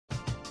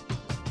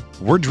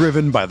We're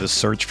driven by the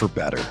search for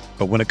better.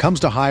 But when it comes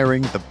to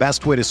hiring, the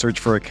best way to search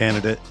for a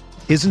candidate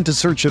isn't to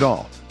search at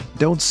all.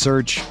 Don't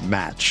search,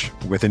 match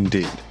with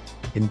Indeed.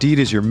 Indeed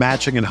is your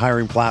matching and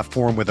hiring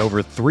platform with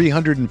over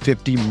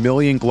 350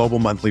 million global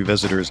monthly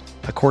visitors,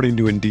 according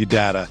to Indeed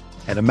data,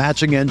 and a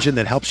matching engine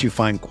that helps you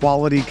find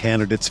quality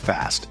candidates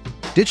fast.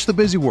 Ditch the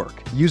busy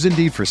work. Use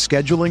Indeed for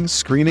scheduling,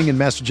 screening, and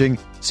messaging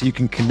so you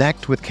can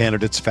connect with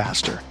candidates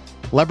faster.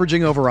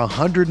 Leveraging over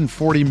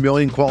 140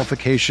 million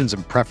qualifications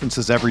and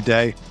preferences every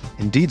day,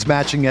 Indeed's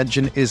matching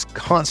engine is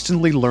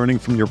constantly learning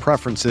from your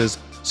preferences,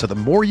 so the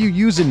more you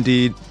use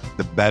Indeed,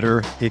 the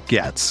better it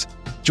gets.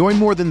 Join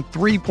more than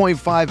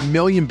 3.5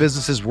 million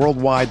businesses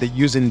worldwide that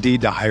use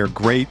Indeed to hire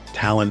great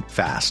talent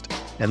fast.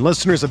 And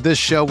listeners of this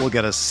show will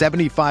get a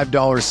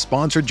 $75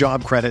 sponsored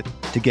job credit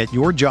to get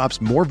your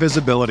jobs more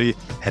visibility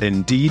at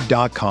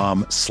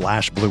Indeed.com/Blue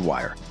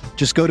Wire.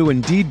 Just go to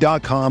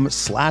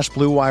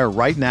Indeed.com/Blue Wire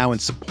right now and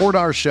support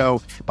our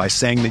show by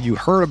saying that you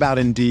heard about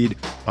Indeed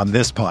on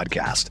this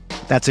podcast.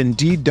 That's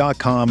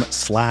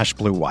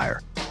Indeed.com/Blue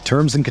Wire.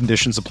 Terms and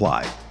conditions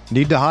apply.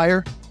 Need to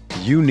hire?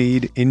 You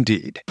need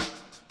Indeed.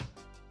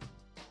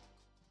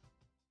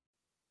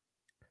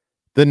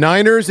 The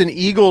Niners and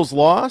Eagles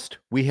lost.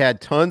 We had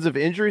tons of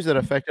injuries that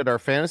affected our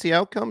fantasy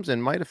outcomes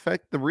and might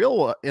affect the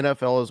real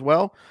NFL as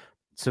well.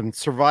 Some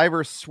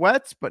survivor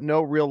sweats, but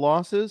no real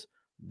losses.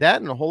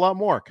 That and a whole lot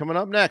more coming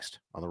up next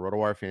on the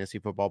RotoWire Fantasy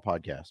Football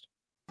Podcast.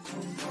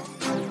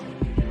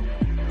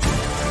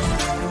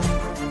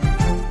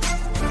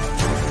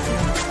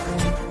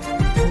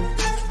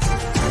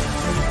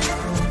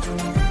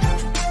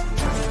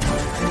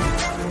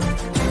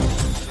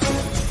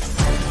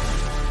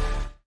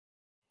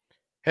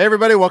 Hey,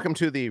 everybody. Welcome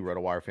to the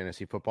RotoWire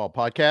Fantasy Football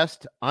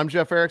Podcast. I'm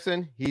Jeff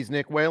Erickson. He's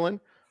Nick Whalen.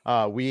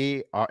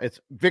 It's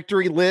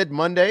Victory Lid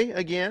Monday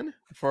again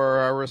for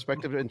our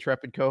respective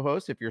intrepid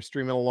co-hosts if you're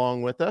streaming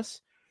along with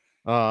us.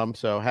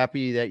 So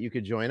happy that you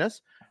could join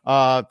us.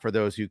 For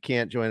those who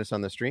can't join us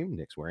on the stream,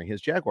 Nick's wearing his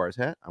Jaguars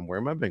hat. I'm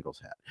wearing my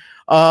Bengals hat.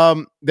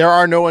 There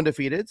are no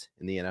undefeateds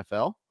in the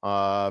NFL.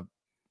 A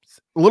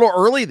little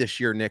early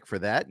this year, Nick, for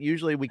that.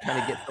 Usually we kind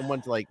of get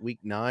someone to like week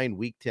 9,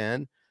 week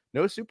 10.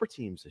 No super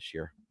teams this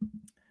year.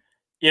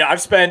 Yeah,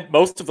 I've spent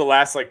most of the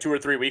last 2 or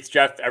 3 weeks,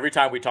 Jeff, every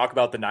time we talk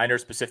about the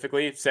Niners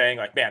specifically, saying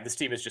man, this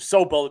team is just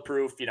so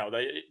bulletproof.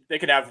 They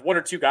can have one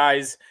or two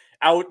guys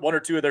out, one or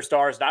two of their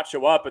stars not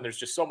show up, and there's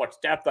just so much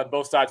depth on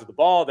both sides of the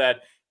ball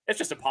that it's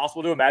just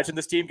impossible to imagine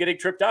this team getting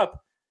tripped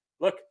up.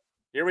 Look,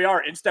 here we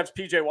are. In steps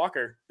PJ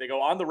Walker. They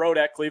go on the road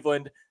at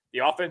Cleveland. The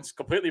offense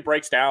completely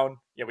breaks down.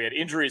 We had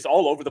injuries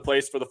all over the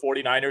place for the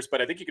 49ers,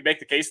 but I think you could make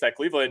the case that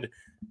Cleveland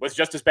was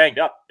just as banged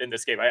up in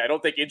this game. I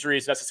don't think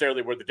injuries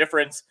necessarily were the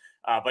difference,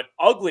 but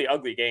ugly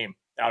game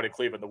out in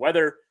Cleveland. The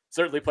weather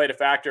certainly played a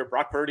factor.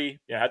 Brock Purdy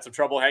had some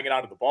trouble hanging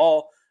onto the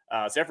ball.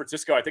 San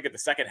Francisco, I think in the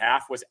second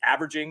half, was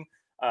averaging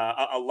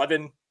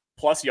 11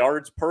 plus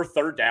yards per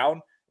third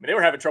down. They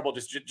were having trouble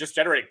just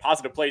generating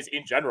positive plays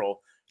in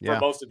general for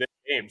most of this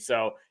game.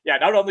 So,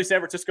 not only San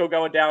Francisco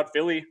going down,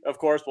 Philly, of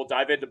course, we'll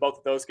dive into both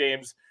of those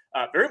games.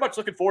 Very much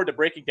looking forward to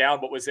breaking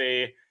down what was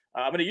I'm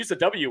going to use the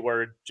W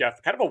word,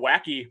 Jeff, kind of a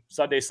wacky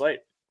Sunday slate.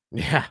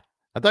 Yeah.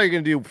 I thought you were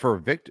going to do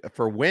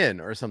for win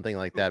or something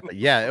like that. But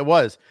yeah, it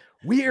was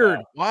weird,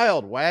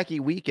 wild, wacky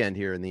weekend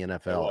here in the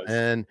NFL.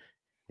 And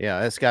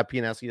as Scott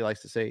Pianowski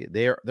likes to say,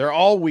 they're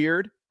all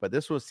weird, but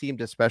this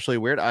seemed especially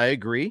weird. I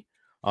agree.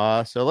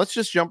 So let's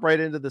just jump right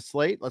into the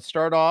slate. Let's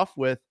start off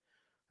with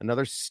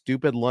another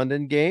stupid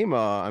London game.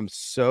 I'm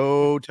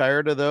so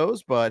tired of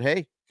those, but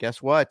hey,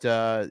 guess what?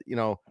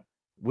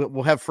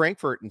 We'll have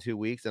Frankfurt in 2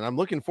 weeks, and I'm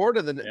looking forward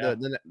to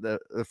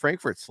the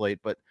Frankfurt slate,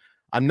 but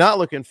I'm not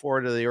looking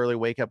forward to the early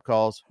wake-up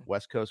calls.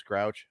 West Coast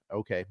grouch.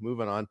 Okay,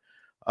 moving on.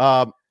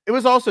 It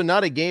was also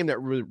not a game that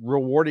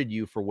rewarded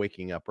you for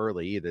waking up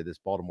early either, this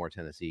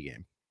Baltimore-Tennessee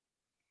game.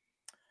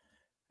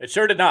 It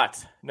sure did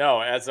not.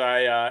 No, as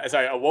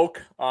I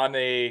awoke on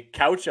a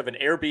couch of an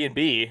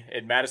Airbnb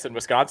in Madison,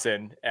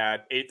 Wisconsin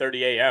at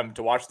 8:30 a.m.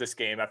 to watch this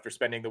game after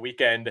spending the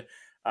weekend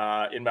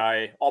in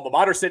my alma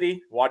mater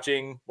city,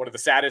 watching one of the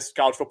saddest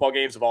college football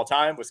games of all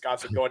time,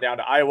 Wisconsin going down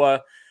to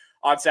Iowa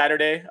on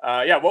Saturday.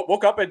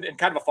 Woke up in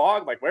kind of a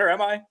fog, like, where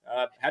am I?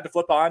 Had to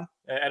flip on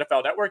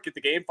NFL Network, get the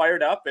game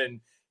fired up,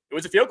 and it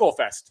was a field goal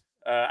fest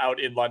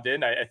out in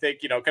London. I think,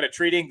 kind of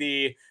treating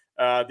the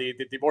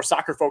more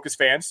soccer-focused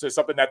fans to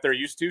something that they're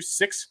used to.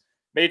 6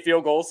 made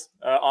field goals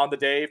on the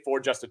day for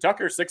Justin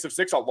Tucker, 6 of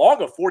 6, a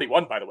long of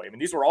 41, by the way. I mean,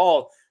 these were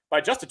all,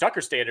 by Justin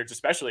Tucker standards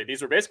especially,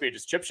 these were basically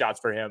just chip shots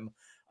for him.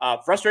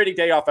 Frustrating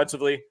day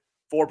offensively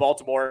for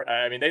Baltimore.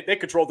 I mean, they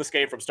controlled this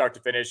game from start to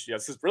finish.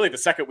 This is really the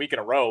second week in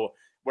a row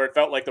where it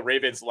felt like the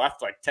Ravens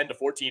left 10 to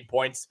 14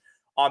 points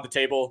on the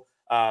table.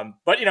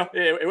 But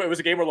it was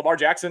a game where Lamar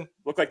Jackson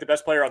looked like the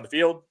best player on the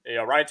field.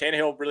 Ryan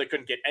Tannehill really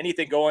couldn't get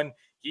anything going.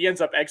 He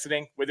ends up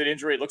exiting with an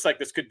injury. It looks like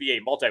this could be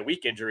a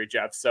multi-week injury,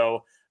 Jeff.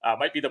 So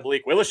might be the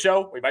Malik Willis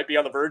show. We might be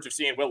on the verge of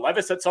seeing Will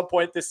Levis at some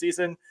point this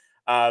season.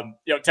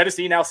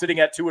 Tennessee now sitting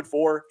at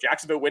 2-4,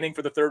 Jacksonville winning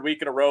for the third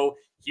week in a row.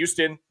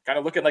 Houston kind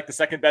of looking like the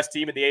second best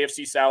team in the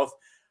AFC South.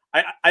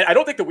 I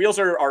don't think the wheels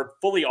are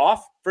fully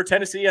off for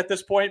Tennessee at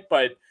this point,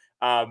 but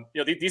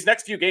these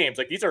next few games,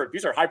 like these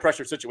are high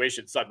pressure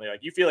situations. Suddenly, like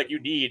you feel like you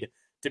need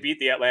to beat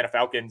the Atlanta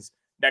Falcons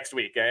next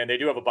week, and they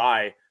do have a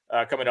bye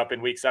coming up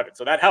in week 7,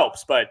 so that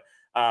helps. But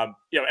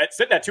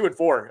sitting at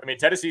 2-4, I mean,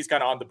 Tennessee's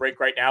kind of on the brink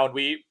right now, and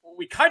we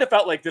kind of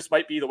felt like this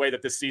might be the way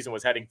that this season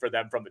was heading for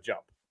them from the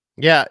jump.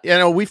 Yeah,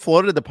 we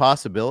floated the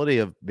possibility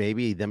of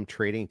maybe them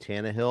trading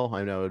Tannehill.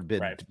 I know it'd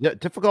been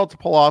difficult to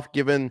pull off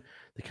given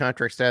the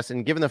contract status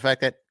and given the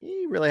fact that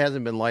he really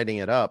hasn't been lighting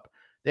it up.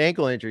 The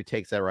ankle injury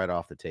takes that right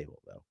off the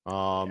table,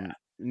 though.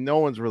 No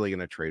one's really going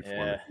to trade for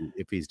him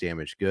if he's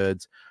damaged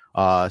goods.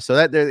 So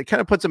that it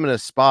kind of puts him in a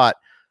spot.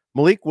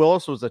 Malik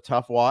Willis was a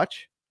tough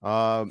watch.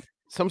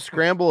 Some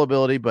scramble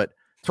ability, but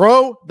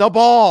throw the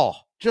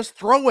ball. Just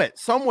throw it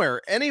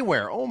somewhere,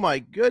 anywhere. Oh, my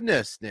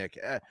goodness, Nick.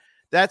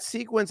 That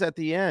sequence at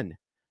the end.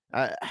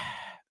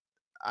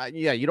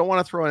 You don't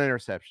want to throw an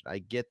interception. I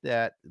get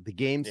that. The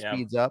game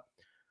speeds up.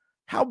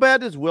 How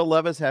bad does Will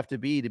Levis have to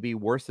be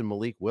worse than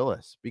Malik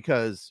Willis?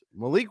 Because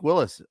Malik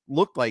Willis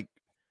looked like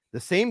the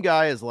same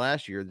guy as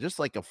last year, just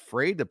like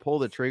afraid to pull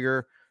the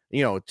trigger,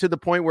 to the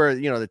point where,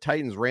 the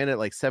Titans ran it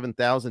like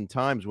 7,000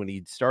 times when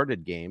he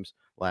started games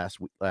last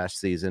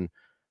season.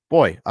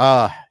 Boy,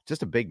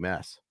 just a big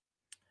mess.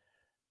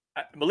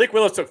 Malik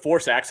Willis took 4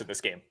 sacks in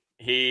this game.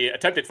 He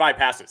attempted 5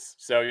 passes.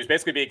 So he was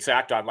basically being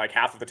sacked on like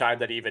half of the time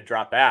that he even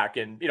dropped back.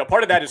 And,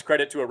 part of that is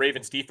credit to a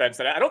Ravens defense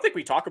that I don't think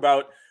we talk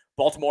about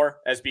Baltimore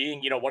as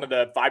being, one of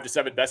the 5 to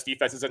 7 best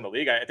defenses in the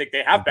league. I think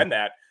they have been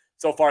that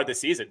so far this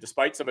season,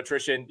 despite some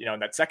attrition, in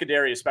that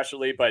secondary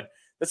especially. But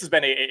this has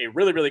been a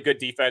really, really good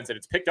defense, and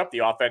it's picked up the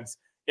offense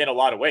in a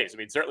lot of ways. I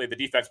mean, certainly the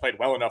defense played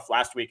well enough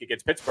last week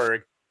against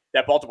Pittsburgh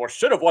that Baltimore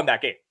should have won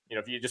that game.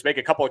 If you just make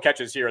a couple of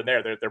catches here and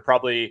there, they're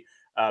probably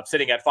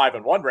sitting at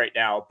 5-1 right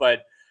now.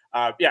 But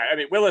I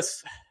mean,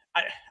 Willis,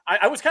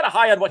 I was kind of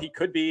high on what he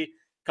could be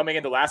coming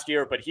into last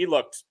year, but he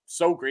looked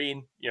so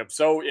green,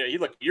 he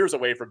looked years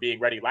away from being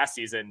ready last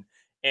season.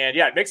 And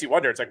it makes you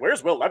wonder. It's like,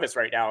 where's Will Levis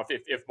right now?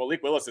 If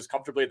Malik Willis is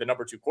comfortably the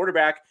number 2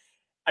 quarterback,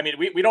 I mean,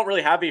 we don't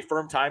really have a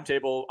firm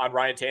timetable on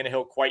Ryan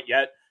Tannehill quite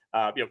yet.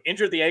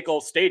 Injured the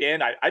ankle, stayed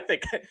in. I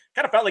think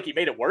kind of felt like he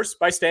made it worse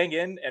by staying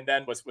in, and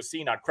then was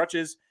seen on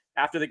crutches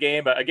after the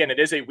game. But again, it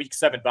is a week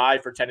 7 bye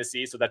for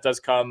Tennessee, so that does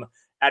come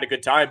at a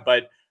good time.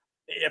 But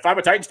if I'm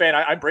a Titans fan,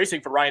 I'm bracing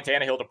for Ryan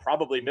Tannehill to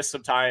probably miss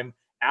some time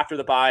after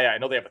the bye. I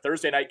know they have a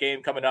Thursday night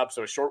game coming up,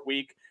 so a short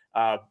week.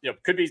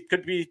 Could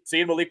be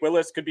seeing Malik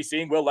Willis, could be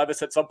seeing Will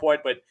Levis at some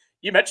point. But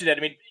you mentioned it.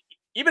 I mean,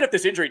 even if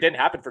this injury didn't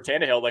happen for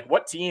Tannehill, like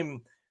what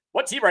team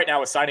right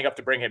now is signing up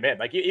to bring him in?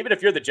 Like, even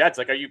if you're the Jets,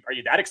 like, are you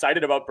that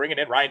excited about bringing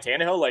in Ryan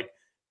Tannehill? Like,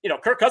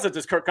 Kirk Cousins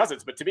is Kirk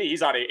Cousins, but to me,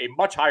 he's on a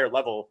much higher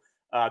level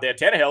than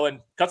Tannehill, and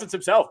Cousins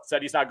himself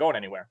said he's not going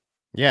anywhere.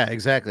 Yeah,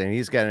 exactly. And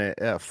he's got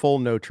a full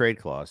no trade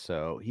clause.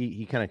 So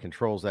he kind of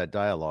controls that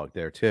dialogue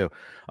there too.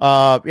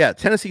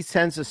 Tennessee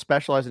tends to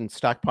specialize in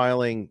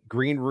stockpiling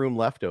green room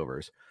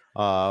leftovers.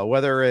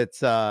 Whether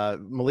it's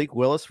Malik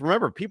Willis.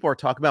 Remember, people are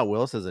talking about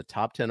Willis as a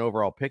top 10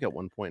 overall pick at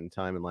one point in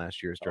time in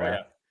last year's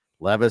draft.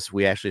 Levis,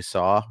 we actually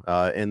saw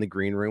in the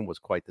green room, was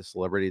quite the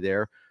celebrity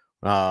there.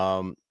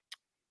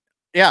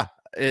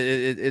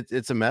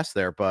 It's a mess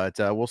there, but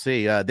we'll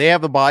see. They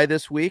have a bye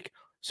this week.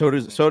 So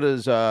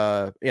does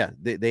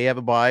they have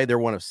a bye. They're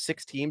one of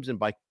 6 teams in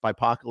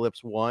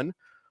Bipocalypse 1.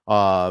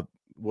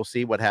 We'll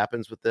see what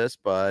happens with this,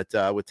 but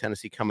with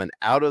Tennessee coming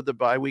out of the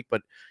bye week,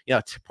 but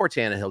poor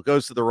Tannehill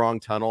goes to the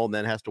wrong tunnel and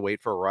then has to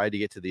wait for a ride to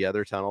get to the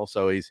other tunnel.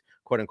 So he's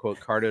quote unquote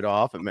carted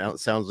off. It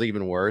sounds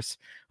even worse.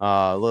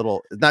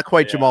 Not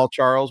quite Jamal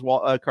Charles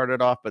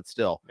carted off, but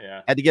still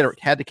had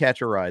to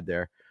catch a ride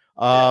there.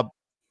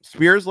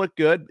 Spears looked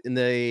good in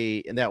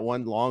that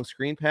one long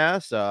screen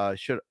pass. I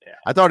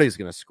thought he was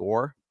going to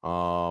score.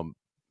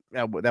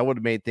 That would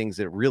have made things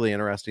really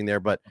interesting there,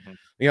 but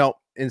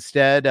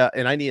instead,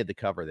 and I needed the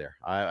cover there.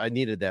 I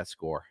needed that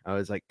score. I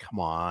was like, come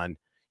on,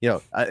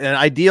 an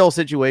ideal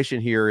situation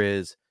here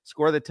is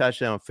score the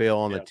touchdown, fail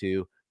on the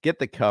 2, get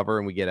the cover,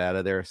 and we get out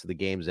of there. So the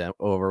game's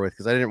over with,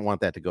 because I didn't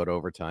want that to go to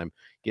overtime.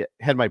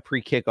 Had my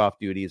pre-kickoff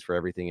duties for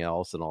everything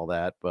else and all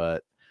that,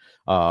 but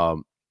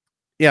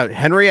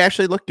Henry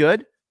actually looked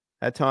good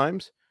at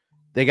times.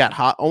 They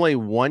got only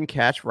 1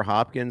 catch for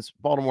Hopkins.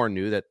 Baltimore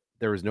knew that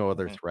there was no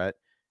other threat.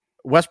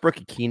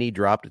 Westbrook-Ikhine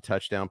dropped a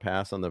touchdown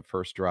pass on the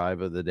first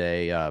drive of the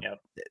day.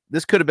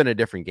 This could have been a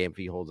different game if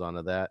he holds on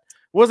to that.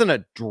 It wasn't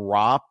a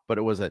drop, but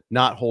it was a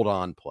not hold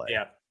on play.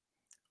 Yeah.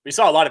 We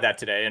saw a lot of that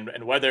today,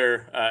 and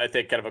weather, I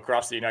think, kind of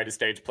across the United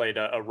States played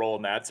a role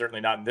in that.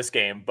 Certainly not in this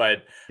game,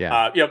 but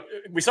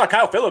we saw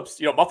Kyle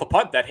Phillips, muff a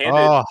punt that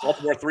handed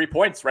Baltimore 3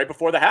 points right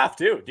before the half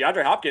too.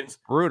 DeAndre Hopkins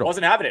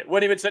wasn't having it;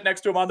 wouldn't even sit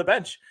next to him on the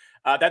bench.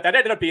 That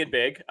ended up being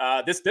big.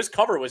 This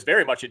cover was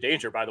very much in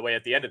danger, by the way,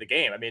 at the end of the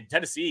game. I mean,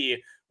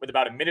 Tennessee, with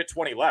about a minute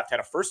 20 left,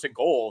 had a 1st and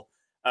goal.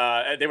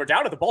 They were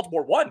down at the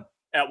Baltimore 1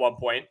 at one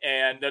point,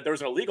 and there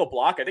was an illegal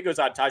block. I think it was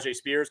on Tyjae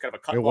Spears, kind of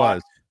a cut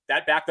block.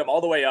 That backed them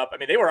all the way up. I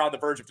mean, they were on the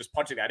verge of just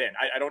punching that in.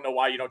 I don't know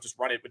why you don't just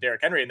run it with Derrick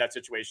Henry in that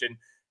situation.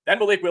 Then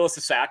Malik Willis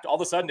is sacked. All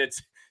of a sudden,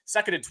 it's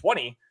 2nd and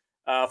 20.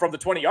 from the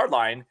 20-yard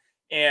line.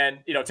 And,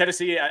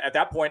 Tennessee at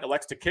that point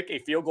elects to kick a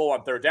field goal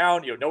on third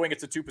down, knowing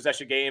it's a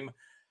 2-possession game.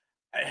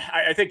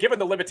 I think given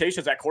the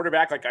limitations at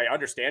quarterback, like I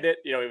understand it,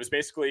 it was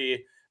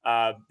basically,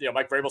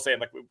 Mike Vrabel saying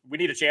like, we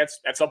need a chance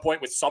at some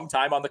point with some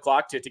time on the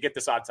clock to get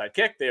this onside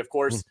kick. They of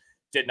course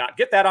did not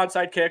get that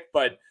onside kick,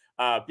 but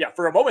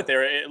for a moment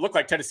there, it looked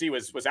like Tennessee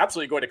was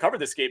absolutely going to cover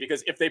this game,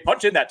 because if they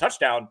punch in that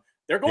touchdown,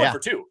 they're going for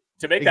 2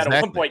 to make that a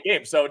 1-point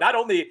game. So not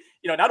only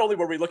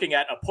were we looking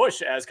at a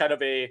push as kind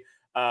of a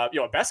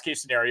best case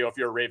scenario if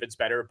you're a Ravens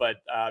better, but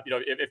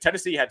if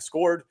Tennessee had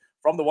scored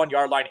from the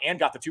 1-yard line and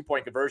got the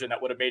 2-point conversion,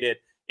 that would have made it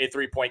a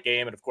 3-point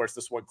game. And of course,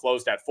 this one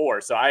closed at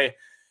 4. So I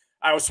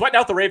was sweating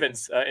out the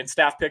Ravens in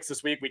staff picks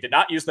this week. We did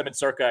not use them in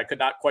Circa. I could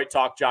not quite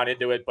talk John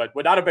into it, but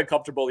would not have been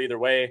comfortable either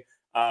way.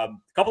 A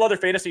couple other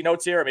fantasy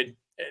notes here. I mean,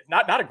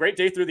 not a great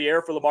day through the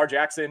air for Lamar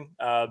Jackson.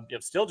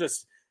 Still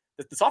just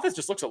this offense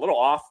just looks a little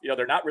off.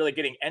 They're not really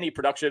getting any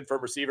production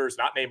from receivers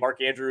not named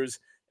Mark Andrews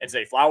and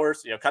Zay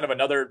Flowers. Kind of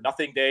another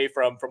nothing day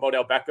from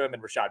Odell Beckham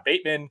and Rashad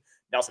Bateman.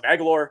 Nelson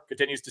Aguilar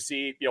continues to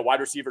see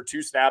wide receiver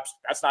 2 snaps.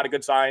 That's not a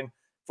good sign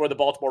for the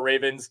Baltimore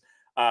Ravens.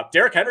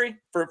 Derrick Henry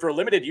for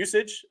limited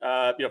usage.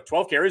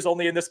 12 carries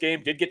only in this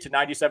game. Did get to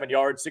 97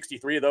 yards,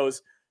 63 of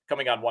those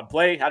coming on 1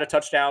 play. Had a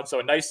touchdown. So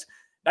a nice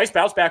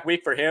bounce back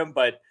week for him,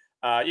 but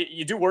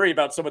you do worry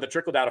about some of the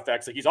trickle down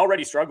effects. Like he's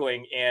already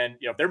struggling, and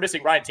if they're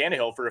missing Ryan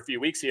Tannehill for a few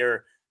weeks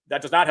here,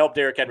 that does not help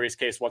Derrick Henry's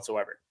case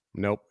whatsoever.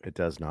 Nope, it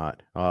does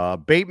not.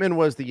 Bateman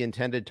was the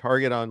intended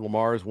target on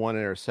Lamar's 1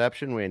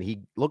 interception when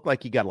he looked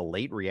like he got a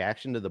late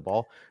reaction to the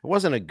ball. It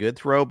wasn't a good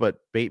throw, but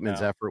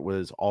Bateman's effort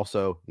was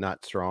also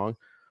not strong.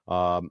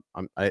 I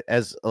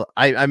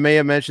may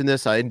have mentioned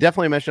this. I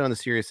definitely mentioned on the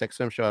Sirius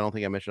XM show. I don't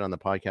think I mentioned on the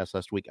podcast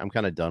last week. I'm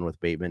kind of done with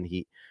Bateman.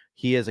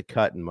 He has a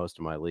cut in most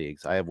of my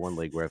leagues. I have one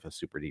league where I have a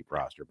super deep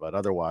roster, but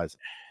otherwise,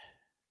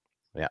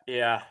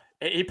 yeah.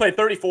 He played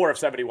 34 of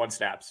 71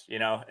 snaps,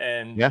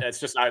 and that's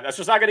just not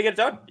going to get it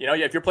done.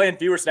 If you're playing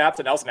fewer snaps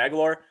than Nelson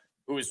Aguilar,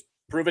 who's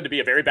proven to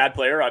be a very bad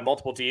player on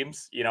multiple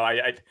teams,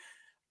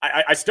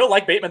 I still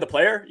like Bateman, the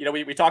player.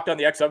 We talked on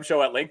the XM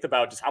show at length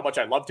about just how much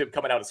I loved him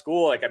coming out of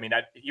school.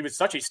 He was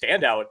such a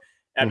standout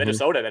at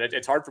Minnesota that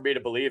it's hard for me to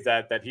believe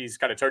that he's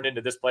kind of turned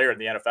into this player in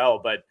the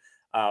NFL. But,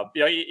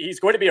 he's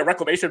going to be a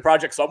reclamation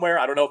project somewhere.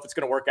 I don't know if it's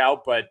going to work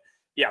out, but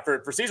yeah,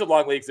 for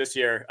season-long leagues this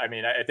year, I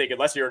think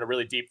unless you're in a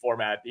really deep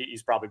format,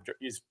 he's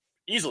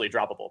easily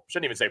droppable.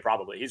 Shouldn't even say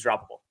probably. He's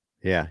droppable.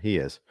 Yeah, he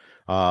is.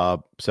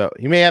 So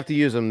you may have to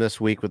use him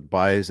this week with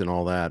buys and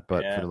all that,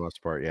 but for the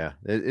most part,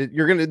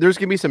 there's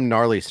gonna be some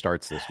gnarly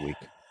starts this week.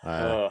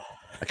 I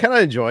kind of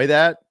enjoy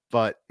that,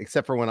 but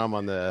except for when I'm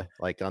on the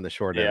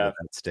short end of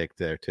that stick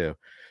there too.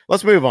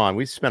 Let's move on.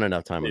 We spent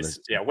enough time on this.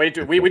 Yeah, we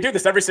do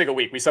this every single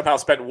week. We somehow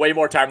spend way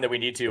more time than we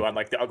need to on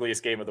the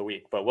ugliest game of the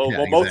week, but we'll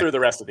mow through the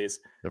rest of these.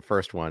 The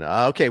first one.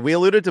 Okay, we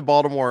alluded to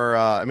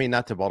Baltimore.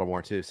 Not to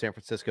Baltimore, to San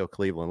Francisco,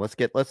 Cleveland.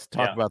 Let's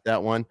talk about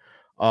that one.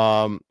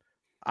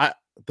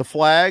 The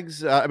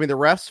flags. The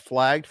refs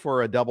flagged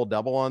for a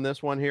double on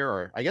this one here,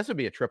 or I guess it'd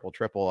be a triple.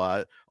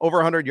 Over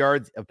 100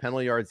 yards of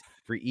penalty yards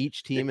for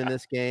each team in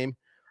this game.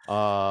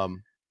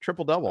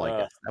 Triple double.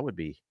 I guess that would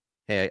be.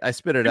 Hey, I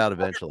spit it out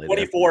eventually.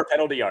 24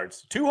 penalty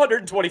yards.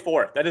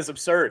 224. That is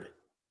absurd.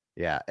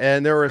 Yeah,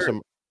 and there were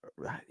some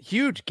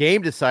huge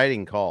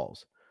game-deciding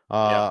calls.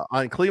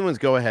 On Cleveland's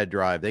go-ahead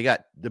drive, they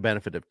got the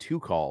benefit of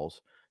 2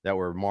 calls that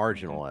were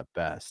marginal at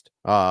best.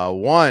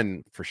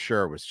 One, for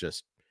sure, was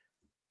just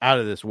out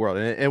of this world.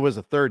 And it was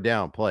a third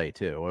down play,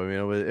 too.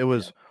 It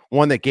was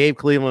one that gave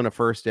Cleveland a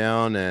first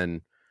down,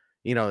 and,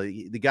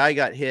 the guy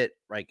got hit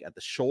at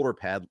the shoulder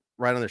pad,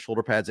 right on the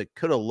shoulder pads. It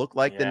could have looked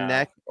like the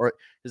neck, or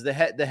is the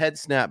head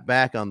snapped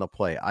back on the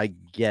play. I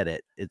get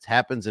it. It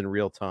happens in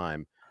real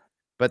time,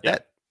 but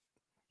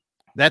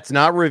that's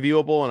not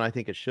reviewable, and I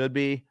think it should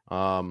be.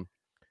 But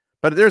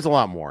there's a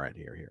lot more at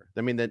here.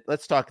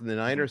 Let's talk the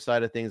Niners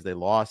side of things. They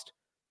lost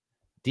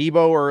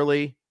Debo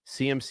early,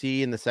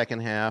 CMC in the second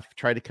half,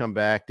 tried to come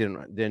back,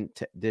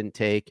 didn't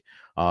take.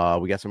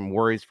 We got some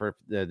worries for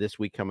this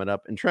week coming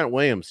up, and Trent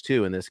Williams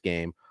too in this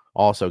game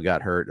also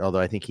got hurt,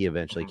 although I think he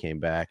eventually came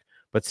back.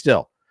 But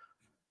still,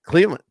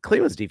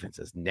 Cleveland's defense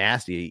is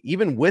nasty.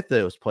 Even with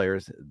those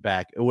players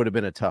back, it would have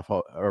been a tough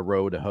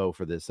row to hoe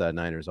for this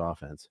Niners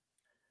offense.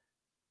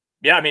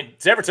 Yeah,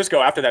 San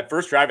Francisco, after that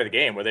first drive of the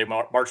game where they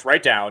marched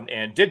right down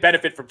and did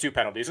benefit from 2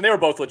 penalties, and they were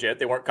both legit.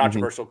 They weren't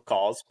controversial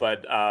calls,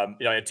 but,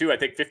 had 2, I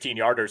think,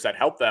 15-yarders that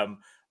helped them.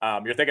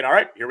 You're thinking, all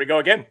right, here we go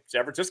again.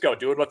 San Francisco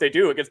doing what they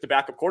do against the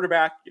backup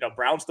quarterback.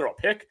 Browns throw a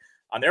pick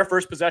on their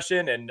first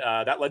possession, and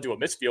that led to a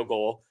missed field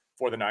goal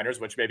for the Niners,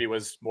 which maybe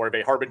was more of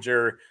a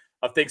harbinger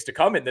of things to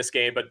come in this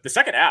game. But the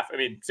second half,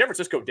 San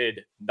Francisco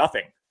did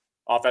nothing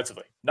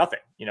offensively. Nothing.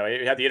 You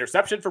had the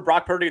interception for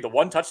Brock Purdy. The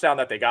 1 touchdown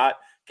that they got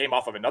came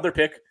off of another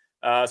pick.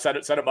 Set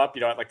him up,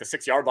 at the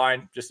 6-yard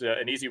line, just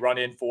an easy run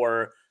in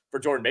for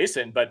Jordan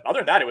Mason. But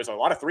other than that, it was a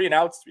lot of 3 and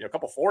outs, a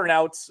couple 4 and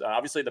outs.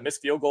 Obviously, the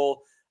missed field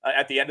goal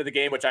at the end of the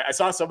game, which I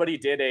saw somebody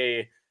did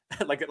a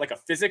like a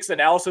physics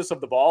analysis of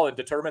the ball and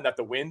determined that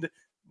the wind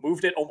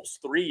moved it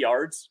almost 3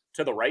 yards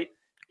to the right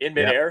in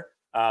midair.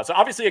 So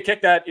obviously a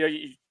kick that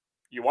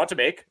you want to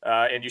make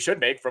and you should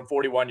make from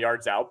 41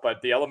 yards out,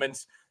 but the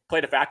elements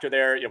played a factor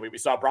there. We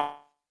saw Brock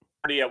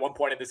at one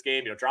point in this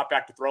game, drop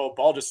back to throw,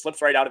 ball just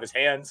slips right out of his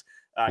hands.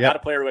 Not a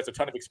player who has a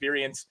ton of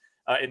experience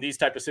in these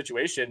type of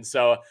situations.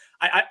 So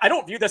I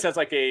don't view this as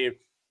like a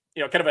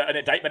kind of an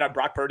indictment on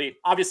Brock Purdy.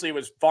 Obviously, it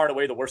was far and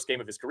away the worst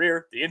game of his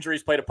career. The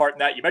injuries played a part in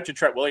that. You mentioned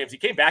Trent Williams. He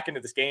came back into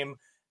this game.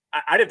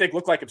 I didn't think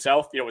looked like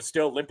himself. Was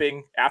still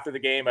limping after the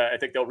game. I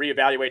think they'll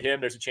reevaluate him.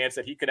 There's a chance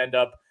that he could end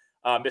up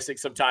missing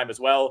some time as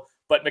well.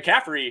 But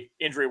McCaffrey,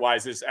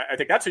 injury-wise, I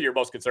think that's who you're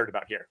most concerned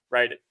about here,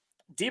 right?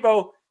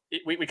 Debo,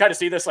 we kind of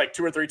see this like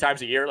 2 or 3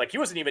 times a year. Like he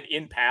wasn't even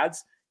in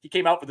pads. He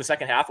came out for the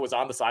second half, was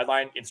on the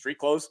sideline in street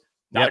clothes.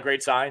 Not a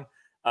great sign.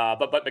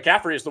 But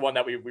McCaffrey is the one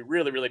that we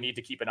really, really need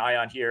to keep an eye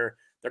on here.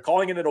 They're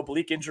calling it an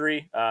oblique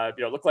injury.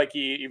 Looked like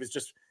he was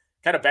just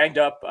kind of banged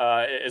up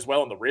as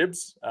well in the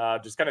ribs.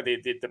 Just kind of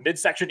the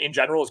midsection in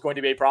general is going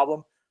to be a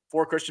problem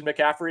for Christian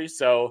McCaffrey.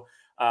 So,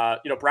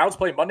 Browns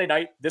play Monday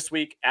night this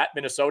week at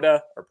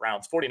Minnesota, or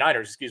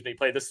 49ers,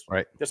 play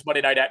this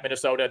Monday night at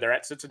Minnesota. They're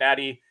at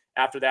Cincinnati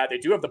after that. They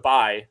do have the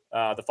bye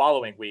the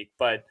following week.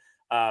 But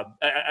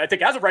I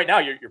think as of right now,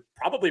 you're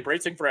probably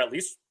bracing for at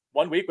least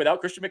 1 week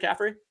without Christian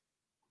McCaffrey.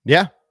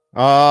 Yeah,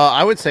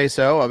 I would say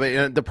so. I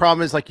mean, the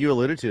problem is, like you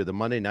alluded to, the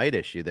Monday night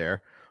issue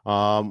there.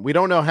 We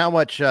don't know how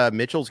much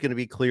Mitchell's going to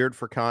be cleared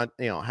for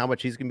how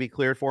much he's going to be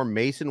cleared for.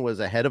 Mason was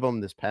ahead of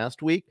him this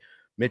past week.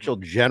 Mitchell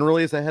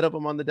generally is ahead of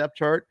him on the depth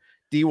chart.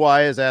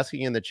 DY is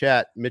asking in the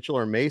chat, Mitchell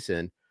or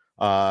Mason,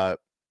 who are,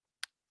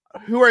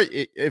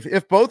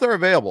 if both are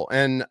available.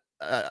 And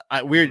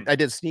I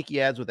did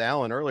sneaky ads with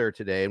Alan earlier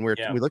today, and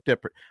we looked at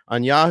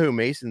on Yahoo,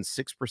 Mason's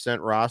 6%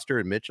 roster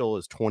and Mitchell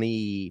is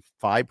 25%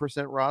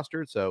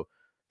 rostered. So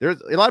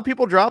there's a lot of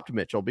people dropped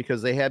Mitchell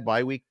because they had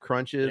bye week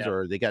crunches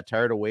or they got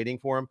tired of waiting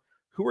for him.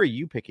 Who are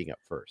you picking up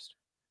first?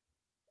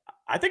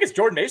 I think it's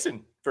Jordan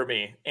Mason for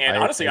me. And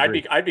honestly,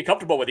 I'd be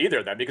comfortable with either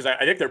of them because I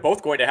think they're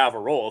both going to have a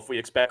role if we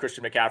expect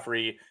Christian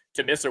McCaffrey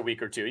to miss a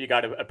week or two. You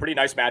got a pretty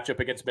nice matchup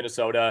against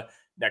Minnesota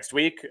next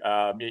week.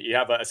 You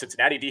have a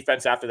Cincinnati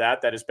defense after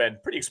that has been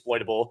pretty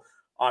exploitable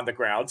on the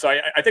ground. So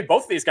I think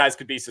both of these guys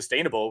could be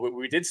sustainable.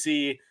 We did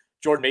see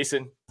Jordan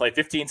Mason play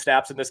 15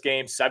 snaps in this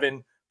game,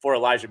 7 for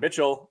Elijah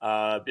Mitchell.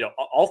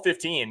 All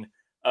 15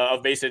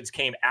 of Mason's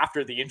came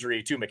after the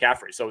injury to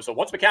McCaffrey. So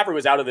once McCaffrey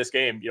was out of this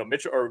game,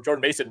 Mitchell or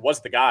Jordan Mason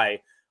was the guy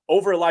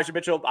over Elijah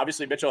Mitchell.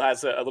 Obviously, Mitchell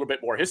has a little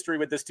bit more history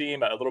with this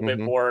team, a little bit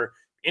more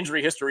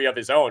injury history of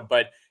his own.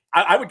 But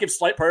I would give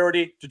slight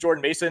priority to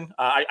Jordan Mason.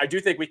 I do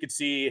think we could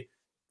see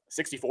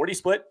 60-40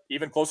 split,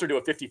 even closer to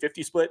a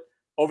 50-50 split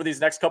over these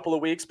next couple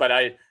of weeks. But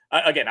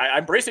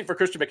I'm bracing for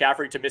Christian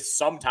McCaffrey to miss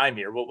some time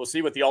here. We'll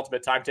see what the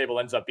ultimate timetable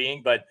ends up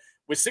being. But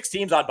with 6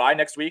 teams on bye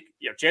next week,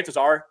 chances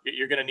are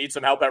you're going to need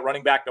some help at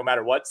running back no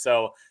matter what.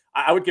 So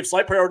I would give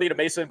slight priority to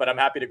Mason, but I'm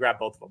happy to grab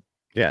both of them.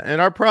 Yeah,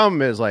 and our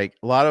problem is like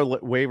a lot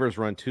of waivers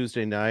run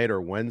Tuesday night or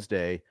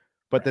Wednesday,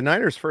 but the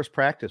Niners' first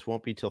practice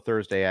won't be till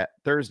Thursday.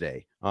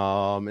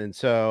 And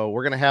so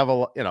we're going to have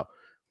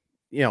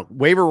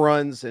waiver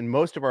runs in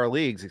most of our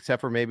leagues,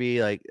 except for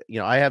maybe I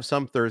have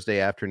some Thursday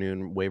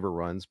afternoon waiver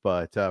runs,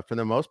 but for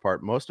the most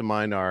part, most of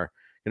mine are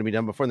going to be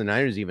done before the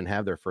Niners even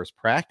have their first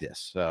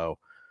practice. So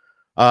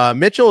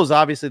Mitchell is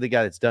obviously the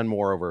guy that's done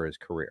more over his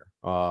career.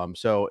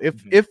 So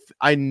if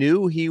I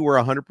knew he were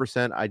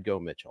 100%, I'd go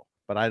Mitchell,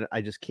 but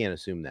I just can't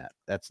assume that.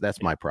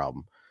 That's my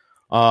problem.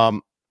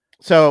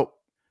 So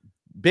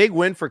big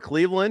win for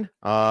Cleveland.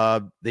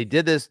 They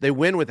did this. They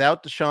win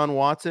without Deshaun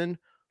Watson.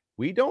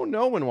 We don't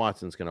know when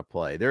Watson's going to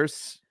play. Jay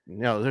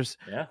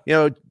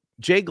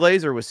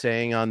Glazer was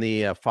saying on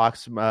the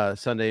Fox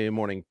Sunday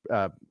morning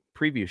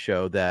preview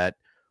show that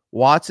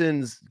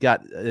Watson's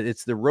got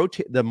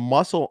the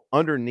muscle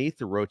underneath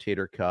the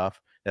rotator cuff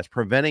that's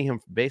preventing him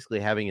from basically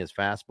having his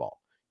fastball.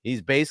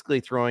 He's basically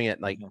throwing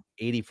it like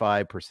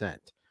 85%.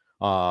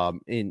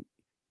 And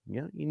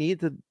you need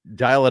to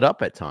dial it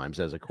up at times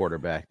as a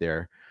quarterback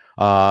there.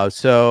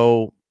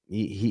 So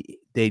he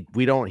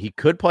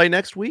could play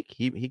next week.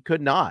 He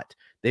could not.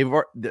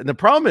 The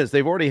problem is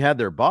they've already had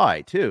their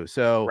bye too.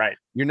 So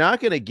you're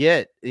not going to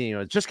get,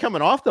 just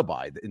coming off the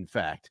bye, in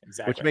fact,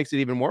 which makes it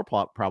even more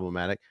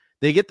problematic.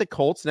 They get the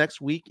Colts next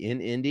week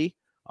in Indy.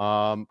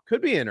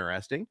 Could be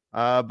interesting,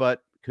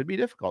 but could be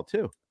difficult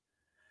too.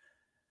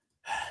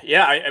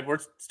 Yeah, we're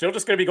still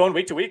just going to be going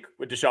week to week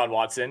with Deshaun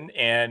Watson.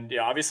 And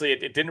obviously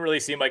it didn't really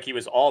seem like he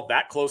was all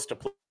that close to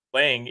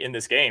playing in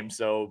this game.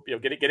 So,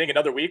 getting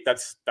another week,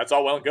 that's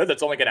all well and good.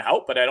 That's only going to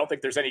help, but I don't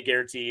think there's any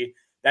guarantee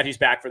that he's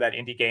back for that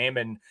Indy game.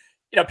 And,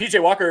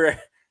 PJ Walker,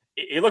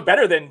 he looked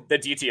better than the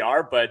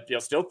DTR, but,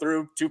 still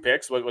threw 2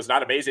 picks, was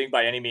not amazing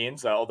by any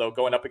means, although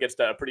going up against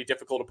a pretty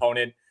difficult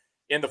opponent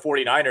in the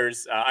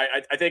 49ers.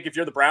 I think if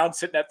you're the Browns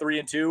sitting at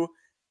 3-2,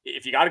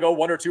 if you got to go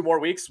 1 or 2 more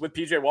weeks with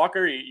PJ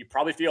Walker, you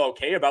probably feel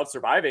okay about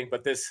surviving.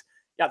 But this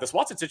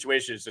Watson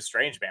situation is just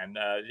strange, man.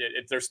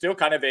 There's still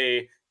kind of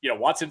a,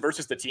 Watson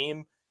versus the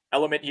team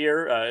element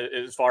here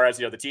as far as,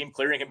 the team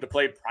clearing him to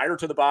play prior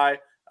to the bye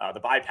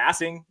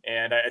passing.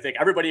 And I think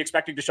everybody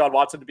expecting Deshaun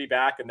Watson to be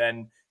back. And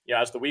then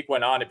as the week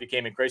went on, it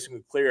became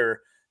increasingly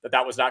clear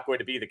that was not going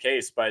to be the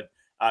case. But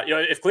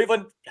if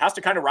Cleveland has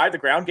to kind of ride the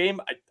ground game,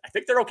 I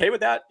think they're okay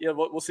with that.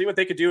 We'll see what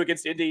they could do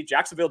against Indy.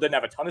 Jacksonville didn't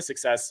have a ton of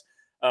success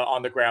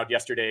on the ground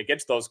yesterday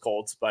against those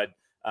Colts, but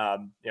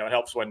it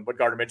helps when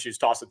Gardner Minshew's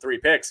tossing 3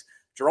 picks.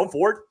 Jerome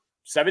Ford,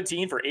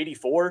 17 for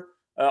 84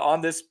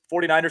 on this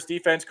 49ers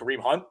defense. Kareem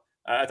Hunt,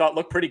 I thought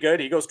looked pretty good.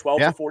 He goes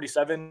 12 for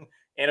 47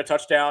 and a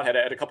touchdown. Had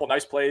a couple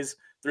nice plays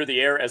through the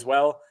air as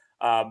well.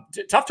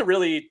 Tough to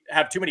really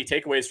have too many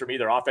takeaways from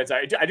either offense.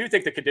 I do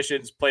think the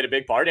conditions played a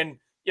big part, and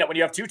when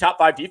you have 2 top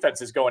 5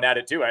 defenses going at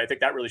it too, I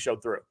think that really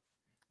showed through.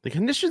 The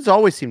conditions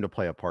always seem to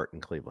play a part in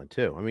Cleveland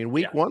too. I mean,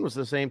 week 1 was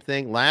the same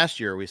thing. Last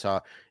year we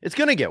saw it's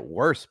going to get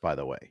worse, by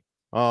the way.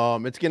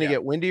 It's going to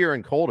get windier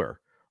and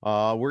colder.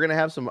 We're going to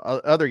have some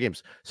other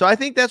games. So I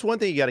think that's one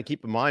thing you got to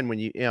keep in mind when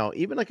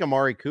even like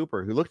Amari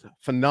Cooper, who looked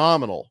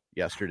phenomenal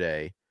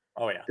yesterday.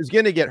 Oh yeah. Is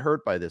going to get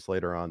hurt by this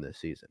later on this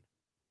season.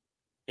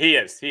 He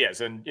is.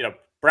 And,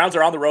 Browns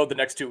are on the road the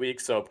next 2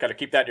 weeks, so kind of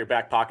keep that in your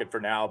back pocket for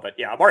now. But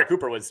yeah, Amari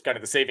Cooper was kind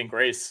of the saving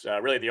grace.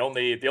 Really, the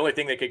only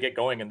thing they could get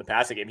going in the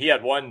passing game. He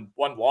had one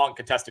long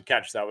contested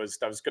catch that was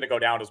going to go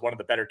down as one of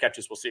the better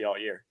catches we'll see all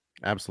year.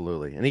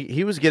 Absolutely, and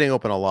he was getting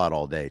open a lot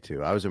all day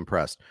too. I was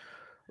impressed.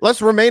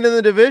 Let's remain in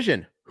the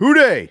division.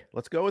 Hooday!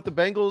 Let's go with the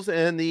Bengals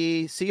and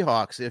the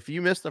Seahawks. If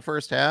you missed the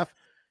first half,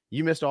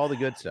 you missed all the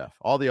good stuff,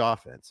 all the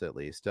offense at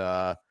least.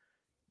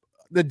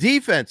 The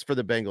defense for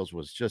the Bengals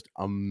was just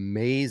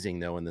amazing,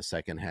 though, in the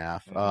second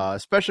half,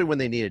 especially when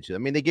they needed to. I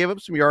mean, they gave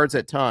up some yards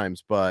at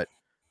times, but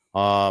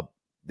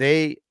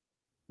they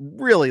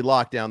really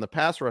locked down. The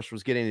pass rush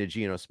was getting to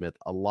Geno Smith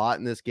a lot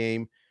in this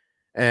game.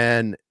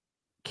 And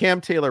Cam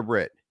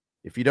Taylor-Britt,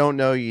 if you don't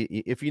know,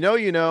 if you know,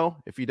 you know.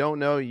 If you don't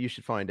know, you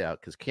should find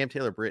out, because Cam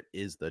Taylor-Britt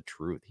is the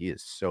truth. He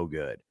is so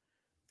good.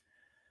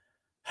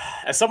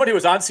 As somebody who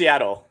was on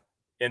Seattle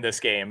in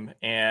this game,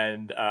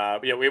 and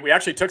we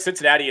actually took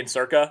Cincinnati in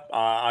circa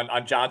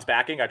on John's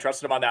backing. I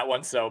trusted him on that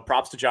one, so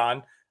props to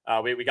John.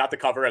 We got the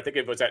cover. I think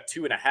it was at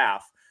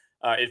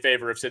 2.5 in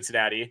favor of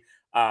Cincinnati.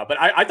 But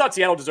I thought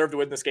Seattle deserved to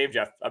win this game,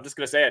 Jeff. I'm just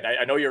going to say it.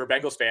 I know you're a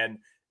Bengals fan.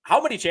 How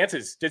many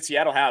chances did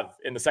Seattle have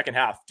in the second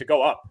half to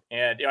go up?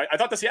 And I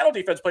thought the Seattle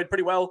defense played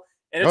pretty well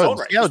in its own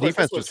right. Seattle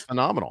defense was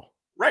phenomenal.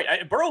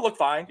 Right. Burrow looked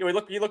fine.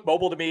 He looked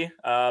mobile to me.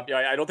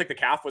 I don't think the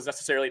calf was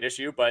necessarily an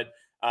issue, but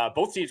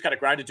both teams kind of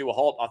grinded to a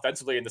halt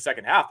offensively in the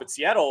second half. But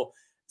Seattle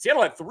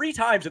had 3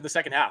 times in the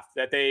second half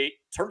that they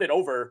turned it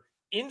over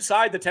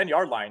inside the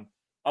 10-yard line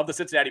of the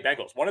Cincinnati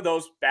Bengals. One of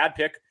those, bad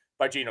pick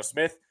by Geno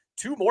Smith.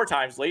 2 more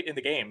times late in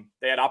the game,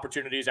 they had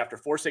opportunities after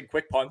forcing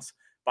quick punts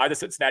by the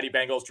Cincinnati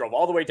Bengals, drove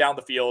all the way down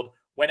the field,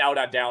 went out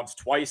on downs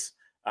twice.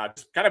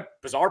 Just kind of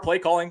bizarre play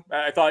calling.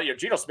 I thought,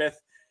 Geno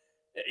Smith,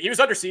 he was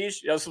under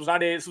siege. This was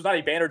not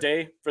a banner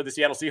day for the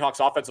Seattle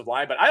Seahawks offensive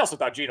line, but I also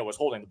thought Geno was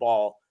holding the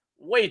ball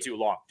way too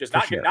long, just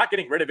not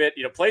getting rid of it.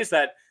 Plays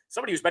that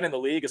somebody who's been in the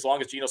league as long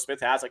as Geno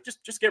Smith has, like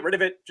just get rid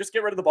of it, just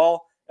get rid of the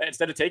ball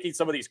instead of taking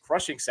some of these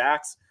crushing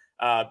sacks.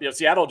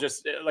 Seattle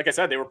just, like I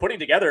said, they were putting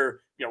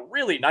together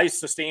really nice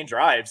sustained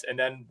drives, and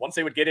then once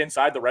they would get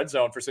inside the red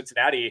zone for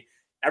Cincinnati,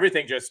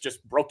 everything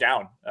just broke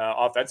down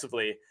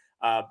offensively.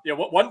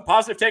 One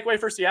positive takeaway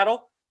for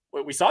Seattle,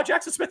 we saw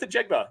Jackson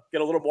Smith-Njigba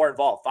get a little more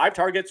involved. 5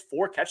 targets,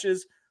 4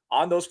 catches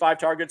on those 5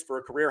 targets for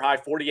a career high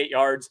 48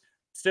 yards.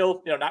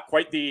 Still, not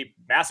quite the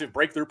massive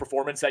breakthrough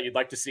performance that you'd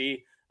like to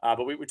see.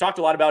 But we talked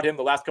a lot about him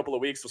the last couple of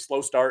weeks. A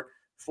slow start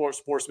for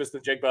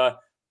Smith-Njigba.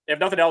 If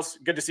nothing else,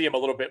 good to see him a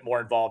little bit more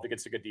involved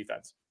against a good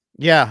defense.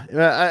 Yeah,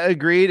 I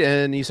agreed.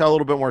 And you saw a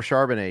little bit more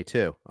Charbonnet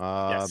too.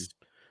 Yes.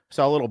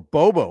 Saw a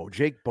little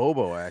Jake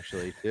Bobo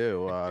actually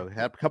too.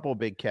 Had a couple of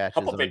big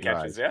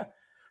catches. Yeah.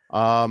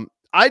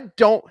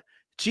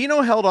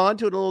 Geno held on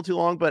to it a little too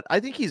long, but I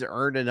think he's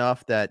earned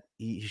enough that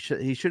he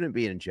shouldn't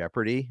be in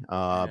jeopardy.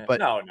 But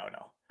no.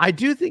 I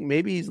do think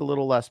maybe he's a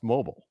little less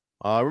mobile.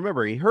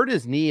 Remember, he hurt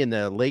his knee in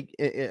the late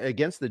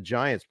against the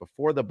Giants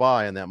before the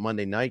bye in that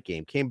Monday night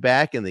game, came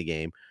back in the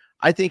game.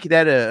 I think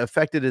that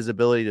affected his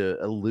ability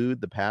to elude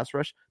the pass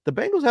rush. The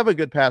Bengals have a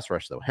good pass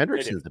rush, though.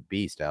 Hendrickson's a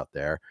beast out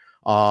there.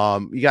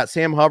 You got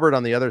Sam Hubbard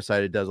on the other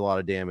side who does a lot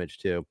of damage,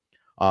 too.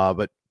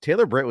 But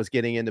Taylor-Britt was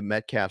getting into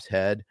Metcalf's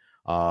head.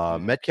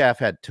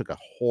 Metcalf took a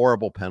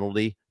horrible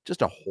penalty,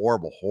 just a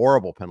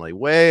horrible penalty,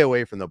 way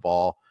away from the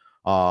ball.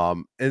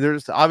 And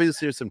there's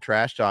obviously some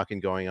trash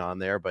talking going on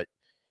there, but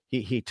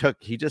he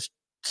just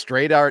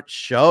straight out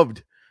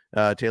shoved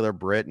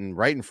Taylor-Britt and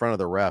right in front of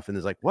the ref, and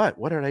is like, what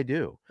did I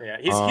do? Yeah,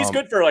 he's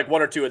good for like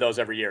 1 or 2 of those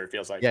every year, it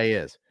feels like. Yeah, he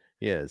is.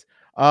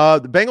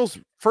 The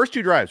Bengals' first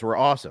 2 drives were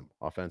awesome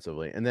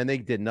offensively, and then they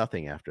did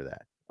nothing after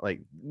that, like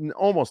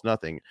almost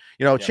nothing.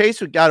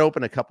 Chase got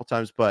open a couple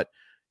times, but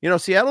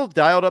Seattle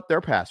dialed up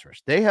their pass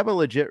rush. They have a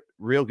legit,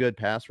 real good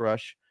pass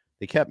rush.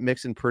 They kept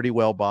Mixon pretty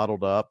well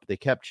bottled up. They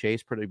kept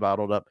Chase pretty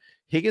bottled up.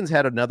 Higgins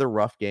had another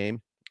rough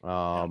game.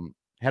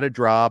 Had a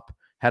drop,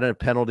 had a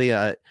penalty.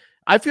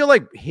 I feel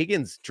like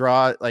Higgins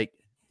draws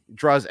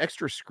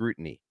extra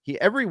scrutiny.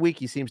 Every week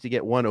he seems to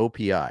get 1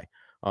 OPI.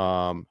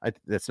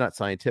 That's not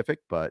scientific,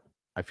 but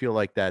I feel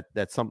like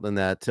that's something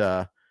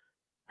that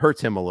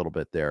hurts him a little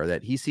bit there,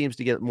 that he seems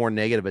to get more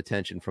negative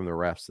attention from the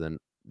refs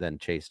than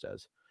Chase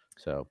does.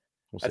 So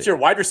that's your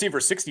wide receiver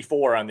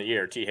 64 on the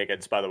year, T.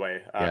 Higgins, by the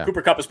way.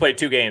 Cooper Kupp has played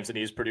 2 games, and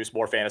he's produced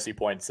more fantasy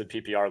points in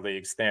PPR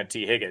leagues than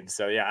T. Higgins.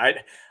 So, yeah,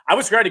 I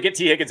was trying to get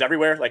T. Higgins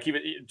everywhere. Like,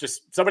 he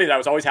just somebody that I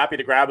was always happy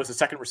to grab as a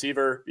second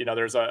receiver. You know,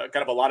 there's a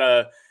kind of a lot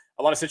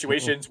of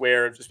situations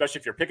where, especially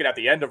if you're picking at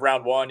the end of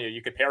round 1,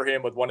 you could pair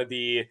him with one of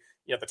the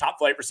top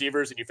flight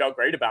receivers, and you felt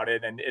great about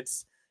it. And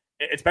it's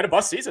been a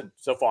bust season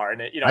so far.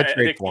 And, I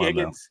think T.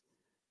 Higgins –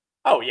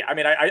 oh, yeah. I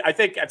mean, I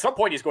think at some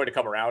point he's going to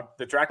come around.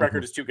 The track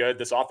record is too good.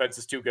 This offense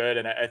is too good.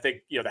 And I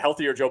think, the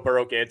healthier Joe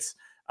Burrow gets,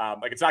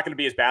 it's not going to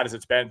be as bad as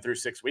it's been through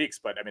 6 weeks.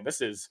 But, I mean,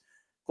 this is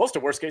close to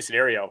worst case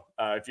scenario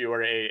if you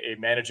were a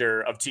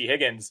manager of T.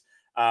 Higgins.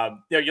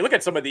 You look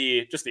at some of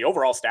the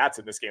overall stats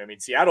in this game. I mean,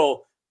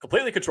 Seattle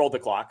completely controlled the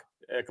clock,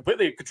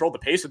 completely controlled the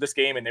pace of this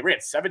game, and they ran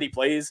 70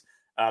 plays.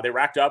 They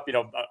racked up,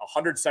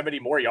 170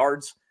 more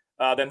yards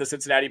than the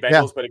Cincinnati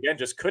Bengals. Yeah. But, again,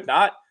 just could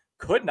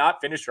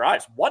not finish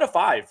drives. 1 of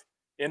 5.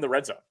 In the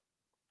red zone.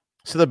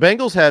 So the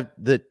Bengals have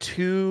the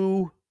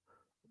 2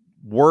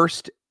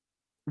 worst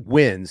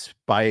wins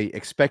by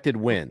expected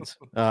wins.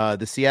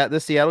 The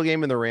Seattle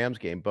game and the Rams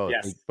game, both.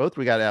 Yes. Both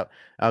we got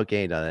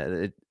outgained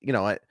on it.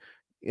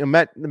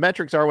 The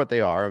metrics are what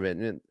they are. I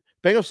mean,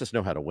 Bengals just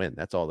know how to win.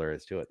 That's all there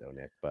is to it, though,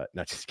 Nick. But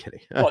not just kidding.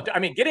 Well, I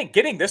mean,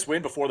 getting this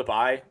win before the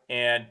bye,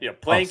 and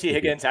playing T.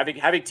 Higgins, having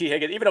T.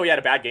 Higgins, even though he had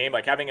a bad game,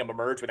 like having him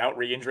emerge without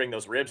re-injuring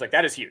those ribs, like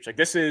that is huge. Like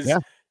this is. Yeah.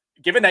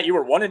 Given that you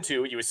were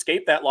 1-2, you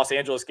escaped that Los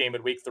Angeles game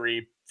in week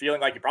 3,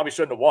 feeling like you probably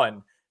shouldn't have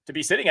won. To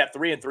be sitting at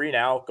 3-3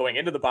 now, going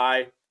into the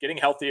bye, getting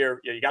healthier.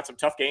 You got some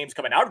tough games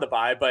coming out of the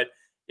bye, but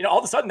all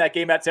of a sudden that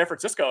game at San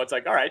Francisco, it's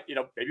like, all right,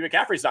 maybe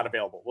McCaffrey's not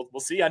available. We'll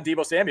see on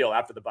Deebo Samuel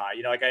after the bye.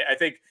 I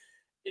think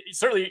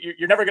certainly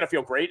you're never going to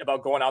feel great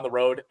about going on the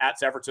road at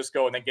San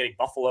Francisco and then getting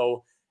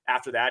Buffalo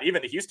after that.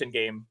 Even the Houston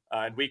game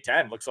in week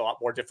 10 looks a lot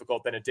more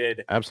difficult than it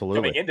did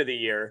coming into the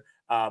year.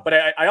 But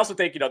I also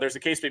think, there's a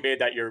case to be made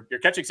that you're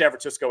catching San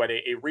Francisco at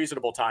a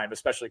reasonable time,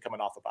 especially coming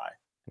off a bye.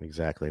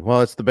 Exactly.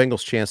 Well, it's the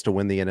Bengals' chance to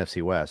win the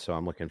NFC West, so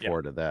I'm looking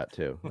forward to that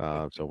too.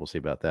 So we'll see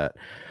about that.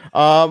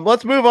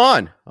 Let's move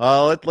on.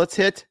 Let's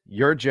hit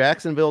your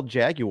Jacksonville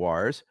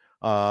Jaguars.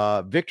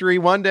 Victory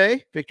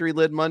Monday. Victory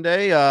lid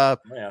Monday.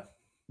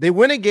 They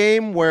win a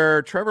game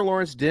where Trevor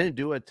Lawrence didn't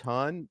do a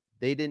ton.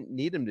 They didn't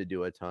need him to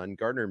do a ton.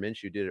 Gardner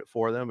Minshew did it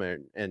for them,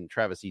 and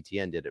Travis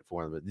Etienne did it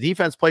for them. The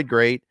defense played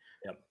great.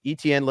 Yep.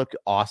 Etienne looked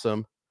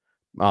awesome.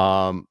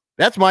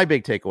 That's my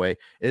big takeaway.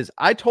 Is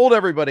I told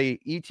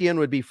everybody Etienne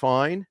would be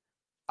fine.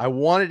 I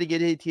wanted to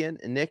get Etienne,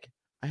 and Nick,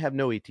 I have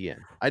no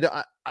Etienne.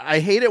 I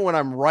hate it when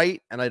I'm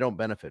right and I don't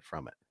benefit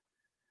from it.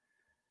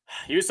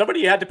 He was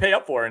somebody you had to pay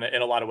up for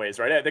in a lot of ways,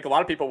 right? I think a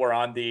lot of people were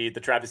on the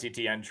Travis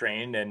Etienne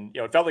train, and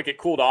it felt like it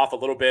cooled off a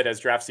little bit as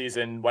draft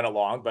season went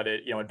along. But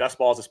in best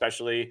balls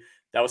especially,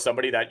 that was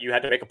somebody that you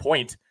had to make a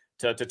point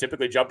to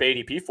typically jump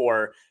ADP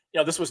for.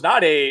 This was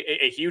not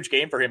a huge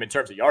game for him in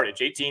terms of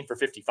yardage. 18 for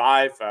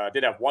 55,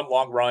 did have 1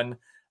 long run,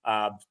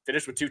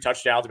 finished with 2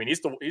 touchdowns. I mean,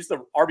 he's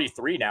the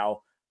RB3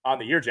 now on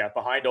the year, Jeff,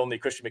 behind only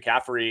Christian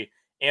McCaffrey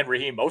and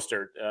Raheem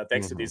Mostert,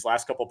 thanks to these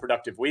last couple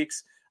productive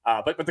weeks.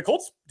 But the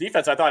Colts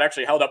defense, I thought,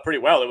 actually held up pretty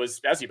well. It was,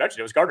 as you mentioned,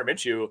 it was Gardner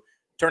Minshew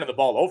turning the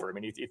ball over. I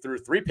mean, he threw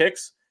 3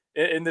 picks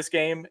in this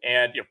game,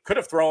 and could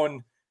have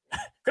thrown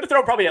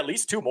probably at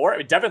least 2 more. I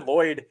mean, Devin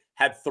Lloyd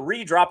had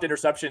 3 dropped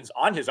interceptions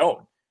on his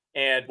own,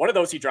 and one of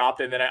those he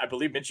dropped, and then I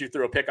believe Minshew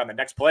threw a pick on the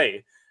next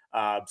play.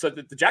 So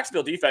the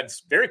Jacksonville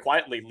defense very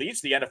quietly leads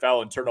the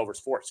NFL in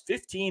turnovers forced.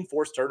 15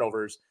 forced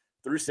turnovers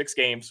through 6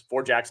 games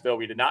for Jacksonville.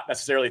 We did not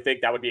necessarily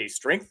think that would be a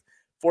strength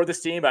for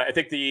this team. I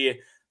think the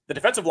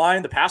defensive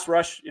line, the pass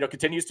rush,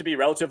 continues to be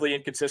relatively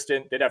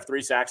inconsistent. Did have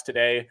 3 sacks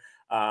today,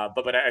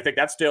 but I think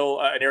that's still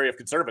an area of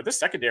concern. But this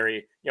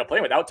secondary,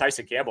 playing without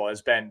Tyson Campbell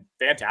has been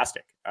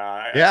fantastic.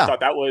 I thought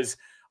that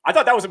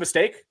was a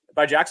mistake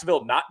by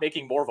Jacksonville not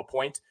making more of a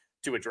point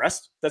to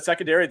address that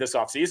secondary this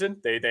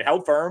offseason. They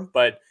held firm,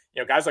 but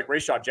guys like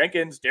Rayshon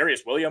Jenkins,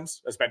 Darius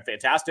Williams has been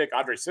fantastic.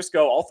 Andre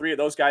Cisco, all 3 of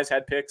those guys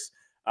had picks.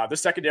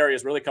 This secondary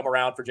has really come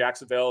around for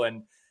Jacksonville,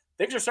 and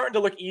things are starting to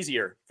look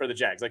easier for the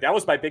Jags. Like, that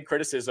was my big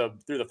criticism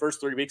through the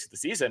first 3 weeks of the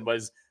season,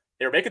 was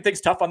they were making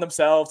things tough on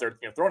themselves. They're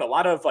throwing a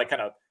lot of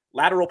kind of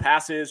lateral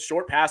passes,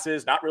 short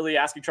passes, not really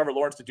asking Trevor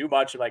Lawrence to do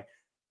much. And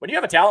when you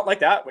have a talent like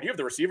that, when you have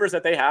the receivers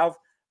that they have,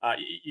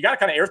 you got to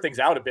kind of air things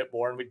out a bit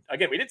more. And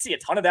we didn't see a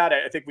ton of that.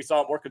 I think we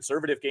saw a more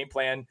conservative game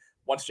plan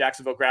once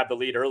Jacksonville grabbed the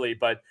lead early,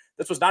 but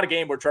this was not a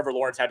game where Trevor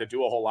Lawrence had to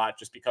do a whole lot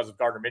just because of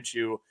Gardner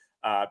Minshew,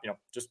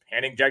 just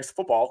handing Jags the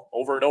football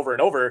over and over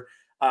and over.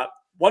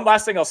 One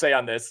last thing I'll say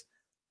on this.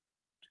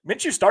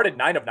 Minshew started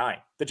 9 of 9.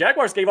 The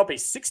Jaguars gave up a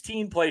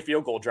 16-play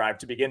field goal drive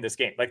to begin this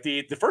game. Like,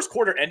 the first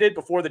quarter ended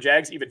before the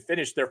Jags even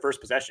finished their first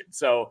possession.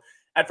 So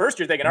at first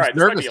you're thinking, all right,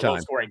 this might be a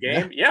low-scoring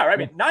game. Yeah, right. I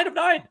mean, 9 of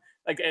 9.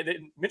 Like,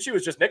 Minshew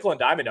was just nickel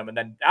and diming them, and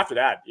then after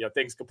that,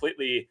 things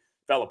completely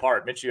fell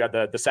apart. Minshew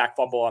had the sack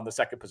fumble on the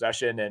second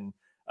possession, and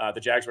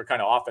the Jags were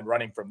kind of off and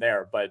running from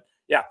there. But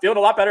yeah, feeling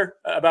a lot better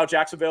about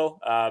Jacksonville.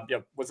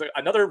 Was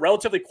another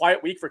relatively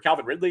quiet week for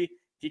Calvin Ridley.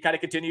 he kind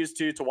of continues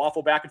to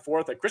waffle back and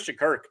forth. Like Christian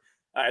Kirk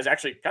has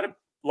actually kind of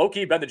low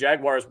key been the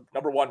Jaguars'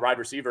 number one wide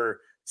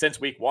receiver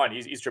since week one.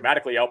 He's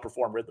dramatically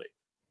outperformed Ridley.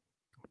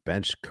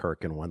 Bench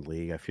Kirk in one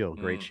league. I feel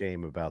great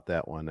shame about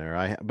that one there.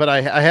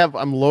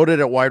 I'm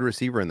loaded at wide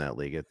receiver in that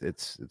league.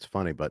 It's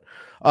funny, but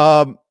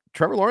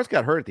Trevor Lawrence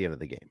got hurt at the end of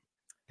the game.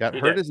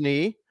 His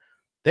knee.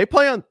 They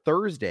play on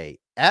Thursday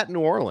at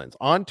New Orleans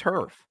on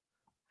turf.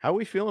 How are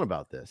we feeling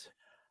about this?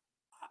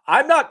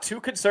 I'm not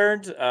too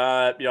concerned.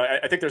 I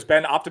think there's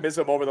been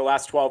optimism over the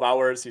last 12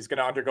 hours. He's going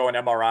to undergo an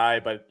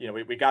MRI, but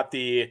we got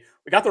the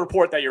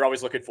report that you're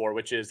always looking for,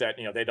 which is that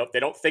they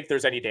don't think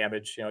there's any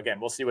damage. Again,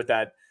 we'll see what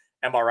that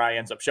MRI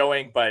ends up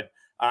showing, but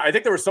I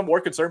think there was some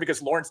more concern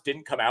because Lawrence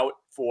didn't come out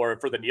for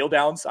the kneel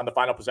downs on the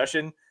final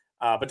possession.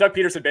 But Doug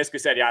Peterson basically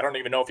said, I don't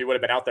even know if he would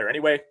have been out there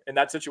anyway in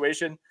that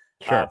situation.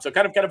 Sure. So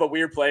kind of a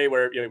weird play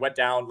where he went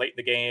down late in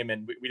the game,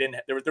 and we didn't.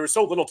 There was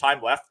so little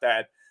time left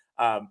that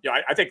I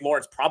think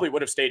Lawrence probably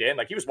would have stayed in.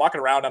 Like he was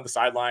walking around on the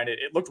sideline. It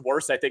looked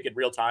worse, I think, in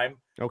real time.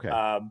 Okay.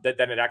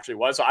 Than it actually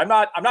was. So I'm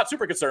not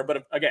super concerned.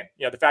 But again,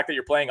 the fact that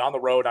you're playing on the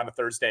road on a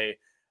Thursday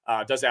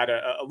does add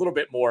a little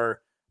bit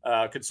more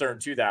concern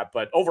to that.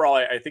 But overall,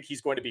 I think he's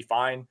going to be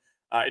fine.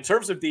 In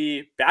terms of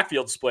the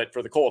backfield split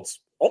for the Colts,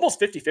 almost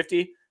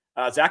 50-50.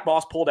 Zach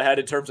Moss pulled ahead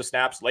in terms of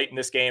snaps late in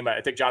this game. I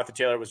think Jonathan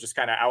Taylor was just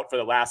kind of out for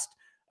the last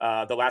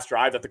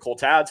drive that the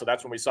Colts had. So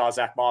that's when we saw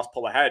Zach Moss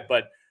pull ahead.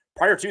 But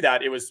prior to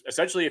that, it was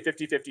essentially a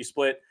 50-50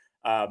 split.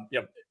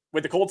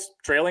 With the Colts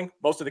trailing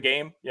most of the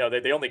game,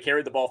 they only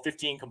carried the ball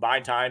 15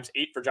 combined times,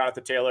 8 for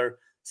Jonathan Taylor,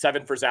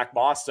 7 for Zach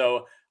Moss.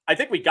 So I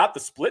think we got the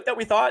split that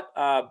we thought.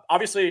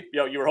 Obviously,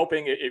 you were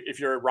hoping if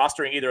you're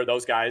rostering either of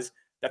those guys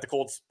that the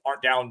Colts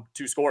aren't down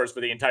 2 scores for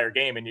the entire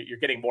game and you're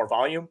getting more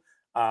volume.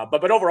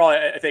 But overall,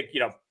 I think,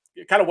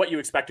 kind of what you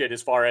expected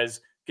as far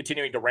as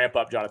continuing to ramp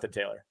up Jonathan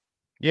Taylor.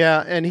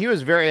 Yeah, and he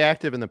was very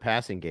active in the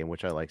passing game,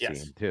 which I like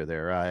seeing too.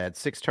 There, had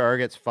 6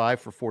 targets, 5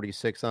 for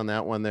 46 on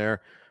that one. There,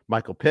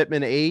 Michael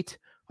Pittman 8,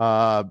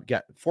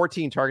 got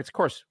 14 targets. Of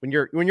course, when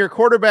your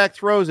quarterback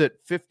throws it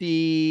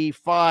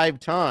 55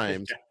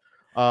 times,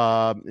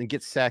 and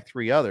gets sacked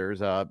 3 others,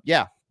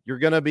 you're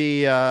gonna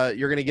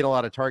get a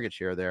lot of target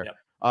share there. Yep.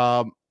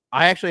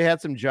 I actually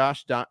had some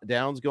Josh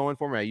Downs going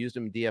for me. I used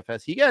him in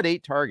DFS. He got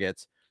 8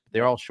 targets.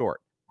 They're all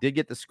short. Did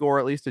get the score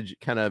at least to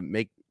kind of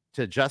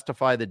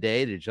justify the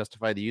day, to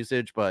justify the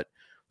usage, but it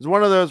was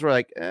one of those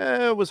where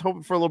was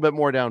hoping for a little bit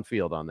more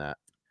downfield on that.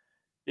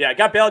 Yeah,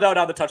 got bailed out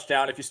on the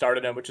touchdown if you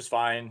started him, which is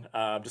fine.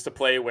 Just a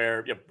play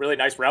where really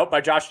nice route by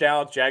Josh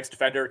Downs. Jags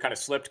defender kind of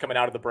slipped coming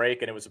out of the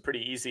break, and it was a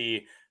pretty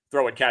easy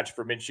throw and catch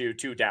for Minshew,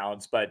 2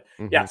 downs. But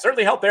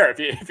certainly helped there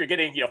if you're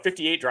getting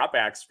 58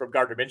 dropbacks from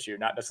Gardner Minshew,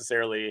 not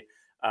necessarily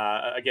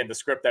again the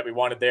script that we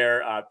wanted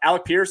there.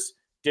 Alec Pierce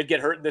did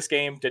get hurt in this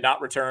game, did not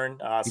return.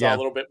 Saw a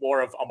little bit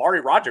more of Amari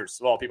Rodgers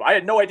of all people. I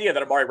had no idea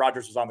that Amari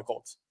Rodgers was on the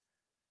Colts.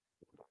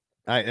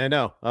 I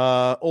know.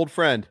 Old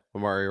friend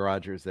Amari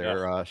Rodgers there.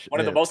 Yeah. One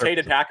of the most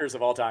hated Packers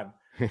of all time.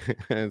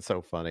 It's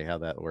so funny how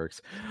that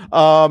works.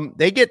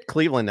 They get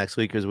Cleveland next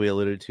week, as we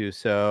alluded to.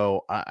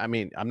 So,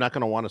 I'm not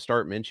going to want to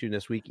start Minshew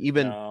this week.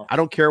 I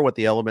don't care what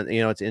the element,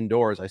 it's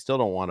indoors. I still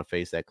don't want to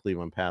face that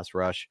Cleveland pass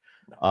rush.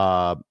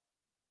 No.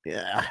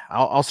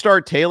 I'll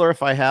start Taylor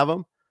if I have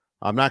him.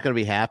 I'm not going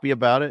to be happy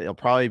about it. It'll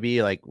probably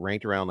be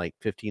ranked around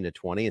 15 to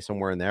 20,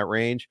 somewhere in that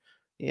range.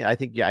 Yeah, I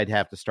think I'd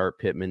have to start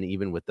Pittman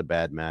even with the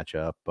bad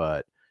matchup,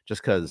 but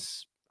just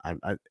because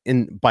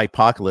in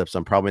Bipocalypse,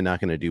 I'm probably not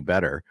going to do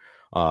better.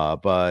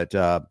 It's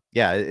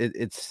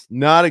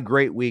not a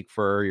great week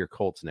for your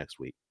Colts next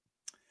week.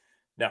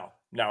 No.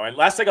 And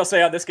last thing I'll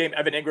say on this game,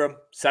 Evan Ingram,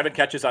 7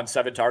 catches on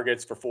 7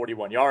 targets for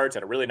 41 yards,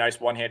 had a really nice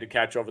one-handed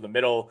catch over the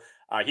middle.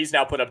 He's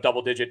now put up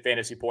double-digit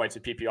fantasy points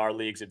in PPR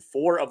leagues in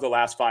 4 of the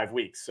last 5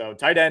 weeks. So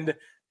tight end,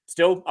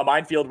 still a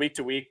minefield week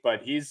to week,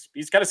 but he's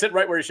kind of sitting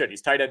right where he should.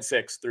 He's tight end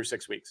 6 through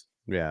 6 weeks.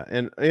 Yeah,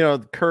 and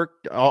Kirk,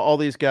 all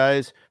these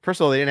guys. First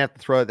of all, they didn't have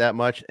to throw it that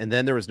much, and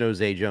then there was no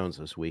Zay Jones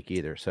this week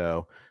either.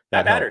 So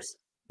that matters.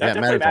 That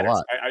definitely matters a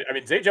lot. I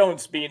mean, Zay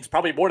Jones means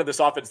probably more to this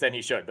offense than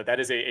he should, but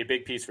that is a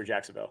big piece for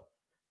Jacksonville.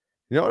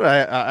 You know what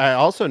I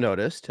also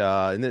noticed,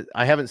 and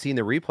I haven't seen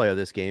the replay of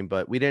this game,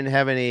 but we didn't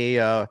have any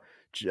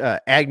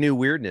Agnew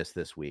weirdness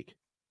this week.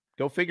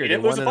 Go figure. He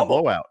didn't lose a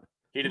fumble. Blowout.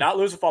 He did not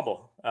lose a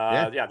fumble.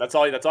 That's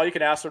all you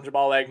can ask from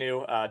Jamal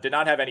Agnew. Did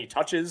not have any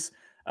touches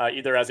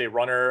either as a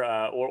runner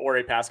or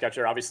a pass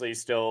catcher. Obviously,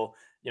 he's still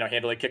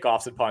handling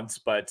kickoffs and punts,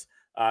 but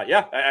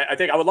I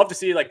think I would love to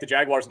see the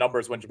Jaguars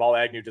numbers when Jamal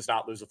Agnew does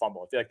not lose a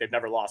fumble. I feel like they've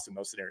never lost in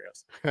those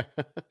scenarios.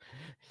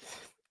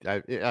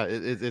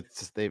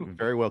 They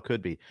very well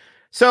could be.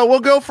 So we'll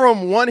go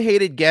from one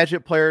hated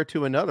gadget player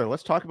to another.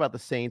 Let's talk about the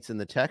Saints and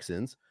the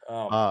Texans.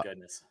 Oh my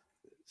goodness.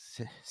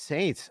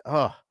 Saints.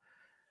 Oh,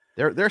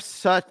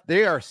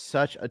 they are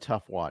such a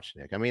tough watch,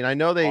 Nick. I mean, I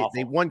know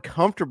they won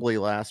comfortably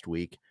last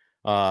week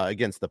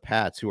against the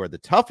Pats, who are the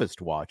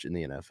toughest watch in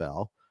the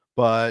NFL.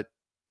 But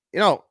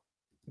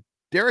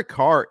Derek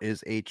Carr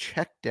is a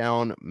check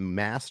down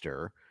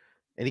master,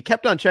 and he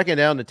kept on checking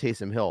down to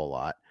Taysom Hill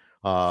a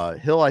lot.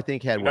 Hill, I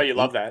think, had you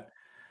love that.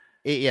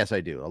 Yes, I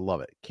do. I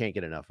love it. Can't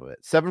get enough of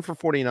it. 7 for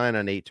 49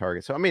 on 8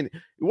 targets. So I mean,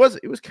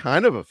 it was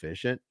kind of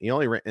efficient.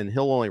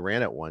 Hill only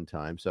ran at one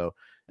time, so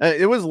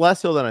it was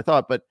less Hill than I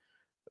thought. But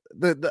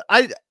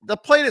the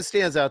play that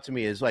stands out to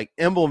me is like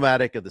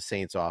emblematic of the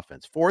Saints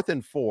offense. 4th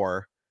and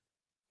 4,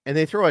 and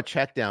they throw a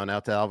check down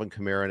out to Alvin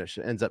Kamara, and it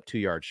ends up 2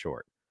 yards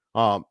short.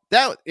 And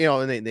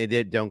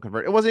they don't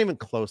convert. It wasn't even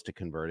close to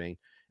converting.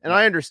 And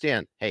I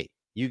understand. Hey,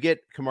 you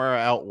get Kamara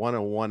out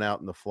 1-on-1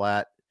 out in the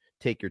flat.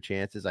 Take your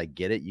chances. I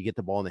get it. You get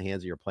the ball in the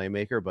hands of your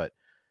playmaker, but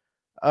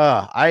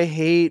I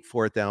hate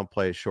 4th down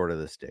plays short of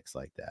the sticks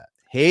like that.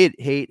 Hate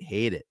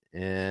it.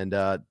 And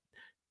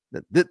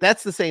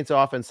that's the Saints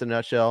offense in a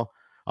nutshell.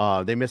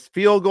 They missed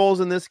field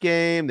goals in this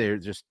game. They're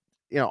just,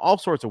 all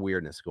sorts of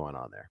weirdness going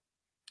on there.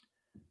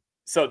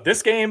 So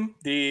this game,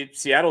 the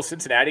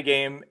Seattle-Cincinnati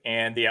game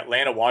and the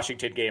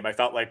Atlanta-Washington game, I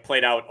felt like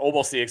played out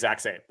almost the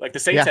exact same. Like the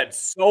Saints had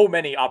so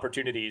many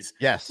opportunities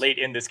late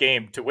in this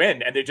game to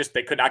win, and they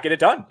could not get it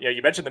done. You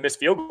mentioned the missed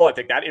field goal. I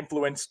think that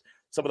influenced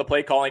some of the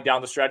play calling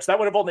down the stretch. That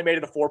would have only made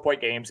it a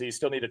 4-point game, so you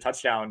still need a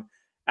touchdown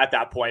at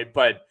that point.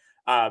 But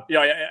I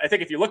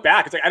think if you look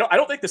back, it's like I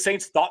don't think the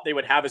Saints thought they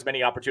would have as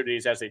many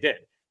opportunities as they did.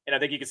 And I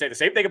think you can say the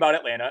same thing about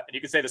Atlanta, and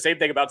you can say the same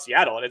thing about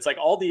Seattle. And it's like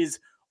all these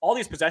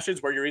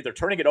possessions where you're either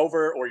turning it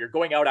over or you're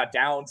going out on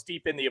downs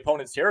deep in the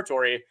opponent's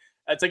territory.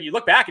 It's like you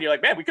look back and you're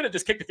like, man, we could have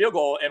just kicked a field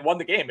goal and won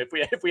the game if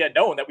we had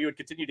known that we would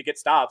continue to get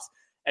stops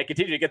and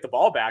continue to get the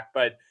ball back.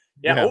 But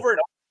over and over,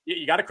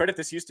 you got to credit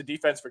this Houston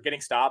defense for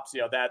getting stops.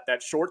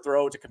 That short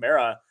throw to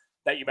Kamara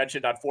that you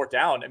mentioned on 4th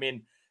down. I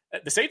mean,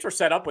 the Saints were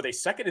set up with a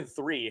 2nd and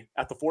 3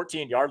 at the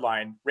 14-yard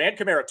line, ran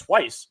Kamara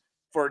twice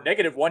for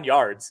 -1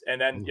 yards. And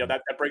then,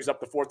 that brings up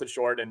the 4th and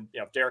short. And,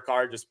 Derek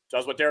Carr just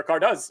does what Derek Carr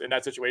does in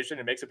that situation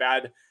and makes a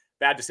bad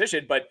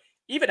decision. But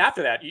even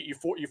after that, you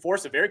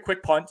force a very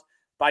quick punt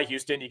by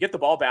Houston. You get the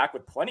ball back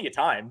with plenty of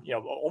time,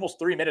 almost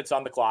 3 minutes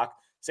on the clock.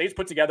 Saints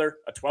put together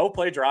a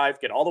 12-play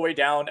drive, get all the way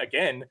down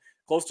again,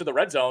 close to the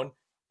red zone.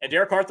 And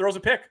Derek Carr throws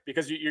a pick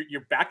because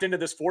you're backed into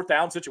this 4th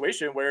down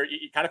situation where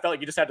you kind of felt like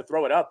you just had to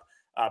throw it up.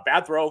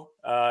 Bad throw,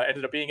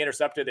 ended up being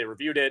intercepted. They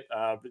reviewed it.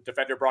 The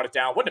defender brought it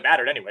down. Wouldn't have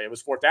mattered anyway. It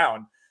was 4th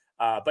down.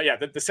 But yeah,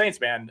 the Saints,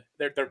 man,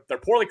 they're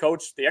poorly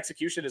coached. The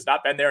execution has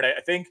not been there. And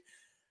I think,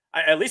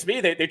 at least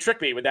me, they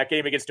tricked me with that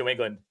game against New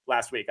England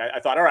last week. I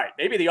thought, all right,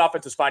 maybe the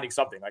offense is finding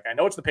something. Like, I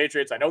know it's the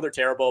Patriots. I know they're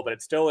terrible, but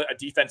it's still a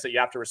defense that you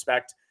have to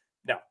respect.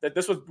 No,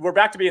 we're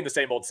back to being the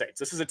same old Saints.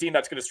 This is a team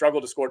that's going to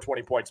struggle to score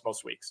 20 points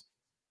most weeks.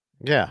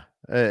 Yeah,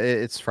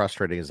 it's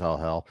frustrating as all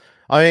hell.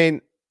 I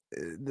mean,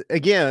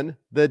 again,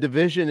 the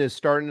division is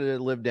starting to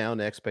live down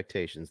to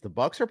expectations. The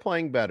Bucs are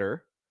playing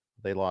better.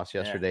 They lost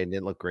yesterday and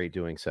didn't look great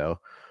doing so.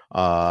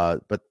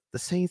 But the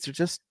Saints are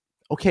just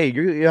okay.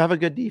 You have a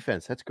good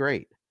defense. That's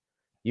great.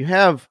 You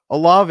have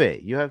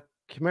Olave. You have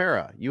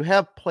Kamara. You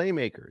have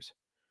playmakers.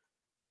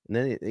 And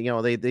then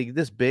they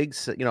this big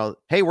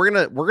hey, we're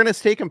gonna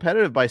stay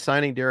competitive by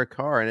signing Derek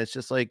Carr, and it's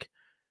just like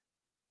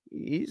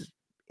he's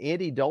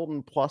Andy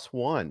Dalton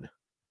 +1.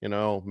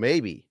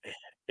 Maybe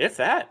if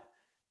that.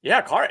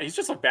 Yeah, Carr, he's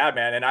just looked bad,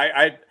 man. And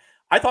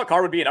I thought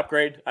Carr would be an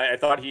upgrade. I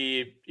thought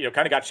he,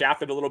 kind of got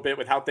shafted a little bit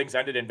with how things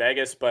ended in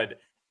Vegas, but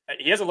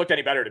he hasn't looked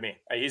any better to me.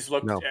 He's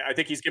looked, I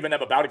think he's given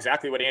them about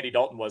exactly what Andy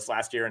Dalton was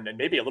last year and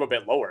maybe a little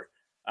bit lower.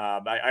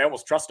 I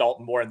almost trust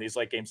Dalton more in these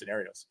late game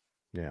scenarios.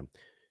 Yeah.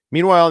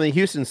 Meanwhile, on the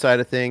Houston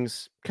side of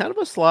things, kind of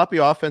a sloppy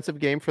offensive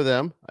game for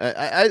them.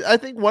 I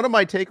think one of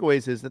my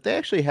takeaways is that they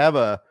actually have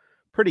a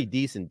pretty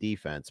decent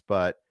defense,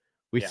 but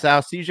we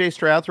saw CJ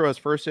Stroud throw his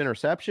first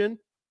interception.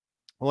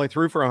 Only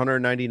threw for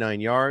 199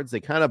 yards. They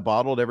kind of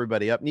bottled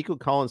everybody up. Nico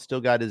Collins still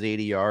got his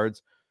 80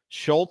 yards.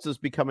 Schultz is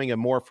becoming a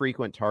more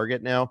frequent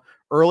target now.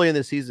 Early in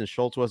the season,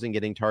 Schultz wasn't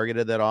getting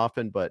targeted that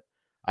often, but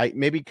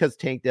maybe because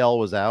Tank Dell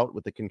was out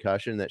with the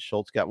concussion that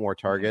Schultz got more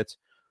targets.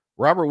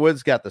 Robert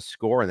Woods got the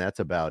score, and that's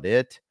about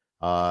it.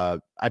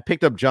 I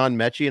picked up John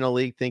Mechie in a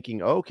league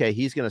thinking, okay,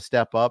 he's going to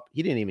step up.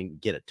 He didn't even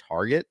get a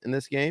target in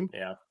this game.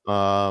 Yeah.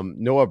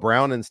 Noah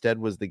Brown instead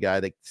was the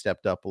guy that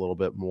stepped up a little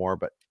bit more.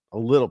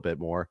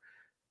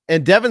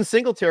 And Devin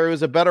Singletary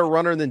was a better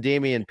runner than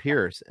Dameon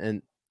Pierce.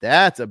 And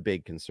that's a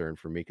big concern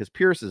for me because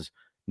Pierce is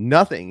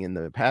nothing in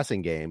the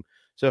passing game.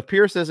 So if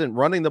Pierce isn't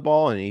running the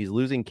ball and he's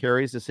losing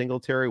carries to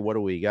Singletary, what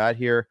do we got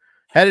here?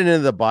 Heading into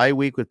the bye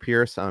week with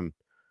Pierce, I'm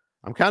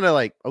kind of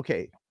like,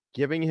 okay,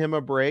 giving him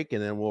a break,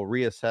 and then we'll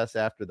reassess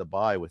after the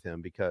bye with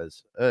him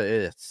because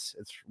it's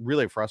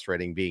really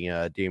frustrating being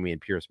a Dameon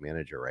Pierce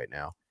manager right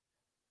now.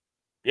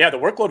 Yeah, the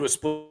workload was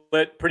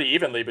split pretty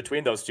evenly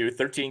between those two.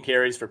 13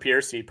 carries for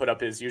Pierce. He put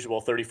up his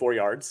usual 34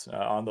 yards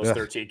on those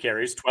 13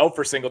 carries, 12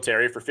 for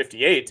Singletary for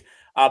 58.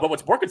 But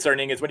what's more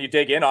concerning is when you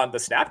dig in on the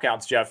snap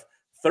counts, Jeff,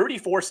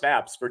 34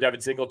 snaps for Devin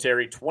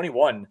Singletary,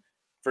 21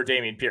 for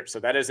Dameon Pierce. So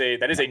that is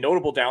a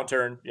notable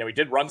downturn. He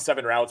did run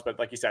 7 routes, but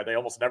like you said, they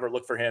almost never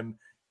look for him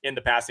in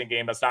the passing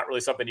game. That's not really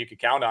something you could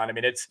count on. I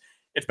mean, it's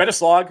been a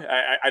slog.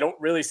 I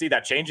don't really see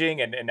that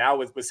changing. And now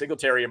with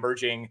Singletary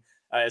emerging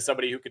as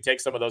somebody who could take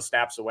some of those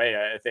snaps away,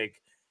 I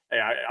think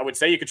I would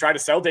say you could try to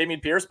sell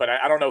Dameon Pierce, but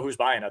I don't know who's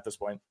buying at this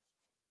point.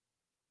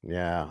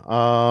 Yeah.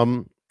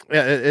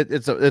 Yeah,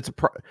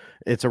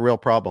 it's a real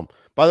problem.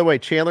 By the way,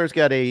 Chandler's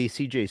got a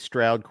CJ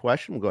Stroud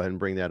question. We'll go ahead and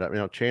bring that up.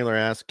 Chandler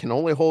asks, can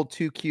only hold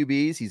 2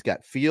 QBs. He's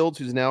got Fields,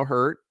 who's now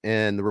hurt,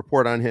 and the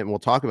report on him, we'll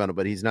talk about it,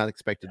 but he's not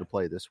expected to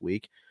play this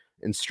week.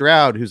 And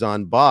Stroud, who's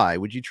on bye.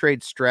 Would you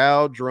trade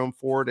Stroud, Jerome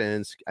Ford,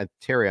 and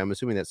Terry? I'm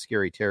assuming that's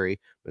Scary Terry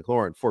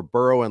McLaurin for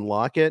Burrow and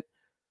Lockett.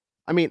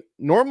 I mean,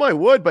 normally I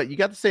would, but you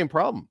got the same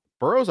problem.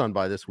 Burrow's on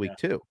bye this week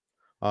too.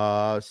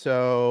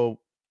 So,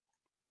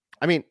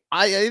 I mean,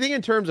 I think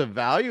in terms of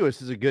value,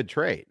 this is a good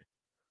trade.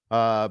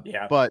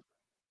 But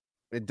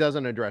it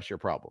doesn't address your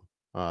problem.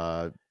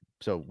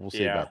 So we'll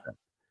see about that.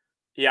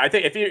 Yeah, I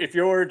think if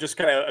you're just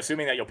kind of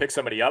assuming that you'll pick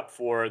somebody up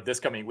for this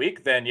coming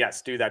week, then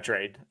yes, do that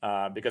trade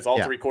because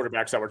all 3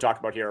 quarterbacks that we're talking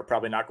about here are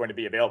probably not going to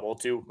be available.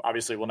 2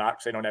 obviously will not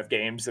because they don't have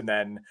games, and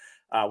then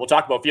we'll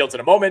talk about Fields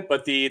in a moment.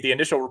 But the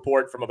initial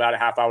report from about a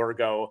half hour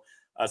ago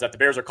is that the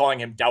Bears are calling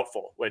him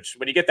doubtful. Which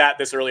when you get that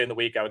this early in the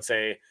week, I would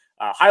say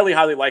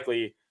highly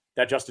likely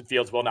that Justin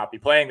Fields will not be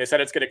playing. They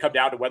said it's going to come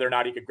down to whether or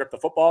not he could grip the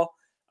football,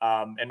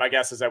 and my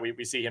guess is that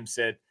we see him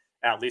sit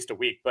at least a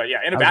week. But yeah,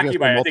 in a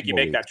vacuum, I think you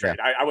make that trade.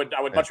 Yeah. I would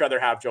much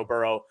rather have Joe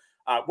Burrow.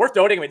 Worth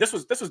noting, I mean, this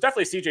was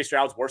definitely CJ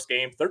Stroud's worst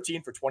game,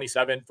 13 for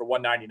 27 for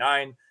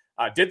 199.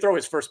 Did throw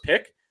his first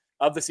pick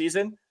of the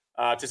season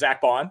to Zach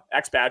Bond,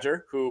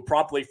 ex-Badger, who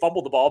promptly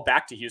fumbled the ball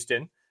back to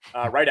Houston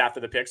right after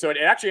the pick. So it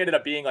actually ended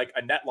up being like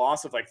a net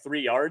loss of like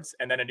 3 yards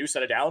and then a new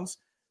set of downs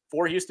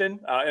for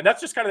Houston. And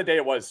that's just kind of the day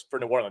it was for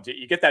New Orleans.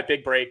 You get that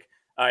big break.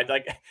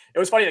 Like it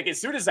was funny. Like as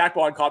soon as Zach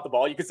Bond caught the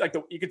ball, you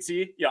could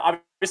see,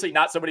 obviously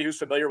not somebody who's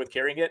familiar with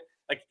carrying it.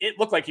 Like it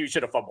looked like he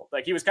should have fumbled.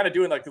 Like he was kind of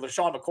doing like the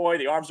LaShawn McCoy.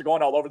 The arms are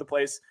going all over the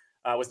place.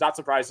 Was not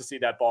surprised to see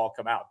that ball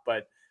come out.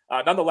 But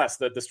nonetheless,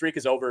 the streak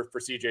is over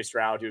for CJ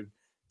Stroud, who,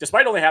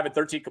 despite only having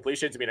 13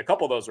 completions, I mean, a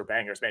couple of those were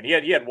bangers, man. He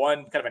had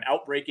one kind of an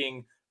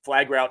outbreaking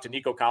flag route to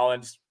Nico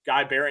Collins,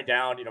 guy bearing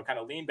down, kind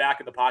of leaned back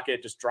in the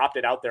pocket, just dropped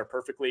it out there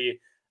perfectly.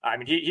 I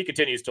mean, he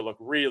continues to look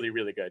really,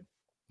 really good.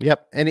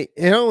 Yep. And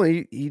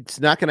he's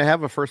not going to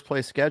have a first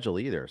place schedule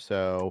either.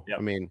 So, I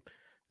mean,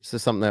 this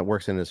is something that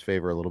works in his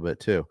favor a little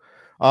bit too.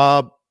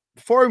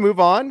 Before we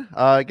move on,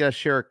 I got to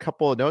share a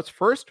couple of notes.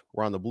 First,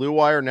 we're on the Blue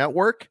Wire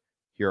Network.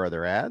 Here are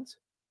their ads.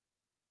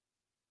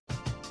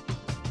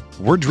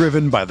 We're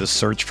driven by the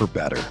search for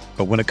better.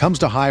 But when it comes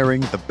to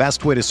hiring, the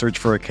best way to search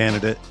for a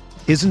candidate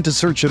isn't to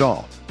search at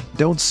all.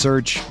 Don't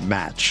search,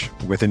 match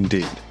with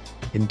Indeed.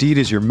 Indeed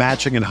is your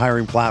matching and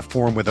hiring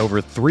platform with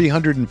over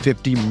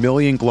 350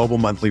 million global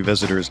monthly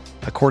visitors,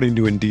 according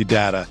to Indeed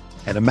data,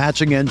 and a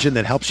matching engine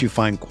that helps you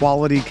find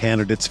quality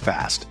candidates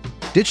fast.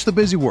 Ditch the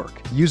busy work.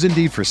 Use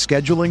Indeed for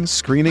scheduling,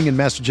 screening, and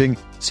messaging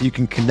so you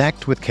can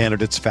connect with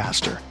candidates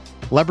faster.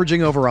 Leveraging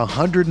over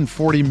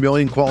 140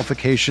 million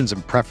qualifications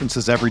and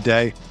preferences every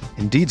day,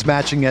 Indeed's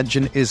matching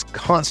engine is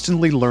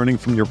constantly learning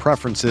from your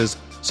preferences,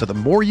 so the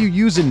more you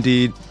use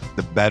Indeed,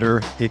 the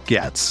better it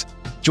gets.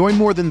 Join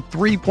more than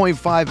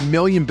 3.5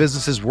 million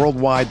businesses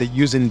worldwide that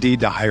use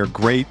Indeed to hire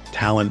great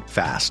talent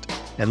fast.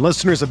 And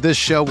listeners of this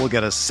show will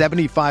get a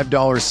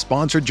 $75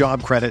 sponsored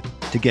job credit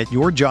to get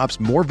your jobs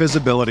more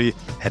visibility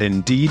at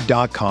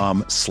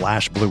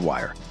Indeed.com/Blue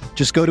Wire.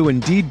 Just go to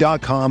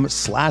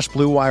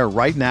Indeed.com/Blue Wire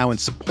right now and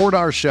support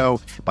our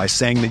show by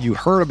saying that you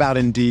heard about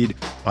Indeed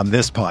on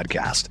this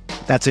podcast.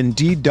 That's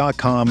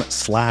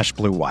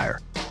Indeed.com/Blue Wire.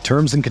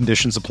 Terms and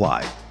conditions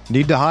apply.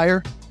 Need to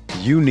hire?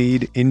 You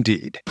need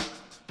Indeed.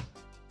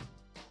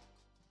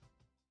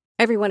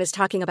 Everyone is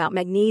talking about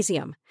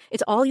magnesium.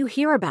 It's all you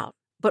hear about.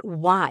 But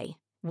why?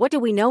 What do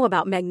we know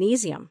about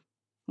magnesium?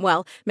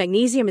 Well,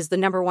 magnesium is the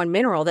 #1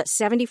 mineral that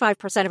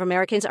 75% of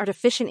Americans are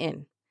deficient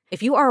in.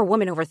 If you are a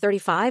woman over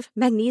 35,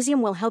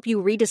 magnesium will help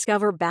you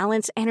rediscover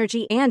balance,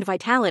 energy, and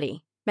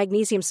vitality.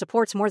 Magnesium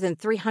supports more than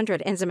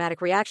 300 enzymatic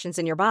reactions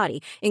in your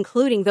body,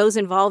 including those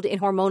involved in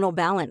hormonal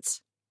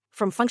balance.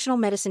 From functional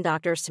medicine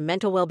doctors to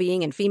mental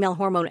well-being and female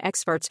hormone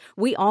experts,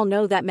 we all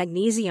know that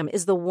magnesium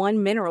is the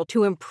one mineral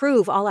to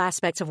improve all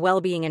aspects of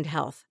well-being and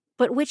health.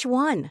 But which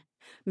one?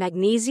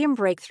 Magnesium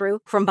Breakthrough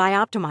from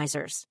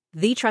Bioptimizers,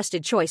 the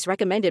trusted choice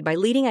recommended by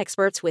leading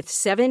experts with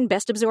 7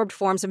 best-absorbed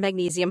forms of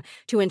magnesium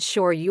to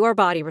ensure your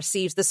body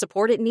receives the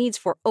support it needs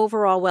for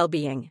overall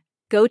well-being.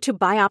 Go to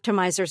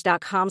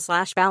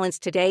bioptimizers.com/balance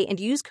today and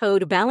use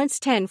code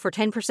BALANCE10 for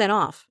 10%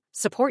 off.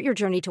 Support your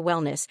journey to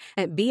wellness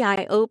at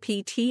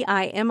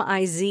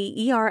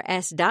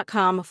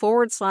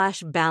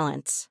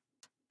bioptimizers.com/balance.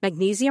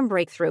 Magnesium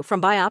Breakthrough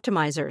from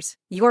Bioptimizers,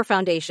 your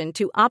foundation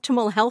to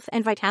optimal health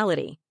and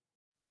vitality.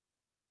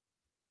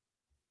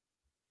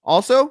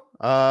 Also,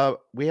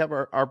 we have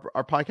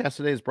our podcast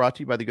today is brought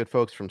to you by the good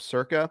folks from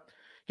Circa.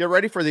 Get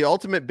ready for the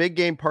ultimate big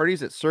game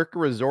parties at Circa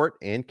Resort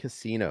and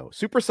Casino.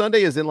 Super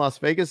Sunday is in Las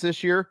Vegas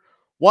this year.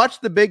 Watch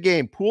the big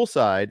game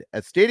poolside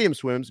at Stadium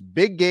Swim's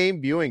big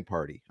game viewing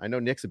party. I know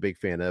Nick's a big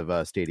fan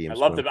of Stadium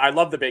Swim. I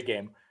love the big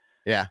game.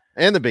 Yeah,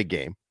 and the big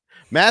game.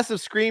 Massive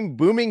screen,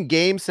 booming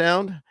game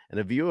sound, and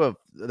a view of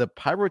the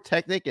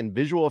pyrotechnic and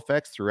visual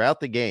effects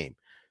throughout the game.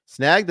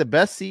 Snag the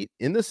best seat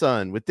in the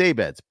sun with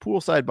daybeds,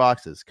 poolside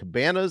boxes,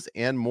 cabanas,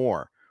 and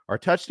more. Our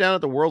touchdown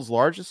at the world's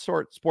largest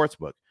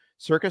sportsbook.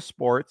 Circus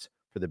Sports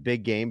for the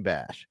Big Game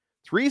Bash.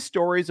 3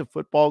 stories of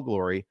football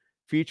glory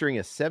featuring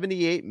a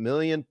 78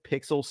 million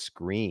pixel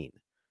screen.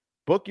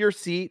 Book your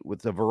seat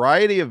with a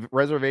variety of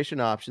reservation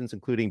options,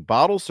 including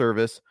bottle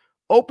service,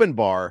 open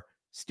bar,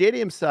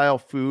 stadium-style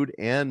food,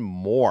 and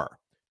more.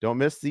 Don't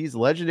miss these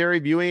legendary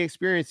viewing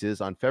experiences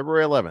on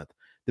February 11th.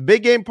 The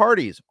Big Game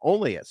Parties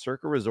only at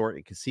Circa Resort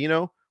and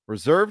Casino.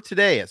 Reserve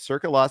today at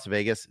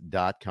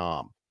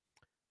circalasvegas.com.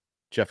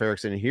 Jeff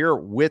Erickson here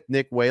with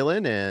Nick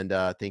Whalen, and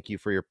thank you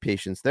for your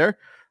patience there.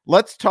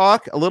 Let's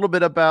talk a little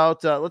bit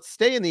about, let's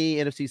stay in the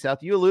NFC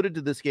South. You alluded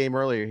to this game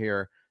earlier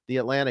here, the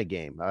Atlanta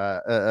game,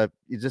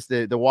 just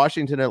the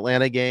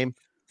Washington-Atlanta game.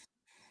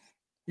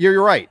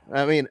 You're right.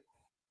 I mean,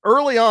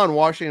 early on,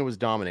 Washington was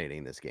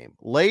dominating this game.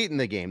 Late in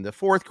the game, the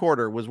fourth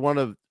quarter was one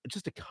of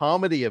just a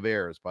comedy of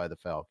errors by the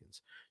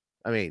Falcons.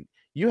 I mean,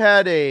 you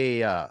had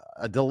a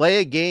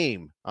delay a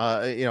game,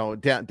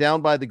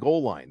 down by the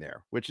goal line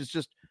there, which is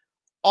just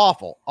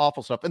awful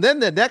stuff. And then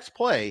the next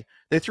play,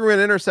 they threw an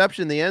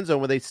interception in the end zone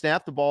where they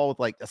snapped the ball with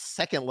like a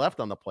second left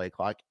on the play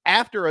clock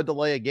after a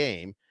delay a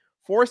game,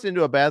 forced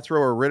into a bad throw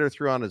or Ritter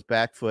threw on his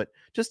back foot.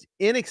 Just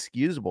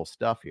inexcusable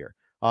stuff here.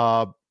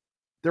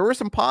 There were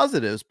some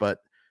positives, but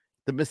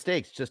the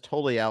mistakes just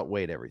totally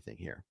outweighed everything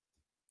here.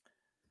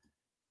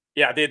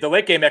 Yeah, the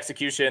late game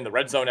execution, the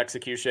red zone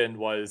execution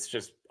was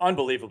just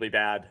unbelievably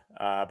bad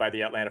by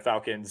the Atlanta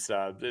Falcons.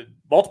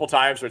 Multiple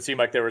times where it seemed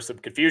like there was some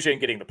confusion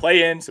getting the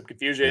play in, some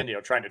confusion,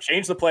 trying to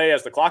change the play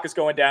as the clock is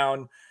going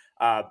down.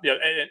 I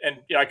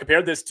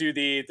compared this to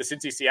the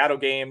Cincy-Seattle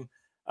game,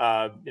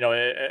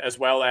 as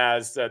well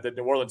as the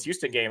New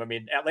Orleans-Houston game. I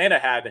mean, Atlanta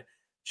had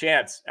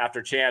chance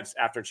after chance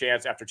after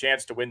chance after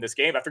chance to win this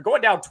game after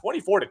going down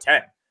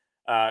 24-10.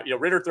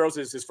 Ritter throws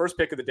his first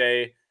pick of the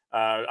day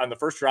on the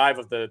first drive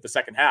of the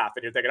second half.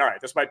 And you're thinking, all right,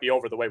 this might be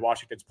over the way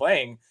Washington's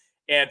playing.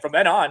 And from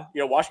then on,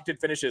 Washington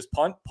finishes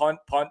punt.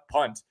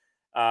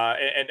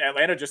 And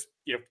Atlanta just,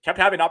 kept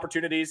having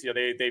opportunities.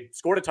 They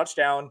scored a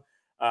touchdown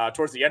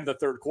towards the end of the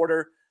third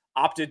quarter,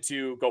 opted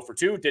to go for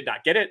 2, did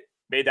not get it,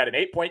 made that an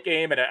 8-point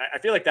game. And I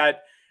feel like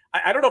that,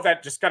 I don't know if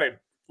that just kind of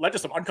led to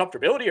some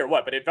uncomfortability or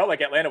what, but it felt like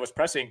Atlanta was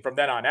pressing from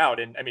then on out.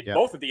 And I mean,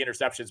 both of the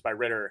interceptions by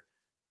Ritter,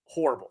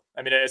 horrible.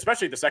 I mean,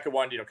 especially the second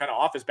one, kind of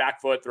off his back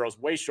foot, throws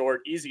way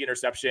short, easy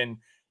interception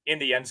in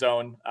the end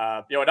zone.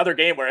 Another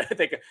game where I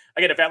think,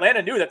 again, if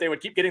Atlanta knew that they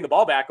would keep getting the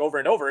ball back over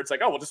and over, it's like,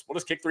 oh, we'll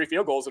just kick 3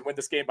 field goals and win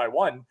this game by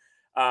 1.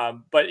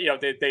 But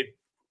they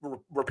were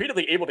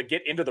repeatedly able to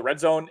get into the red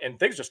zone, and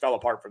things just fell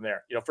apart from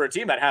there. For a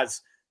team that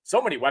has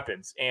so many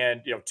weapons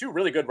and 2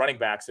 really good running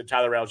backs in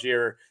Tyler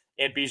Algier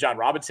and Bijan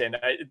Robinson,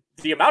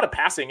 the amount of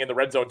passing in the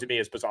red zone to me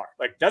is bizarre.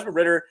 Like Desmond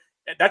Ritter,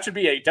 that should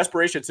be a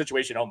desperation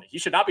situation only. He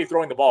should not be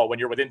throwing the ball when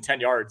you're within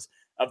 10 yards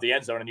of the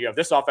end zone and you have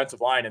this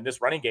offensive line and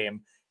this running game.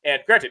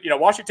 And granted,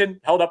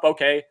 Washington held up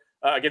okay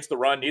against the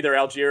run. Neither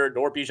Algier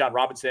nor Bijan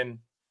Robinson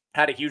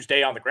had a huge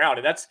day on the ground.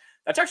 And that's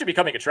actually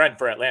becoming a trend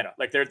for Atlanta.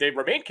 Like they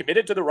remain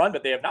committed to the run,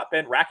 but they have not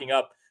been racking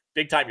up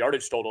big time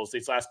yardage totals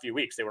these last few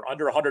weeks. They were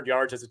under 100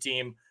 yards as a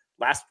team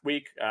last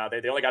week.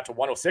 They only got to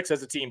 106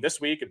 as a team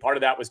this week. And part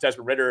of that was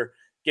Desmond Ritter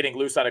getting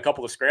loose on a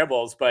couple of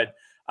scrambles. But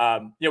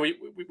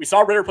we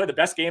saw Ritter play the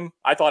best game,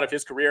 I thought, of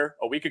his career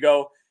a week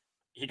ago.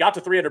 He got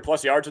to 300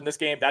 plus yards in this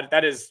game.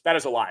 That is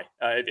a lie.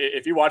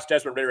 If you watch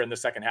Desmond Ritter in the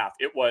second half,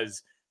 it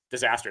was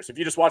disastrous. If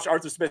you just watch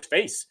Arthur Smith's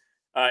face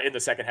in the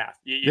second half,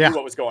 you knew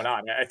what was going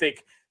on. I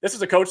think this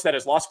is a coach that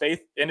has lost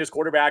faith in his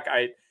quarterback.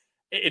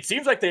 It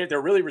seems like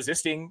they're really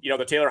resisting,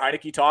 the Taylor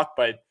Heineke talk,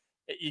 but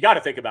you got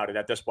to think about it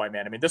at this point,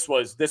 man. I mean, this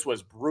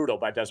was brutal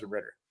by Desmond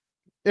Ritter.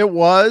 It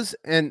was,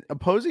 and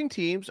opposing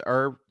teams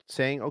are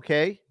saying,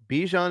 okay,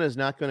 Bijan is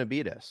not going to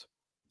beat us.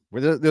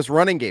 With this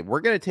running game,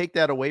 we're going to take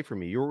that away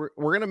from you.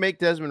 We're going to make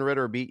Desmond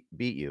Ritter beat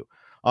you.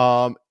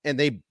 And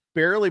they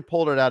barely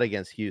pulled it out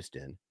against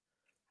Houston.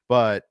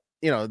 But,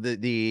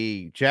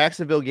 the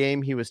Jacksonville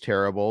game, he was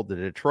terrible. The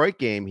Detroit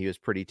game, he was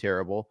pretty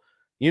terrible.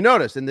 You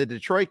notice in the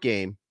Detroit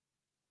game,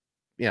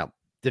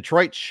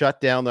 Detroit shut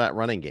down that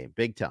running game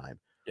big time.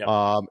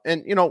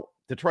 Yep.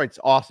 Detroit's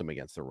awesome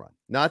against the run.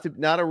 Not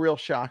a real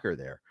shocker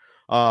there.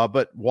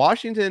 But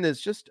Washington is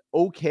just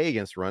okay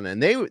against run,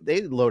 and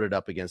they loaded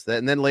up against that.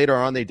 And then later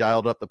on, they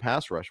dialed up the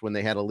pass rush when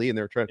they had a lead, and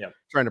they were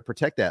trying to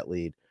protect that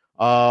lead.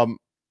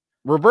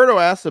 Roberto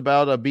asks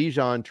about a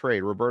Bijan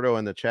trade. Roberto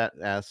in the chat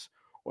asks,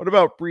 what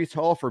about Breece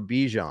Hall for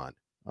Bijan?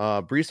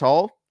 Breece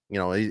Hall,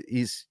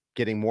 he's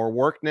getting more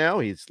work now.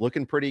 He's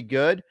looking pretty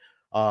good.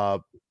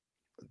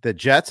 The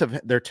Jets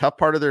have their tough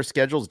part of their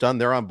schedules done.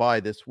 They're on bye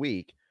this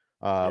week,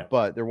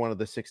 but they're one of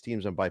the 6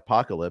 teams on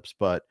bye-pocalypse.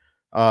 But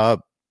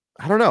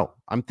I don't know.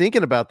 I'm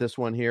thinking about this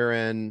one here,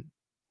 and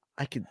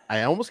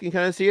I almost can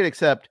kind of see it,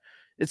 except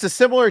it's a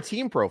similar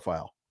team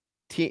profile.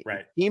 Team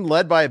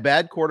led by a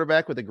bad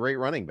quarterback with a great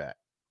running back.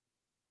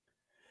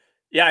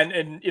 Yeah,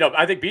 and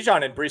I think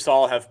Bijan and Breece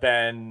Hall have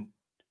been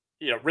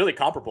really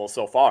comparable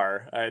so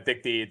far. I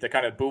think the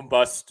kind of boom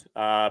bust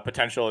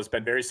potential has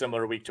been very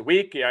similar week to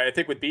week. I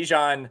think with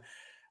Bijan,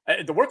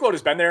 The workload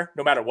has been there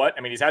no matter what.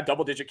 I mean, he's had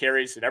double-digit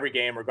carries in every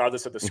game,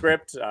 regardless of the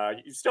script.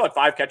 He still had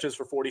 5 catches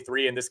for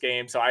 43 in this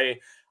game. So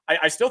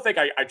I still think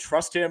I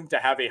trust him to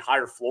have a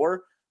higher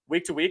floor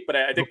week to week, but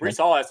I think Breece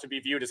Hall has to be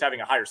viewed as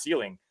having a higher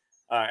ceiling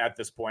at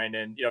this point.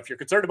 And, if you're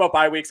concerned about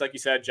bye weeks, like you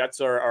said,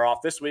 Jets are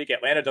off this week.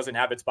 Atlanta doesn't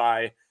have its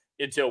bye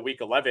until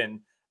week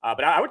 11.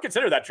 But I would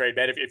consider that trade,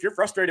 man. If you're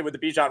frustrated with the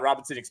Bijan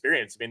Robinson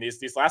experience, I mean,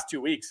 these last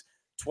 2 weeks,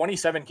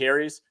 27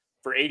 carries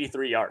for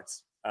 83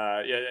 yards.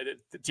 The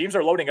teams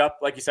are loading up.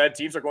 Like you said,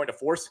 teams are going to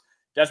force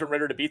Desmond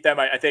Ridder to beat them.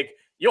 I think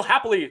you'll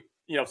happily,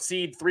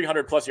 cede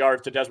 300 plus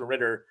yards to Desmond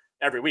Ridder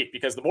every week,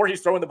 because the more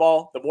he's throwing the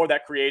ball, the more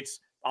that creates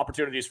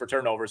opportunities for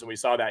turnovers. And we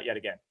saw that yet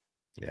again.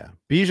 Yeah.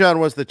 Bijan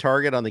was the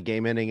target on the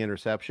game-ending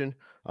interception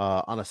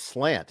on a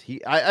slant.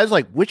 I was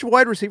like, which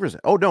wide receiver is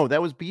it? Oh, no,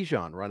 that was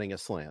Bijan running a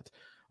slant.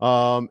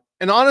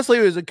 And honestly,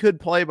 it was a good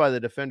play by the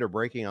defender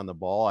breaking on the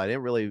ball. And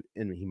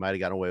he might have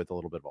gotten away with a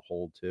little bit of a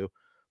hold too.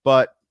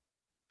 But,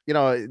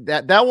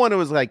 that one, it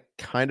was like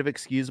kind of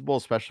excusable,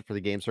 especially for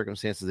the game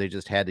circumstances. They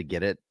just had to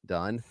get it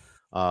done.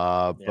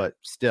 But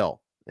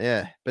still,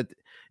 yeah.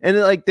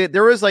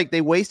 There was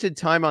they wasted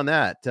time on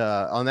that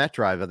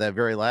drive, of that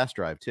very last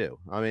drive too.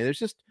 I mean, there's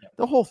just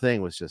the whole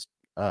thing was just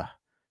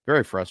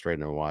very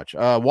frustrating to watch.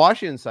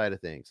 Washington side of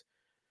things,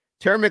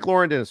 Terry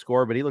McLaurin didn't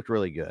score, but he looked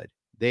really good.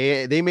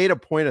 They made a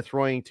point of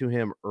throwing to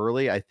him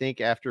early. I think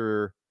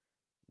after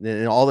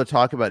all the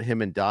talk about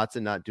him and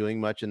Dotson not doing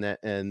much in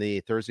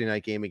the Thursday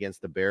night game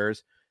against the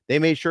Bears, they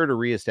made sure to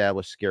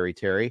reestablish Scary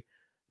Terry.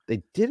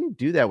 They didn't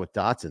do that with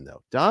Dotson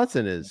though.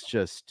 Dotson is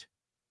just,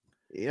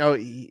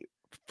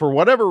 for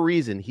whatever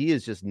reason, he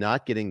is just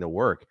not getting the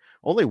work.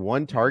 Only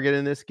 1 target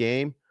in this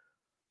game.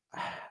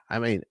 I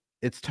mean,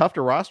 it's tough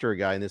to roster a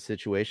guy in this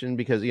situation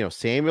because,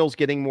 Samuel's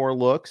getting more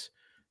looks.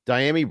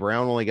 Diami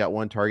Brown only got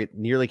 1 target,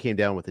 nearly came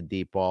down with a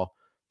deep ball.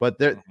 But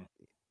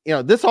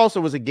this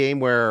also was a game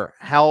where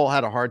Howell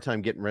had a hard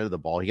time getting rid of the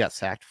ball. He got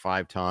sacked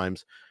 5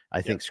 times.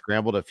 I think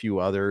scrambled a few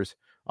others.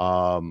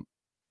 I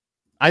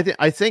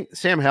think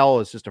Sam Howell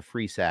is just a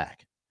free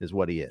sack, is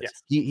what he is.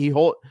 Yes. He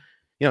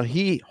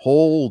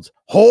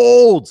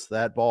holds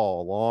that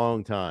ball a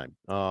long time.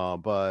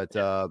 But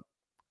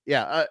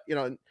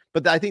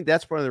I think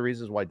that's one of the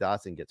reasons why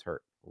Dotson gets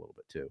hurt a little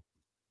bit too.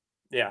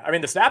 Yeah, I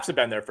mean, the snaps have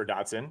been there for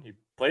Dotson. He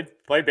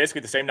played basically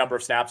the same number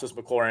of snaps as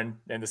McLaurin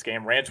in this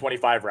game, ran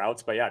 25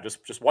 routes, but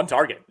just 1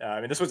 target. I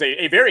mean, this was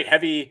a very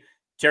heavy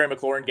Terry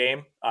McLaurin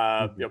game.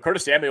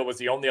 Curtis Samuel was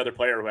the only other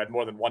player who had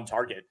more than 1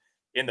 target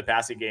in the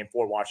passing game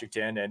for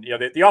Washington. And,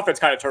 the offense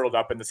kind of turtled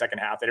up in the second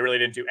half. They really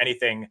didn't do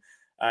anything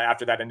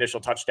after that initial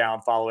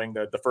touchdown following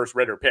the first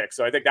Ridder pick.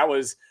 So I think that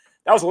was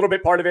a little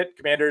bit part of it.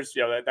 Commanders,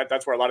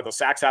 that's where a lot of those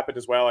sacks happened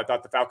as well. I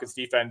thought the Falcons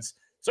defense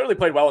certainly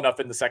played well enough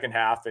in the second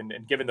half and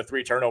given the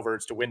 3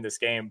 turnovers to win this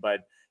game.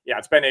 But yeah,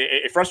 it's been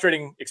a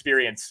frustrating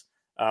experience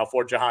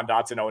for Jahan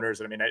Dotson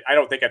owners. I mean, I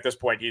don't think at this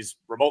point he's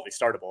remotely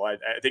startable.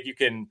 I think you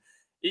can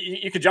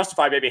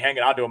justify maybe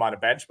hanging on to him on a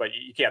bench, but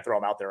you can't throw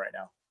him out there right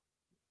now.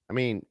 I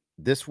mean,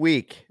 this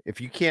week, if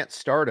you can't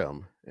start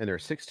him and there are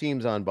 6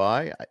 teams on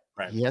bye,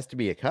 he has to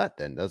be a cut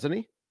then, doesn't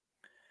he?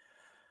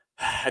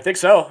 I think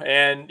so.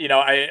 And,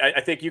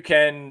 I think you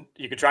can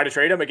try to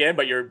trade him again,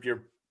 but you're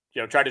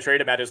trying to trade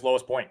him at his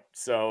lowest point.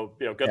 So,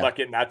 good luck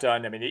getting that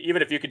done. I mean,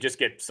 even if you could just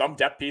get some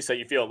depth piece that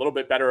you feel a little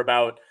bit better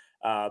about,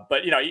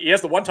 but he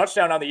has the 1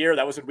 touchdown on the year.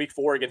 That was in week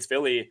 4 against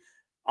Philly.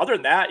 Other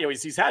than that,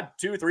 he's had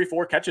 2, 3,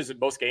 4 catches in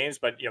most games,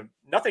 but,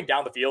 nothing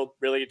down the field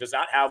really. Does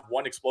not have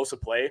 1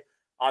 explosive play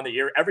on the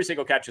year. Every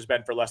single catch has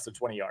been for less than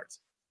 20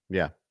 yards.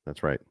 Yeah,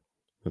 that's right.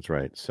 That's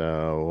right.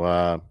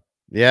 So,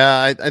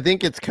 I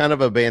think it's kind of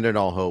abandoned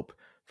all hope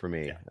for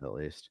me, at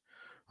least,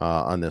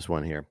 on this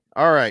one here.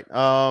 All right.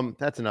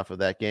 That's enough of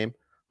that game.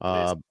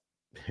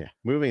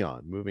 Moving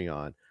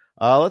on.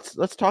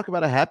 Let's talk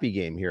about a happy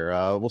game here.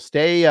 We'll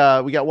stay.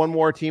 We got one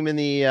more team in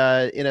the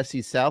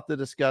NFC South to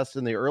discuss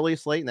in the early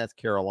slate, and that's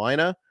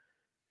Carolina.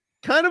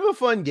 Kind of a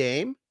fun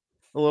game,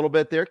 a little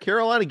bit there.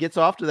 Carolina gets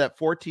off to that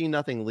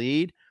 14-0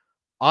 lead.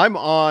 I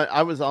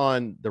was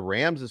on the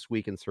Rams this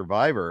week in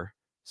Survivor,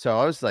 so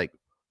I was like,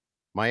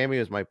 Miami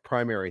was my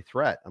primary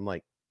threat. I'm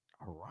like,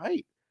 all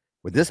right,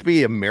 would this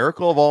be a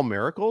miracle of all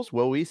miracles?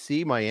 Will we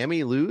see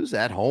Miami lose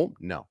at home?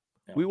 No,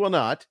 we will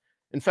not.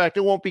 In fact,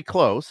 it won't be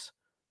close.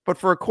 But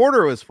for a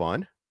quarter, it was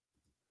fun.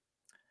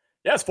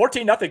 Yeah, it's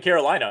 14-0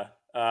 Carolina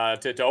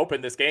to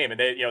open this game, and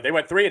they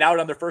went 3 and out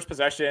on their first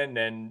possession,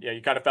 and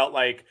you kind of felt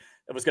like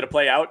it was going to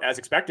play out as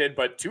expected.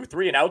 But 2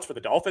 3 and outs for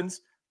the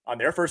Dolphins on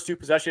their first 2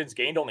 possessions,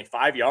 gained only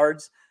 5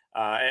 yards,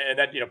 and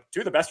then 2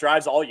 of the best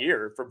drives all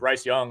year for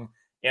Bryce Young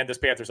and this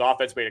Panthers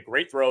offense. Made a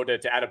great throw to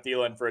Adam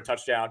Thielen for a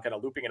touchdown, kind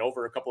of looping it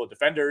over a couple of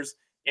defenders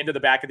into the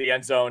back of the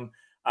end zone.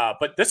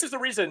 But this is the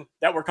reason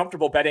that we're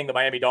comfortable betting the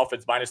Miami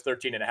Dolphins minus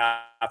 13.5,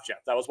 Jeff.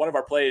 That was one of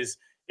our plays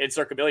in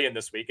Circa Million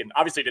this week, and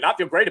obviously did not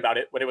feel great about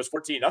it when it was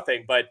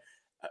 14-0, but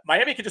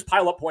Miami could just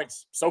pile up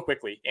points so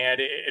quickly.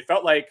 And it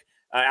felt like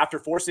after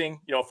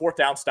forcing, a 4th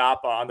down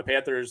stop on the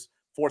Panthers'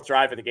 4th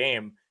drive of the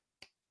game,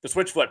 the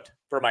switch flipped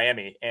for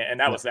Miami, and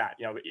that was that.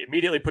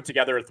 Immediately put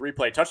together a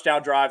 3-play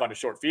touchdown drive on a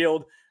short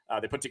field.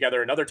 They put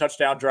together another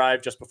touchdown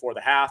drive just before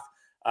the half.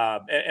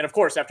 And of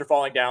course, after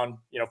falling down,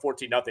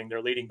 14-0,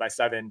 they're leading by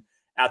 7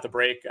 at the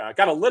break.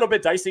 Got a little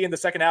bit dicey in the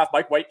second half.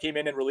 Mike White came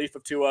in relief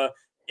of Tua,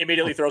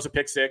 immediately throws a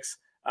pick six.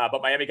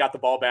 But Miami got the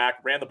ball back,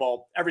 ran the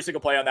ball every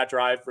single play on that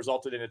drive,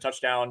 resulted in a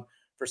touchdown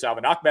for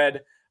Salvon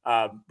Ahmed.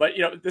 But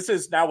this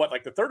is now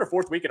like the third or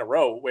fourth week in a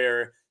row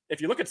where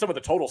if you look at some of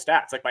the total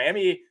stats, like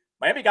Miami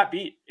got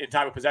beat in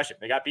time of possession.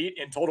 They got beat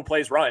in total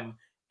plays run.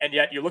 And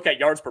yet you look at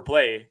yards per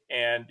play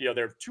and,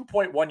 they're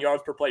 2.1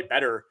 yards per play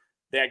better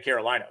than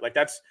Carolina. Like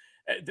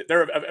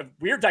they're a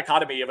weird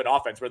dichotomy of an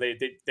offense where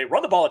they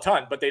run the ball a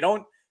ton, but they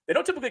don't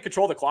typically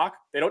control the clock.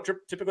 They don't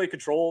typically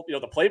control,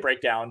 the play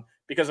breakdown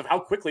because of how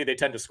quickly they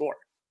tend to score.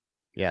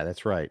 Yeah,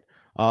 that's right.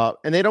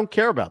 And they don't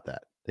care about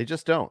that. They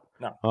just don't.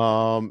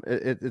 No.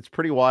 It's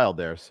pretty wild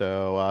there.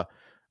 So,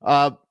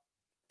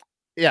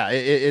 yeah,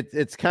 it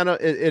is kind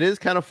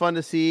of fun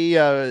to see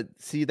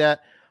that.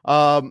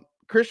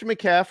 Christian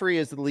McCaffrey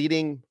is the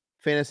leading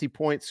fantasy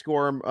point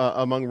scorer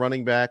among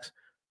running backs.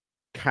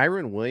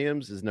 Kyren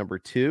Williams is number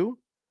 2.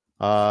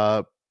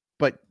 But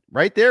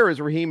right there is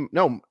Raheem.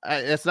 No,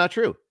 that's not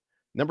true.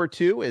 Number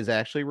 2 is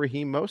actually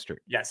Raheem Mostert.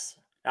 Yes.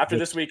 After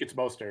this week, it's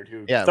Mostert,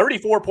 who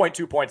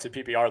 34.2 points in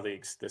PPR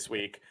leagues this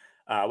week,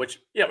 which,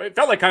 it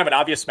felt like kind of an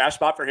obvious smash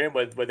spot for him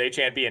with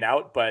Achane being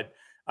out, but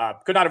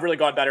could not have really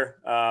gone better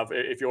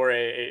if you're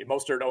a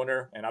Mostert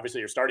owner, and obviously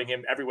you're starting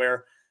him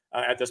everywhere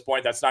at this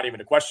point. That's not even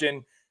a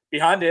question.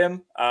 Behind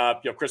him,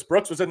 Chris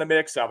Brooks was in the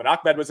mix. Salvon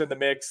Ahmed was in the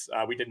mix.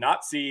 We did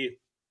not see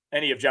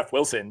any of Jeff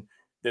Wilson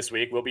this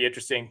week. Will be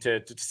interesting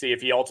to see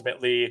if he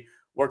ultimately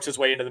works his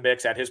way into the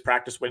mix. At his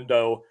practice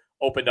window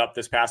opened up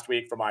this past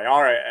week from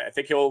IR. I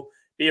think he'll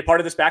be a part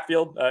of this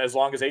backfield as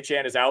long as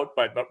Achane is out.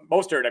 But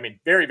Mostert,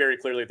 very, very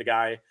clearly the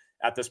guy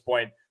at this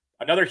point.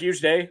 Another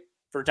huge day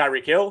for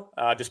Tyreek Hill,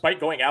 despite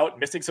going out,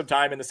 missing some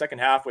time in the second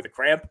half with a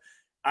cramp.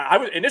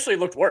 I initially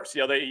looked worse. He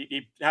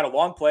had a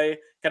long play,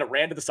 kind of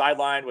ran to the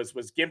sideline, was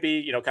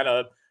gimpy, kind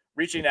of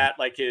reaching at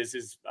like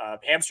his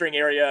hamstring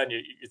area. And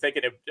you're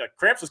thinking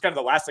cramps was kind of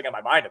the last thing on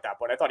my mind at that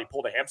point. I thought he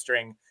pulled a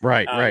hamstring.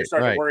 Right.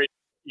 Started to worry.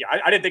 Yeah,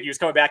 I didn't think he was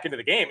coming back into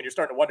the game, and you're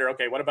starting to wonder,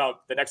 okay, what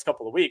about the next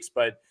couple of weeks?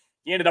 But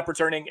he ended up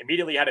returning,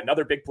 immediately had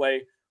another big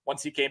play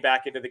once he came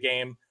back into the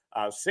game.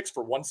 6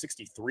 for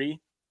 163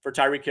 for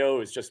Tyreek Hill. It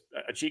was just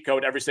a cheat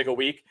code every single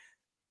week.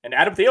 And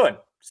Adam Thielen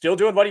still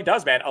doing what he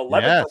does, man.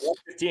 11 for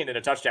 115 and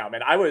a touchdown,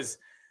 man.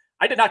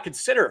 I did not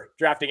consider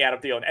drafting Adam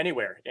Thielen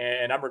anywhere,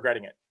 and I'm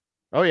regretting it.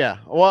 Oh yeah.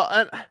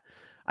 Well,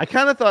 I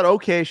kind of thought,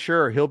 okay,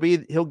 sure,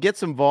 he'll get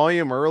some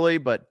volume early,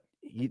 but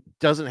he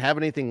doesn't have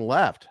anything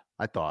left.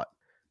 I thought.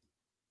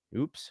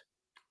 Oops.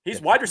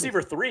 He's wide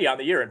receiver 3 on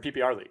the year in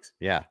PPR leagues.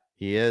 Yeah,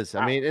 he is.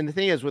 Wow. And the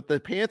thing is, with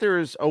the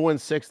Panthers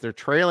 0-6, they're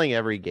trailing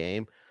every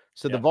game.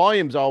 So the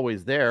volume's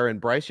always there,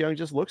 and Bryce Young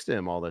just looks to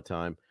him all the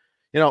time.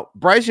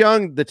 Bryce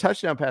Young, the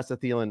touchdown pass to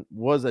Thielen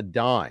was a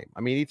dime.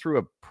 He threw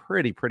a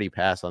pretty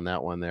pass on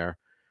that one there.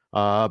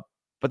 But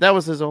that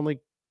was his only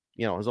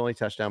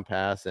touchdown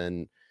pass.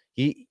 And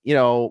he,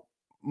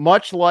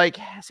 much like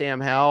Sam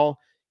Howell,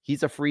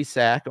 he's a free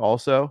sack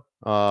also.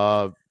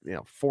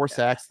 4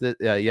 sacks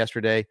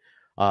yesterday.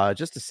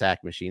 Just a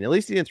sack machine. At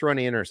least he didn't throw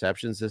any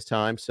interceptions this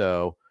time.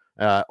 So,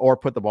 or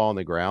put the ball on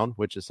the ground,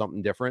 which is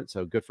something different.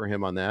 So good for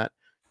him on that.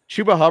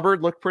 Chuba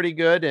Hubbard looked pretty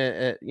good,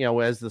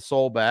 as the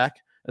sole back.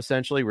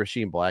 Essentially,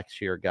 Raheem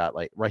Blackshear got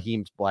like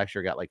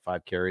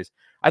 5 carries.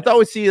 I thought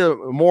we'd see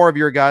more of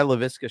your guy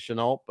Laviska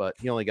Shenault, but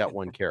he only got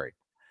 1 carry.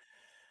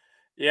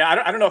 Yeah,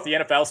 I don't know if the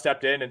NFL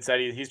stepped in and said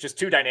he's just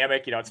too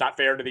dynamic. It's not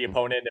fair to the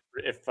opponent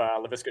if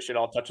Laviska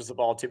Shenault touches the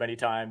ball too many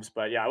times.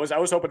 But yeah, I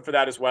was hoping for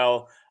that as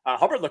well.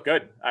 Hubbard looked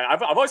good.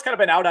 I've always kind of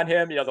been out on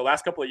him. The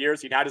last couple of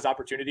years he'd had his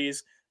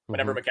opportunities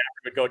whenever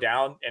McCaffrey would go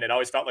down, and it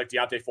always felt like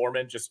D'Onta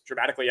Foreman just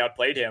dramatically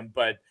outplayed him.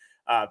 But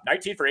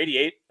 19 for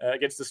 88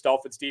 against the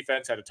Dolphins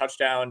defense, had a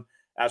touchdown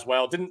as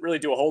well. Didn't really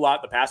do a whole lot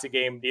in the passing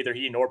game. Neither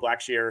he nor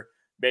Blackshear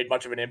made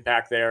much of an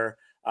impact there.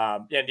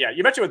 And yeah,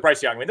 you mentioned with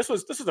Bryce Young. This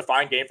was a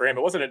fine game for him.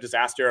 It wasn't a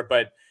disaster,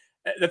 but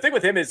the thing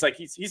with him is like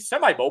he's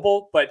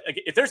semi-mobile, but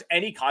like, if there's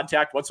any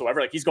contact whatsoever,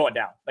 like he's going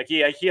down. Like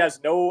he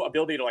has no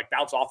ability to like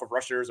bounce off of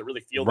rushers or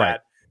really feel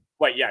that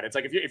quite yet. It's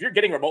like if you're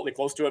getting remotely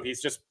close to him,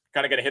 he's just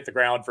kind of going to hit the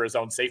ground for his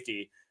own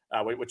safety,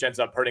 which ends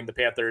up hurting the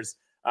Panthers.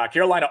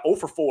 Carolina 0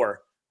 for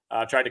 4.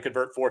 Tried to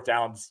convert 4th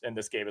downs in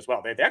this game as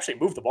well. They actually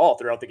moved the ball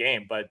throughout the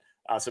game, but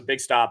some big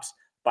stops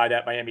by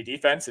that Miami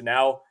defense. And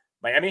now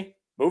Miami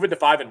moving to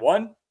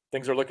 5-1.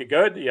 Things are looking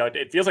good.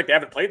 It feels like they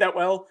haven't played that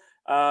well,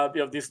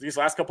 these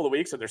last couple of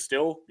weeks, and they're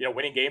still,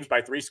 winning games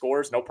by 3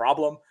 scores, no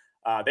problem.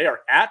 They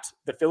are at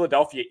the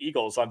Philadelphia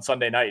Eagles on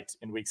Sunday night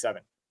in Week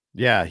 7.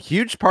 Yeah,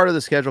 huge part of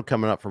the schedule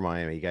coming up for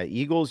Miami. You got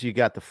Eagles, you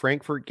got the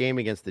Frankfurt game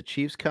against the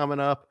Chiefs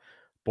coming up.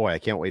 Boy, I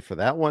can't wait for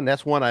that one.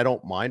 That's one I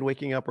don't mind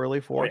waking up early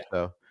for,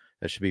 so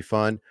that should be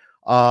fun.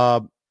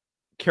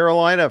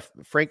 Carolina,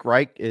 Frank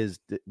Reich is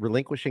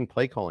relinquishing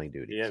play calling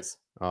duty. He is.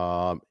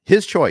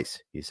 His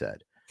choice, he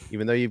said,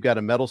 even though you've got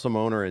a meddlesome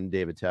owner in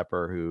David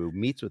Tepper who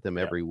meets with him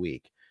every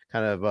week.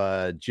 kind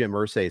of Jim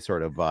Irsay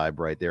sort of vibe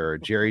right there, or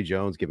Jerry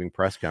Jones giving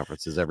press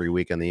conferences every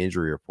week on the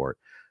injury report.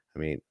 I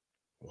mean,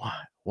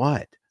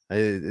 what?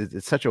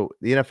 It's such the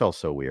NFL is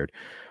so weird.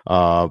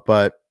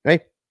 But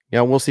hey,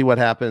 we'll see what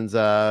happens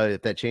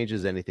if that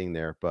changes anything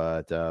there.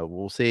 But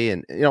we'll see.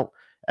 And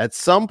at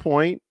some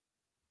point,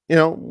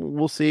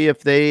 we'll see if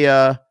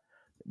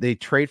they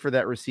trade for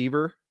that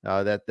receiver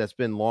that's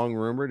been long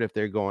rumored, if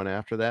they're going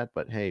after that.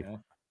 But hey,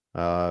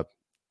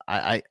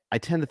 I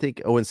tend to think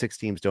 0-6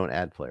 teams don't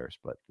add players,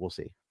 but we'll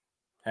see.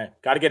 Hey,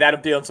 got to get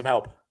Adam Thielen some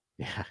help.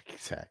 Yeah,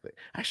 exactly.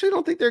 I actually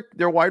don't think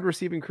their wide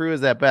receiving crew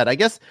is that bad. I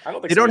guess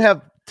they don't so.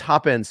 have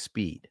top end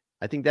speed.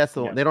 I think that's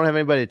they don't have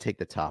anybody to take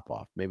the top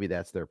off. Maybe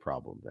that's their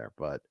problem there.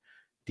 But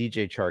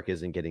DJ Chark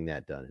isn't getting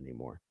that done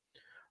anymore.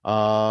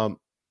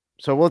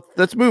 So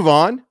let's move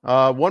on.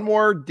 One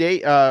more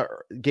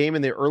game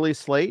in the early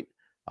slate.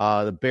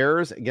 The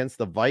Bears against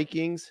the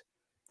Vikings.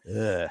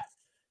 All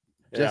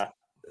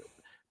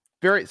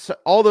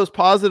those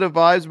positive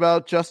vibes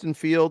about Justin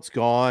Fields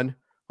gone.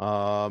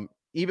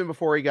 Even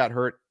before he got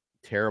hurt,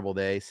 terrible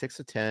day. 6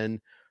 of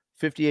 10,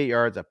 58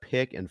 yards, a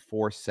pick, and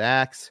 4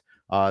 sacks.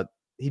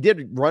 He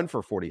did run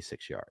for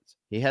 46 yards.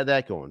 He had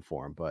that going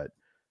for him, but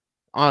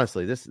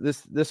honestly,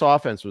 this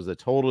offense was a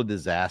total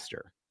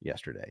disaster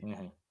yesterday.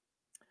 Mm-hmm.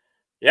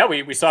 Yeah,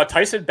 we saw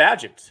Tyson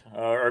Bagent,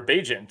 or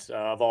Bagent,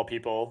 of all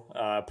people,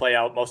 play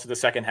out most of the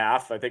second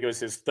half. I think it was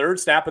his third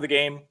snap of the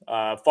game,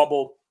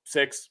 fumble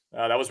 6.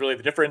 That was really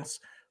the difference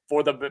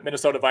for the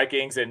Minnesota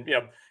Vikings. And,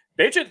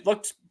 Bagent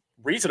looked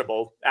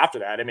reasonable after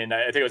that. I mean,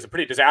 I think it was a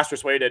pretty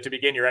disastrous way to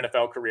begin your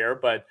NFL career,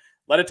 but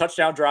led a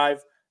touchdown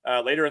drive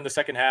later in the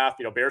second half.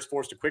 Bears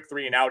forced a quick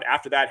 3 and out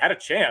after that, had a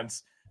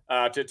chance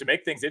to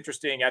make things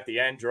interesting at the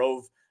end,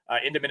 drove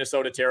into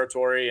Minnesota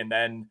territory, and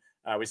then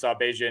we saw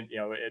Bagent,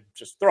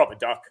 just throw up a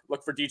duck,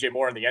 look for DJ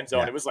Moore in the end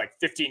zone. Yeah. It was like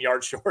 15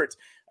 yards short,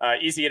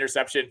 easy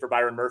interception for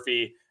Byron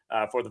Murphy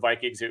for the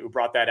Vikings, who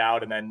brought that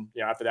out. And then,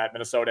 after that,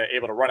 Minnesota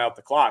able to run out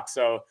the clock.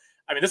 So,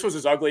 I mean, this was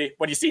as ugly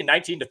when you see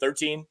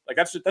 19-13, like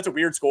that's a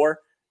weird score.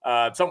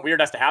 Something weird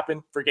has to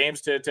happen for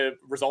games to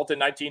result in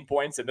 19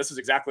 points. And this is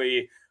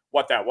exactly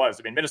what that was.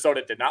 I mean,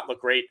 Minnesota did not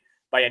look great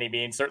by any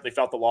means, certainly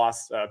felt the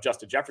loss of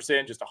Justin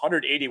Jefferson, just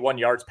 181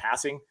 yards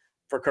passing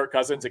for Kirk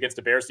Cousins against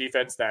a Bears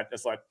defense that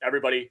has let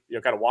everybody,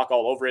 kind of walk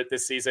all over it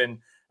this season.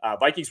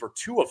 Vikings were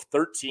 2 of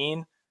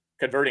 13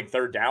 converting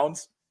third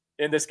downs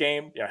in this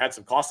game. Had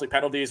some costly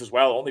penalties as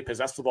well. Only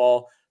possessed the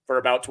ball for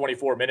about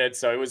 24 minutes.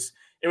 So it was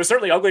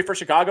certainly ugly for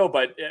Chicago,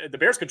 but the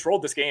Bears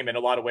controlled this game in a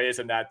lot of ways.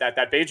 And that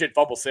Bagent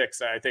fumble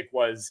 6, I think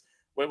was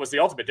the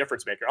ultimate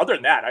difference maker. Other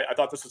than that, I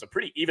thought this was a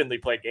pretty evenly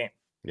played game.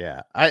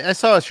 Yeah. I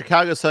saw a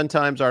Chicago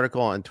Sun-Times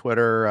article on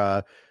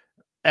Twitter,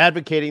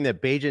 advocating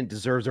that Bagent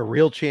deserves a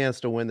real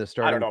chance to win the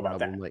starting. I don't know about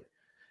that. Like,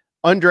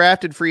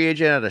 undrafted free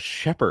agent out of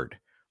Shepherd.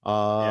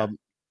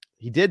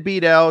 He did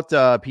beat out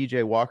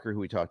PJ Walker, who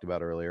we talked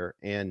about earlier,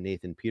 and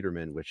Nathan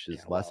Peterman, which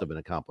is less of an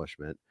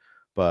accomplishment,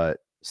 but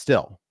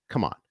still,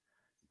 come on.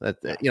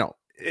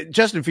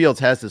 Justin Fields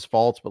has his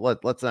faults,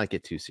 but let's not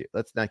get too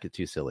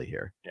silly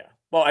here. Yeah.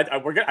 Well, I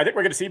think we're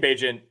going to see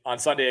Bagent on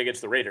Sunday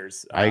against the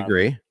Raiders. I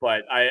agree,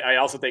 but I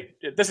also think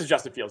this is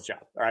Justin Fields' job.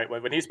 All right,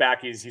 when he's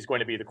back, he's going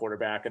to be the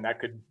quarterback, and that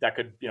could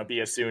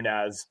be as soon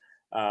as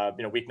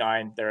week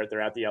 9.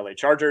 They're at the LA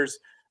Chargers.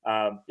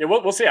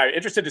 We'll see. I'm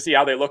interested to see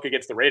how they look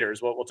against the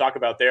Raiders. We'll talk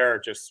about their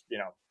just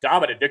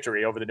dominant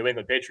victory over the New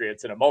England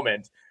Patriots in a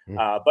moment.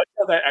 But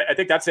I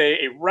think that's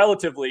a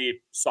relatively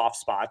soft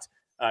spot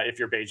if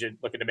you're Bagent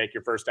looking to make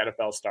your first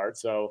NFL start.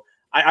 So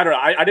I don't know.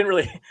 I didn't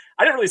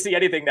really see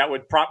anything that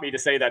would prompt me to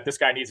say that this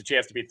guy needs a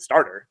chance to be the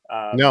starter.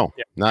 No,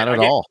 not at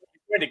all.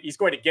 He's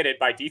going to get it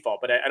by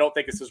default, but I don't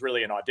think this is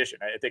really an audition.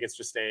 I think it's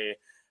just a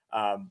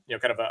kind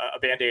of a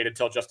Band-Aid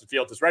until Justin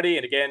Fields is ready.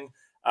 And again,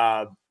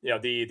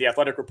 the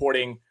Athletic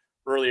reporting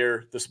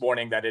earlier this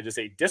morning that it is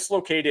a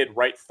dislocated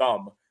right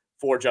thumb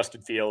for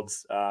Justin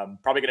Fields.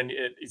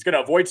 He's going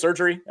to avoid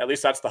surgery. At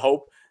least that's the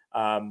hope.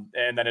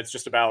 And then it's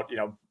just about,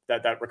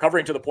 that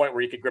recovering to the point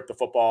where he could grip the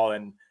football.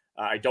 And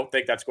I don't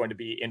think that's going to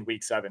be in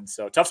week 7.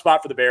 So tough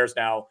spot for the Bears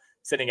now,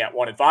 sitting at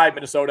 1-5.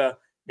 Minnesota,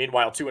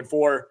 meanwhile,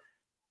 2-4.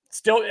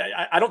 Still,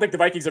 I don't think the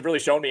Vikings have really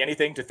shown me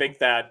anything to think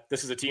that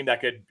this is a team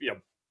that could,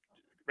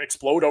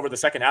 explode over the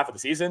second half of the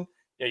season.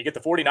 You get the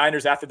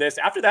 49ers after this.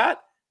 After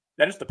that,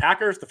 then it's the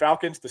Packers, the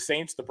Falcons, the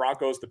Saints, the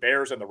Broncos, the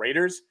Bears, and the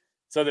Raiders.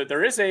 So that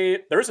there is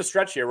a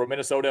stretch here where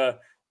Minnesota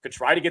could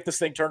try to get this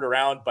thing turned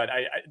around, but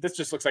this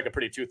just looks like a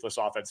pretty toothless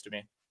offense to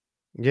me.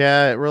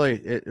 Yeah, it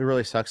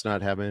really sucks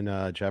not having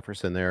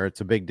Jefferson there.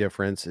 It's a big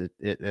difference.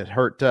 It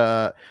hurt.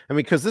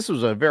 Because this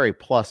was a very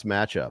plus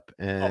matchup,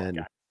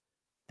 and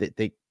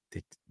they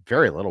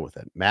very little with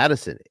it.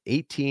 Madison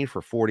 18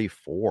 for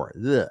 44.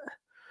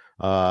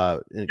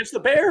 Against the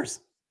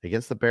Bears.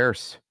 Against the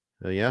Bears.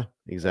 Yeah,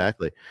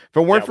 exactly. If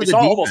it weren't for the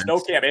defense, almost no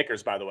Cam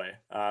Akers, by the way.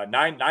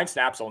 Nine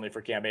snaps only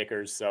for Cam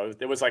Akers, so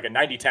it was like a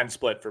 90-10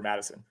 split for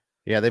Madison.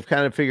 Yeah, they've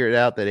kind of figured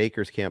out that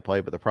Akers can't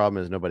play, but the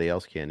problem is nobody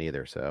else can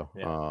either. So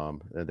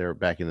they're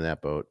back into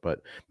that boat.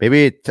 But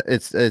maybe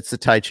it's a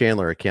Ty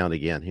Chandler account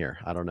again here.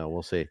 I don't know.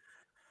 We'll see.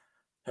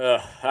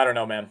 I don't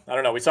know, man. I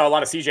don't know. We saw a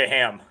lot of CJ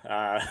Ham,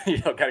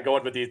 kind of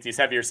going with these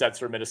heavier sets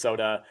for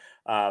Minnesota.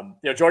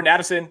 Jordan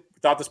Addison,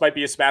 thought this might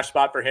be a smash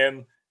spot for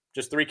him.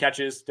 Just 3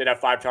 catches, did have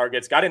 5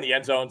 targets, got in the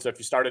end zone. So if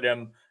you started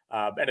him,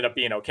 ended up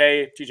being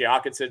okay. TJ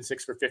Hawkinson,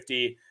 6 for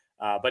 50.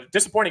 But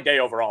disappointing day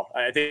overall.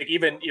 I think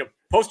even,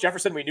 post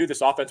Jefferson, we knew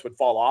this offense would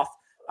fall off.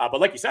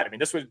 But like you said, I mean,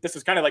 this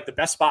was kind of like the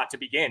best spot to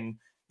begin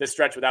this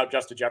stretch without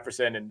Justin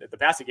Jefferson, and the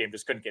passing game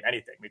just couldn't get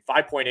anything. I mean,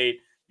 5.8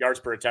 yards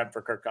per attempt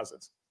for Kirk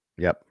Cousins.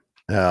 Yep.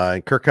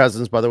 And Kirk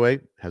Cousins, by the way,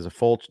 has a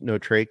full no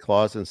trade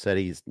clause and said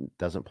he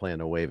doesn't plan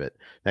to waive it.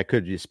 That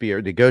could just be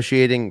a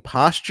negotiating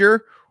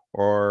posture,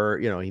 or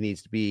he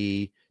needs to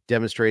be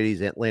demonstrated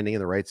he's landing in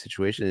the right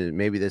situation. And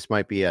maybe this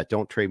might be a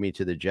 "don't trade me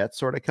to the Jets"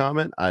 sort of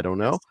comment. I don't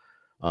know.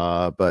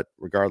 But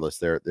regardless,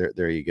 there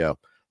you go.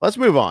 Let's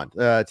move on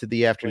to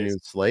the afternoon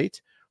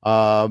slate.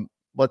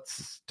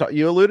 Let's talk,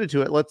 you alluded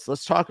to it.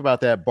 Let's talk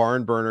about that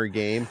barn burner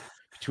game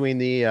between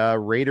the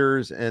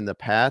Raiders and the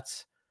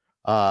Pats.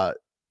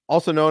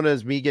 Also known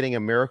as me getting a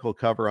miracle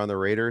cover on the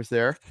Raiders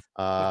there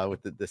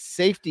with the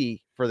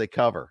safety for the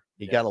cover.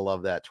 You got to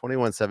love that.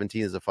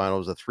 21-17 is the final. It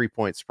was a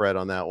 3-point spread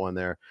on that one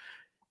there.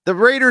 The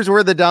Raiders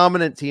were the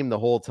dominant team the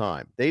whole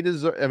time. They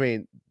deserve, I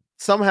mean,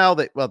 somehow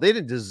they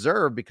didn't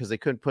deserve because they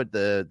couldn't put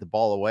the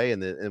ball away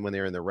and when they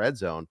were in the red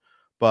zone.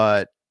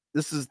 But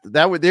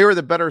they were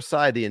the better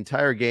side the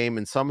entire game,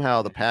 and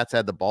somehow the Pats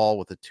had the ball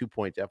with a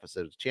 2-point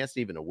deficit, a chance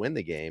to even win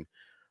the game.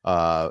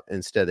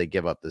 Instead, they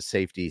give up the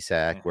safety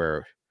sack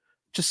where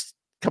just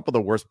a couple of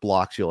the worst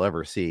blocks you'll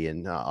ever see,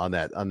 and on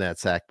that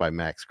sack by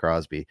Max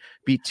Crosby,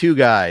 beat 2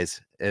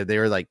 guys. They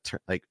were like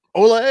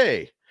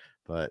ole,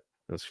 but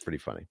it was pretty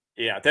funny.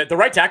 Yeah, the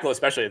right tackle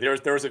especially.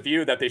 There was a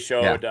view that they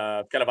showed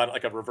kind of on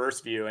like a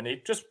reverse view, and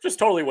he just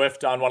totally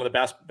whiffed on one of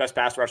the best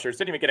pass rushers.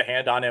 Didn't even get a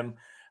hand on him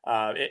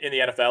in the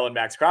NFL, and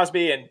Max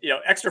Crosby. And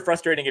extra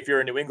frustrating if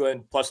you're in New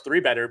England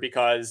 +3 better,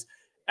 because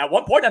at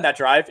one point on that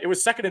drive it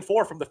was 2nd and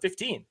 4 from the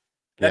 15.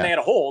 Then they had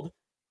a hold,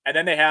 and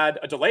then they had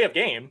a delay of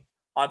game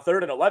on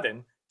 3rd and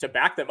 11 to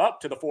back them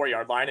up to the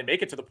 4-yard line and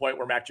make it to the point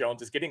where Mac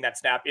Jones is getting that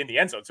snap in the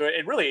end zone. So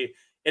it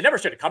never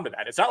should have come to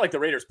that. It's not like the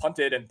Raiders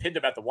punted and pinned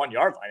him at the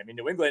 1-yard line. I mean,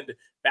 New England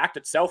backed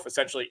itself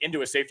essentially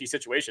into a safety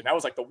situation. That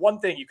was like the one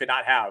thing you could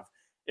not have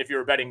if you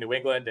were betting New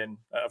England. And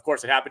of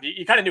course it happened.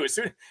 You kind of knew as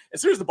soon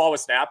as the ball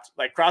was snapped,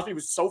 like Crosby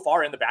was so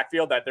far in the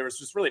backfield that there was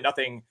just really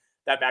nothing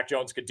that Mac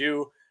Jones could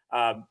do.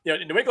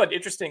 In New England,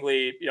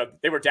 interestingly,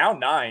 they were down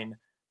 9,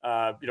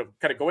 kind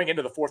of going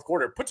into the fourth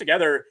quarter, put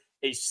together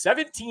a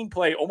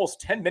 17-play,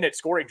 almost 10-minute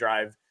scoring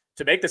drive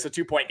to make this a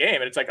 2-point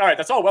game. And it's like, all right,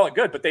 that's all well and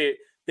good, but they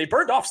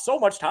burned off so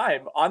much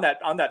time on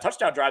that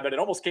touchdown drive that it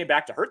almost came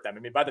back to hurt them.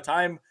 I mean, by the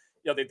time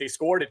they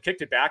scored and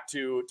kicked it back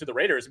to the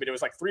Raiders, I mean, it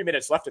was like 3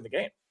 minutes left in the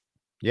game.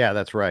 Yeah,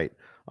 that's right.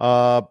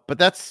 But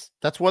that's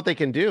what they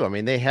can do. I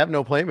mean, they have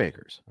no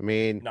playmakers. I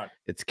mean, none.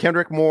 It's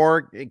Kendrick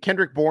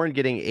Bourne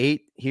getting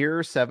 8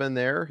 here, 7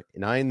 there,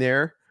 9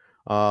 there.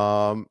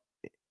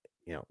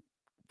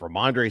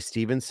 Ramondre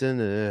Stevenson,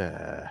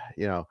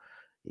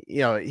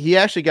 he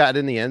actually got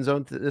in the end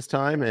zone this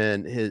time,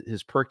 and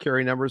his per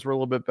carry numbers were a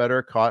little bit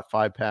better, caught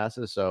 5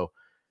 passes. So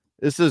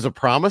this is a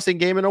promising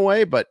game in a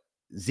way, but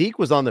Zeke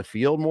was on the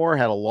field more,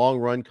 had a long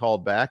run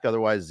called back.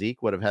 Otherwise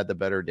Zeke would have had the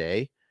better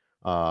day.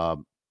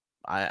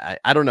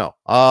 I don't know.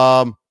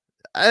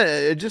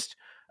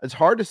 It's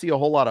hard to see a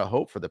whole lot of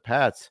hope for the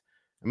Pats.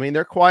 I mean,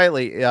 they're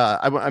quietly.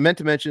 I meant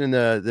to mention in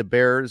the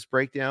Bears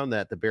breakdown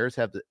that the Bears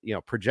have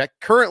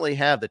currently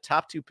have the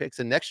top 2 picks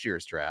in next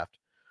year's draft.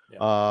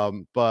 Yeah.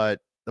 But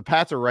the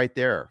Pats are right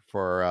there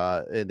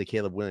for in the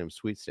Caleb Williams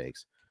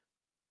sweepstakes.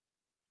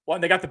 Well,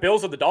 and they got the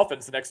Bills and the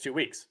Dolphins the next 2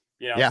 weeks.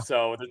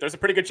 So there's a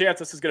pretty good chance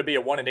this is going to be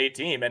a 1-8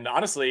 team. And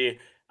honestly,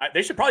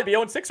 they should probably be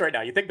 0-6 right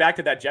now. You think back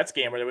to that Jets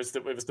game where it was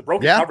the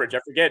broken coverage.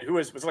 I forget who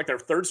was like their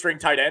 3rd string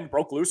tight end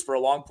broke loose for a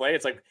long play.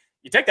 It's like,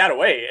 you take that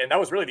away, and that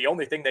was really the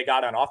only thing they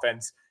got on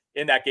offense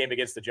in that game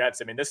against the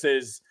Jets. I mean,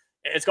 it's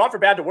gone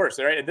from bad to worse,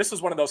 right? And this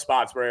is one of those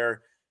spots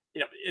where,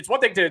 it's one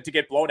thing to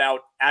get blown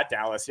out at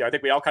Dallas. I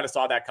think we all kind of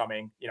saw that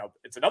coming.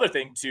 It's another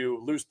thing to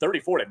lose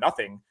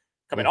 34-0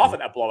 coming off of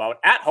that blowout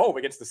at home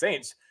against the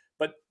Saints.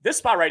 But this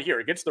spot right here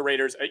against the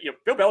Raiders,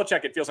 Bill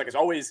Belichick, it feels like, has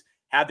always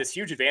had this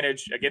huge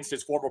advantage against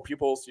his former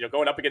pupils,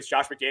 going up against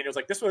Josh McDaniels.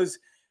 Like this was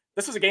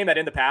a game that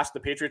in the past, the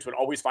Patriots would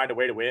always find a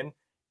way to win.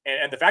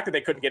 And the fact that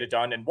they couldn't get it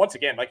done. And once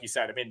again, like you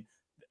said, I mean,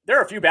 there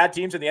are a few bad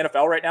teams in the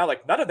NFL right now.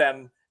 Like none of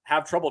them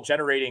have trouble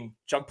generating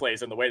chunk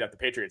plays in the way that the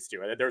Patriots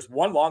do. There's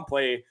one long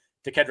play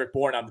to Kendrick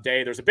Bourne on the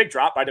day. There's a big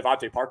drop by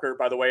Devontae Parker,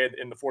 by the way,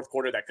 in the fourth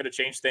quarter that could have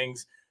changed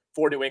things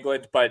for New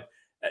England. But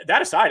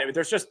that aside, I mean,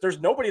 there's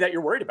nobody that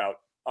you're worried about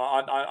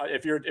on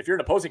if you're an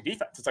opposing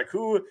defense. It's like,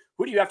 who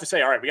do you have to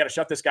say, all right, we got to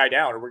shut this guy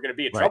down or we're going to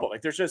be in trouble.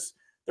 Like there's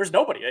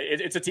nobody.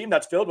 It's a team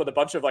that's filled with a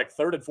bunch of like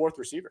 3rd and 4th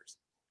receivers.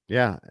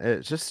 Yeah,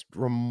 it's just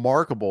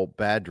remarkable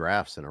bad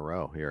drafts in a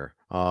row here.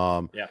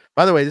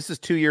 By the way, this is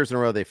 2 years in a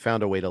row they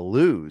found a way to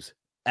lose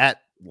at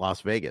Las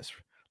Vegas.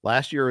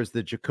 Last year was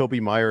the Jacoby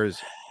Myers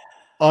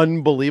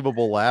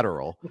unbelievable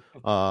lateral.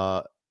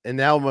 And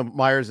now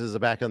Myers is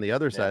back on the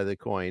other side of the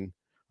coin.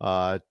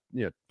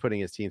 putting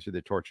his team through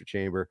the torture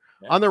chamber.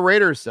 Yeah. On the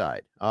Raiders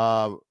side,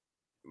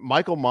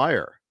 Michael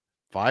Mayer,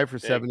 5 for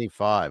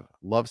 75.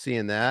 Love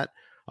seeing that.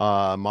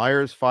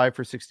 Myers 5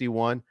 for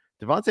 61.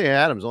 Devontae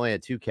Adams only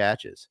had 2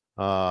 catches.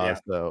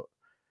 So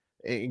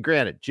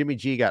granted, Jimmy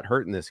G got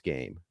hurt in this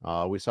game.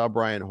 We saw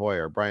Brian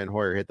Hoyer. Brian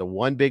Hoyer hit the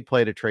one big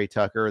play to Trey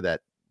Tucker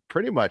that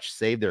pretty much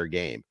saved their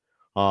game.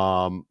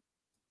 And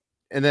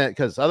then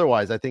because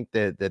otherwise, I think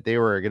that they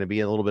were going to be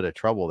in a little bit of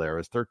trouble there. It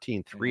was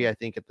 13-3, I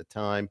think, at the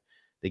time.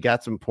 They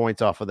got some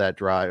points off of that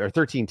drive, or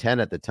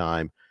 13-10 at the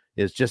time.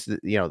 It's just,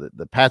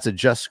 the Pats had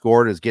just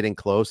scored, is getting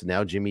close, and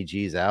now Jimmy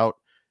G's out.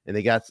 And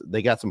they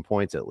got some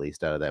points at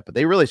least out of that. But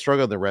they really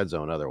struggled in the red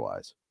zone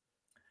otherwise.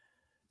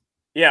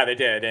 Yeah, they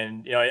did.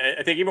 And,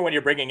 I think even when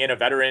you're bringing in a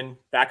veteran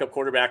backup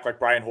quarterback like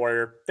Brian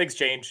Hoyer, things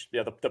change.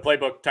 The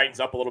playbook tightens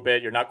up a little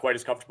bit. You're not quite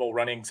as comfortable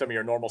running some of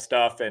your normal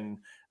stuff. And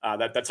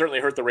that certainly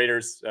hurt the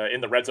Raiders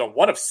in the red zone.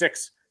 1 of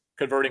 6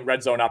 converting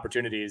red zone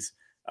opportunities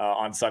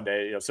on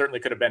Sunday. Certainly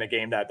could have been a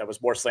game that was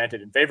more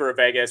slanted in favor of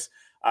Vegas.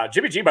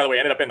 Jimmy G, by the way,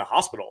 ended up in the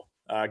hospital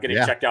getting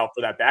checked out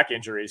for that back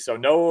injury. So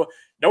no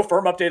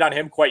firm update on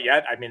him quite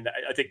yet. I mean,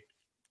 I think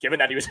given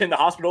that he was in the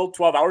hospital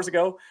 12 hours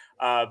ago,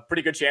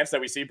 pretty good chance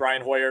that we see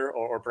Brian Hoyer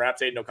or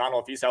perhaps Aiden O'Connell,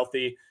 if he's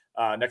healthy,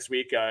 next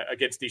week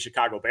against the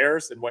Chicago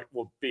Bears and what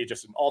will be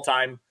just an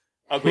all-time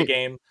ugly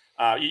game.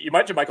 You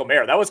mentioned Michael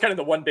Mayer. That was kind of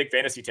the one big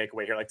fantasy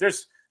takeaway here. Like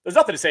there's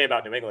nothing to say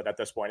about New England at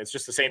this point. It's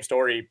just the same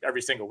story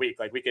every single week.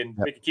 Like we can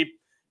keep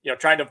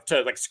trying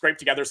to like scrape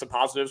together some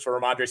positives for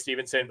Ramondre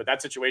Stevenson, but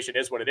that situation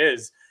is what it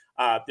is.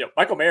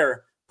 Michael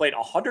Mayer played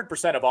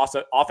 100%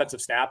 of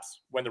offensive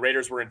snaps when the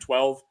Raiders were in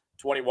 12,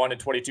 21, and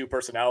 22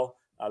 personnel.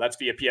 That's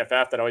via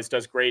PFF. That always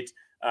does great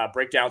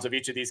breakdowns of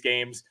each of these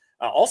games.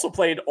 Also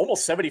played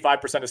almost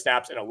 75% of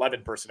snaps in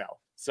 11 personnel.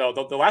 So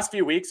the last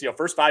few weeks,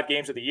 first 5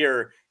 games of the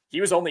year,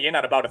 he was only in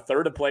at about a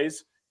third of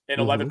plays in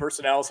 11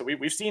 personnel. So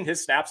we've seen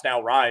his snaps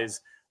now rise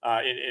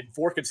in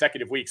 4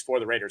 consecutive weeks for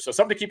the Raiders. So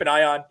something to keep an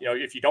eye on.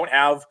 If you don't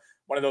have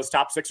one of those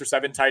top 6 or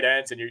 7 tight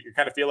ends and you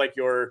kind of feel like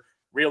you're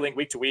reeling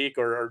week to week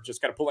or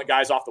just kind of pulling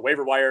guys off the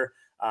waiver wire,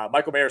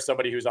 Michael Mayer is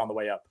somebody who's on the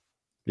way up.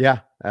 Yeah,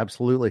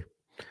 absolutely.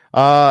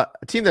 A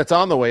team that's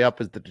on the way up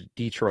is the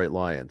Detroit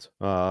Lions.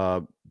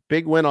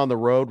 Big win on the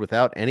road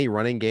without any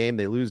running game.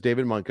 They lose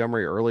David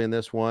Montgomery early in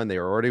this one. They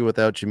were already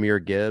without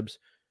Jahmyr Gibbs.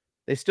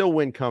 They still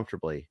win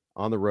comfortably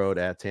on the road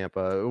at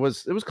Tampa. It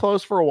was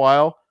close for a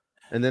while.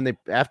 And then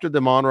after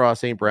the Monroe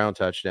St. Brown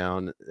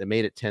touchdown, they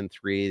made it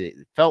 10-3. It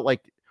felt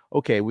like,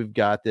 okay, we've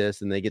got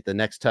this. And they get the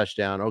next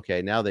touchdown.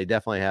 Okay, now they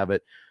definitely have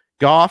it.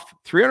 Goff,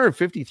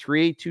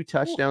 353, 2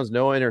 touchdowns,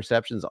 no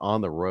interceptions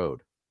on the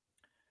road.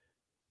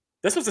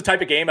 This was the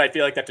type of game I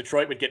feel like that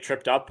Detroit would get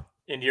tripped up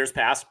in years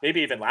past,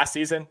 maybe even last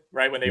season,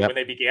 right? When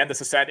they began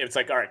this ascent, it was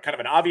like, all right, kind of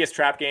an obvious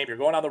trap game. You're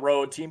going on the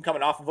road, team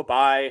coming off of a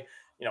bye.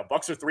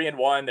 Bucks are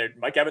 3-1.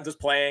 Mike Evans is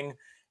playing.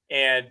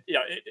 And,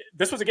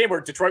 this was a game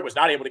where Detroit was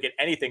not able to get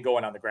anything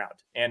going on the ground.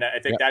 And I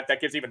think that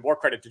gives even more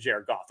credit to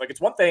Jared Goff. Like it's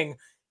one thing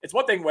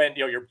when,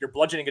 you're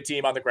bludgeoning a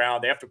team on the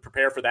ground, they have to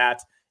prepare for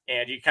that.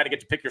 And you kind of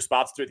get to pick your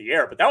spots through the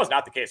air, but that was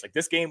not the case. Like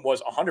this game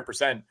was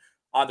 100%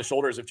 on the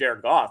shoulders of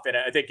Jared Goff. And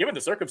I think given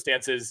the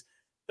circumstances,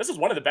 this is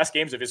one of the best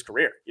games of his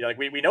career.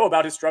 We know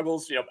about his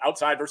struggles,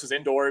 outside versus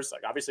indoors.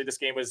 Like obviously this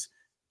game was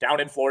down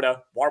in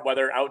Florida, warm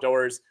weather,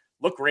 outdoors,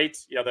 looked great.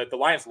 The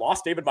Lions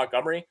lost David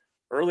Montgomery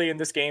early in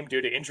this game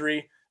due to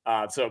injury.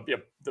 So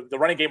the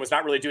running game was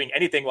not really doing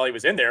anything while he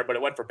was in there, but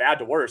it went from bad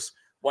to worse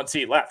once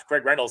he left.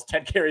 Craig Reynolds,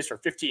 10 carries for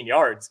 15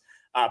 yards.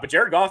 But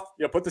Jared Goff,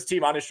 put this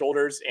team on his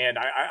shoulders, and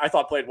I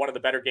thought played one of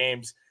the better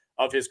games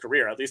of his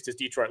career, at least his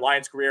Detroit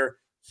Lions career.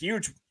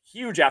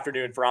 Huge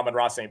afternoon for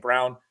Amon-Ra St.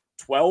 Brown,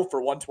 12 for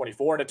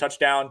 124 and a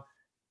touchdown.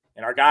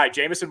 And our guy,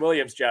 Jameson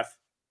Williams, Jeff,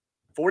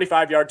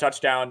 45-yard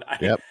touchdown.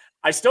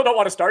 I still don't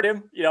want to start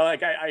him.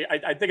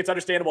 I think it's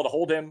understandable to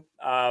hold him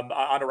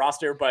on a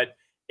roster, but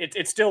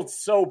it's still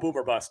so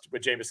boomer bust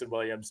with Jameson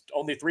Williams.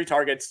 Only 3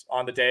 targets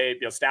on the day.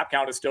 Snap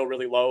count is still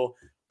really low,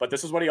 but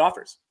this is what he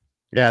offers.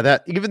 Yeah,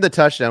 that even the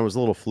touchdown was a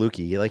little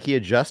fluky. Like he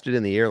adjusted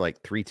in the air like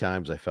 3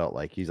 times. I felt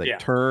like he's like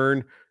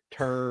turn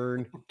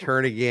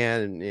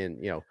again,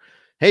 and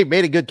hey,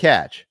 made a good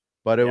catch,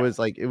 but it was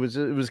like it was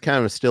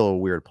kind of still a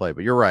weird play.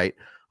 But you're right.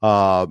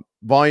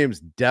 Volume's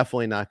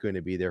definitely not going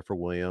to be there for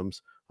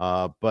Williams.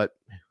 But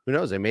who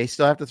knows? They may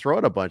still have to throw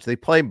it a bunch. They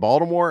play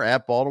Baltimore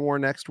at Baltimore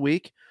next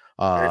week.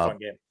 Very fun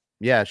game.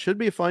 Yeah, it should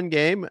be a fun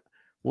game.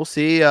 We'll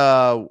see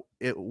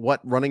what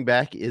running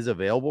back is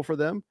available for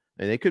them.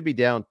 And they could be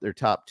down their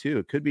top 2.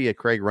 It could be a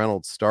Craig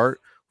Reynolds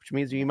start, which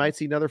means you might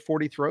see another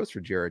 40 throws for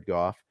Jared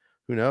Goff.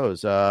 Who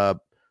knows?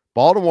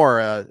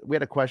 Baltimore, we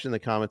had a question in the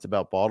comments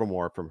about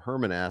Baltimore from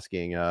Herman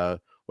asking, how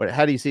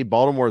do you see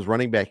Baltimore's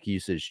running back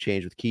usage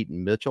change with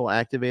Keaton Mitchell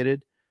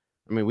activated?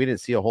 I mean, we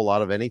didn't see a whole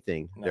lot of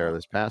anything there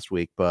this past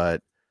week,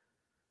 but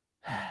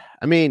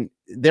I mean,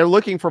 they're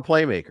looking for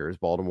playmakers.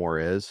 Baltimore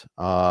is.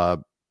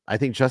 I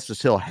think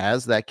Justice Hill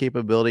has that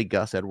capability.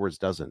 Gus Edwards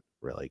doesn't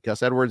really.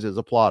 Gus Edwards is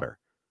a plotter.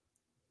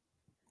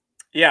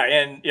 Yeah,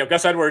 and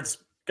Gus Edwards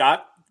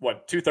got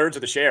what 2/3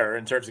 of the share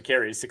in terms of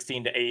carries,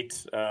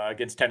 16-8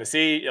 against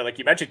Tennessee. Like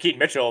you mentioned, Keaton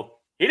Mitchell,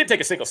 he didn't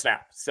take a single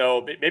snap.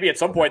 So maybe at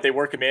some point they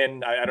work him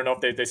in. I don't know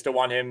if they still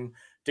want him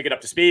to get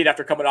up to speed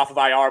after coming off of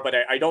IR, but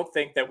I don't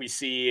think that we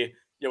see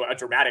a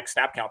dramatic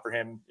snap count for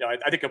him.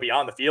 I think he'll be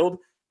on the field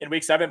in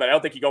week 7, but I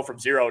don't think you go from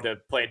 0 to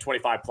playing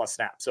 25 plus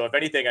snaps. So if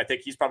anything, I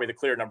think he's probably the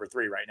clear number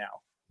 3 right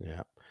now.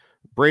 Yeah.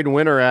 Braden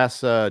Winter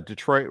asks a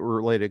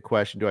Detroit-related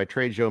question. Do I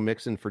trade Joe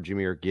Mixon for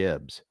Jahmyr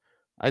Gibbs?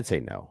 I'd say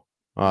no.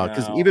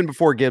 Because even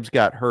before Gibbs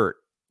got hurt,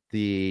 the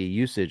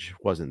usage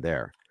wasn't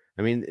there.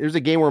 I mean, there's a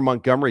game where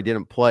Montgomery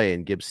didn't play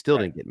and Gibbs still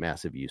didn't get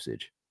massive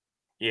usage.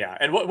 Yeah,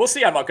 and we'll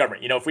see on Montgomery.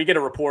 If we get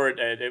a report,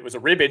 it was a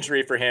rib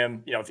injury for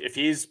him. If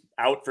he's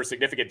out for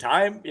significant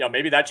time,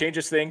 maybe that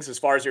changes things as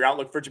far as your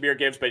outlook for Jahmyr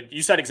Gibbs. But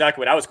you said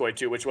exactly what I was going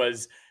to, which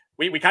was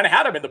we kind of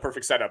had him in the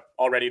perfect setup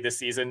already this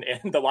season,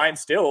 and the Lions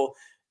still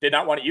did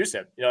not want to use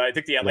him. I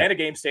think the Atlanta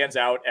game stands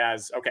out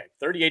as, okay,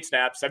 38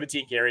 snaps,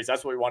 17 carries.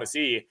 That's what we want to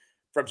see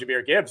from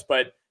Jahmyr Gibbs.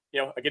 But,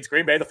 against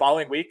Green Bay the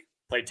following week,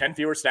 played 10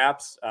 fewer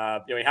snaps.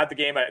 He had the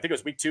game, I think it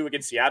was week 2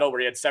 against Seattle where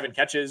he had 7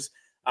 catches.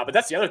 But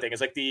that's the other thing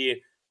is like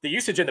the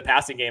usage in the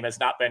passing game has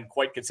not been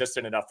quite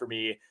consistent enough for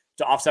me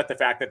to offset the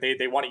fact that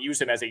they want to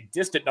use him as a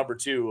distant number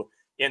 2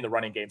 in the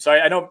running game. So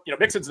I know,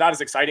 Mixon's not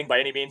as exciting by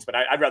any means, but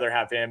I'd rather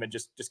have him and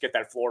just get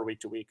that floor week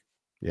to week.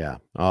 Yeah.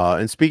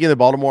 And speaking of the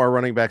Baltimore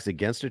running backs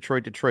against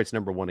Detroit's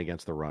number 1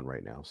 against the run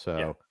right now.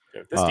 So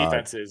this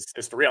defense is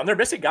for real. And they're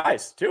missing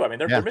guys too. I mean,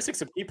 they're missing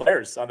some key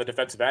players on the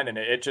defensive end, and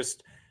it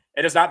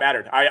has not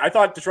mattered. I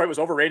thought Detroit was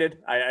overrated.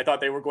 I thought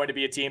they were going to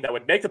be a team that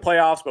would make the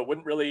playoffs, but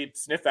wouldn't really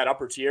sniff that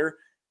upper tier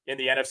in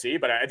the NFC.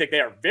 But I think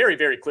they are very,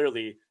 very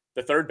clearly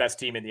the 3rd best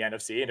team in the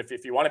NFC. And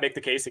if you want to make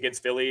the case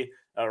against Philly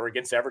or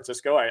against San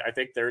Francisco, I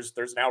think there's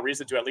now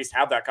reason to at least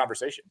have that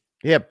conversation.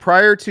 Yeah.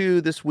 Prior to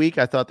this week,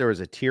 I thought there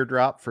was a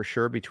teardrop for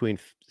sure between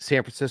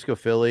San Francisco,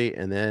 Philly,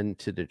 and then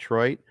to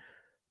Detroit.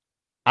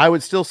 I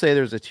would still say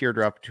there's a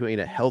teardrop between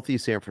a healthy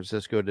San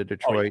Francisco to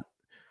Detroit.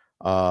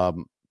 Oh,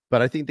 yeah.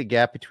 But I think the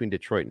gap between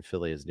Detroit and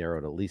Philly has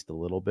narrowed at least a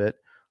little bit.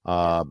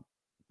 But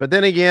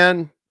then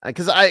again,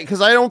 because I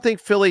don't think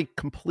Philly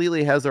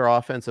completely has their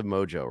offensive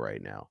mojo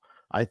right now.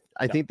 I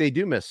think they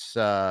do miss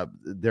they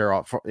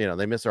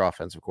miss their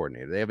offensive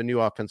coordinator. They have a new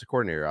offensive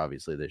coordinator,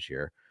 obviously, this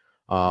year.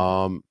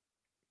 We'll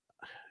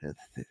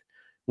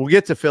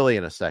get to Philly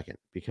in a second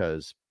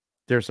because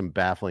there's some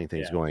baffling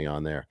things going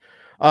on there.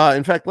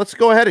 In fact, let's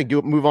go ahead and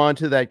move on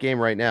to that game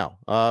right now.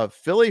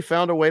 Philly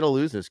found a way to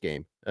lose this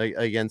game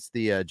against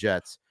the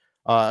Jets.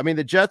 I mean,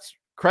 the Jets,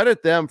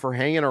 credit them for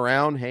hanging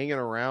around.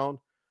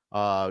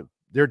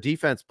 Their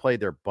defense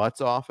played their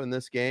butts off in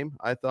this game,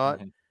 I thought.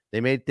 Mm-hmm. They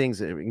made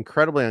things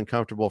incredibly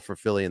uncomfortable for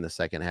Philly in the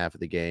second half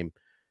of the game.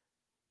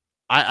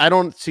 I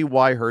don't see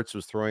why Hurts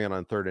was throwing it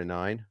on 3rd and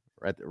 9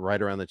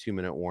 right around the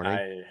 2-minute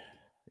warning.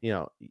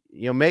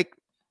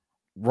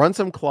 Run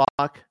some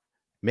clock,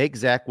 make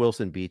Zach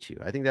Wilson beat you.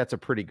 I think that's a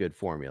pretty good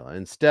formula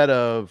instead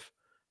of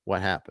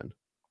what happened.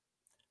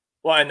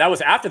 Well, and that was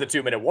after the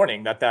 2-minute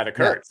warning that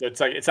occurred. Yeah.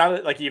 So it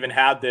sounded like he even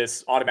had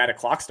this automatic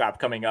clock stop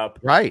coming up.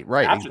 Right,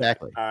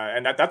 exactly.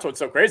 And that's what's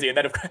so crazy. And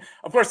then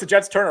of course the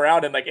Jets turn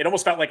around and it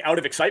almost felt like out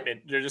of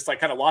excitement. They're just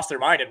kind of lost their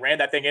mind and ran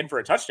that thing in for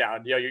a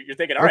touchdown. You're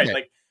thinking, all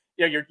right,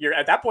 you're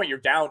at that point you're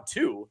down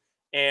 2,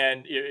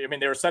 and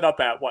they were set up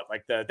at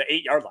the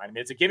 8-yard line. I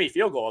mean, it's a gimme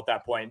field goal at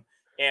that point.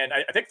 And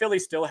I think Philly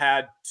still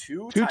had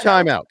two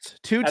timeouts,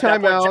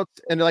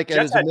 and at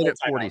his minute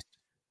 40.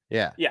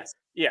 Yeah. Yes.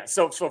 Yeah.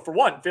 So for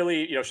one,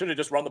 Philly, should have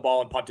just run the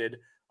ball and punted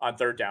on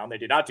 3rd down. They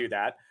did not do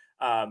that.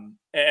 And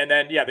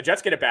then, the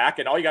Jets get it back.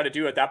 And all you got to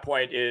do at that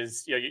point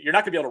is, you're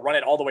not going to be able to run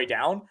it all the way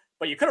down,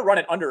 but you could have run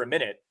it under a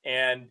minute.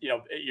 And,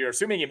 you're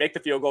assuming you make the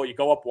field goal, you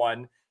go up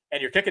 1,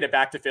 and you're kicking it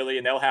back to Philly,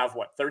 and they'll have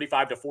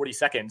 35 to 40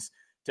 seconds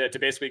to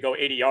basically go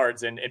 80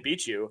 yards and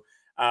beat you.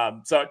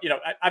 I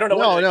don't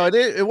know.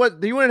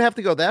 You wouldn't have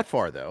to go that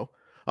far though,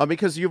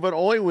 because you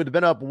would have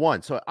been up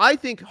 1. So I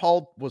think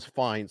Hull was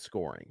fine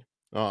scoring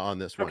on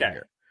this one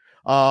here.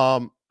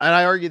 And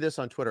I argue this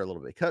on Twitter a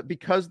little bit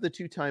because the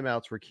 2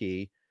 timeouts were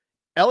key.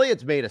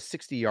 Elliott's made a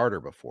 60-yarder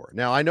before.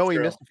 Now I know he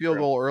missed a field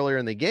goal earlier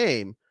in the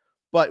game,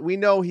 but we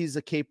know he's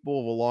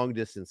capable of a long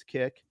distance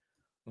kick.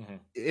 Mm-hmm.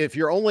 If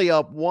you're only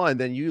up 1,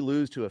 then you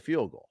lose to a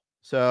field goal.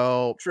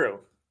 So true.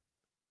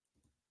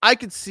 I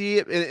could see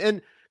it,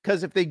 and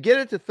because if they get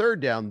it to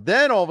 3rd down,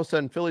 then all of a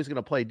sudden Philly's going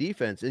to play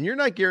defense, and you're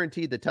not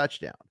guaranteed the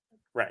touchdown.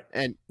 Right.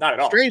 And not at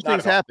all. Strange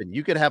things happen.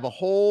 You could have a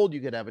hold, you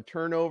could have a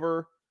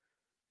turnover.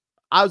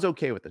 I was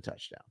okay with the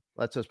touchdown.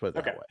 Let's just put it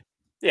that way.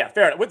 Yeah,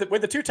 fair enough.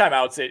 With the 2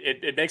 timeouts,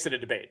 it makes it a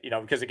debate,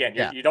 because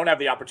again, you don't have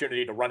the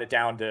opportunity to run it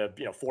down to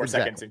 4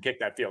 seconds and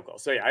kick that field goal.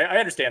 So I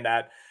understand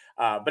that.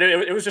 But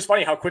it was just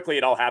funny how quickly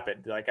it all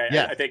happened.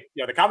 I think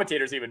the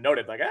commentators even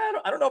noted I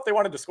don't know if they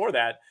wanted to score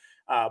that.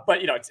 But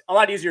it's a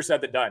lot easier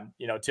said than done,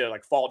 to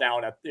fall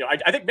down at,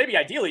 I think maybe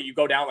ideally you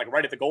go down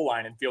right at the goal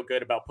line and feel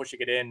good about pushing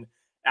it in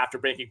after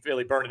making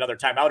Philly burn another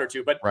timeout or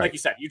 2. But like you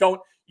said, you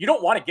don't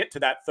want to get to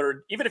that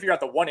 3rd, even if you're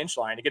at the 1-inch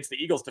line against the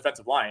Eagles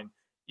defensive line,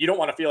 you don't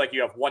want to feel like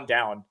you have 1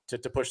 down to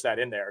push that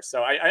in there.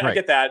 So I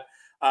get that.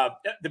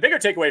 The bigger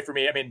takeaway for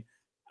me, I mean,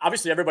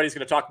 obviously everybody's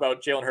going to talk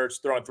about Jalen Hurts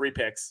throwing 3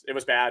 picks. It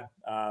was bad.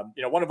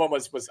 One of them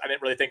was I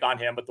didn't really think on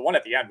him, but the one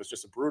at the end was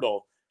just a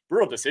brutal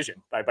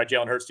decision by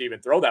Jalen Hurts to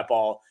even throw that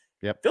ball.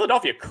 Yep.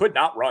 Philadelphia could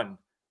not run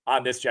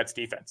on this Jets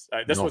defense.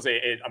 This was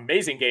an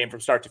amazing game from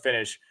start to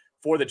finish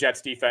for the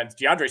Jets defense.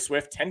 DeAndre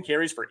Swift, 10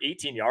 carries for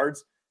 18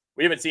 yards.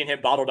 We haven't seen him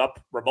bottled up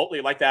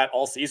remotely like that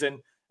all season.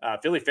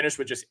 Philly finished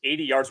with just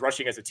 80 yards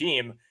rushing as a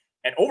team,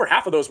 and over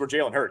half of those were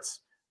Jalen Hurts,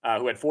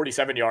 who had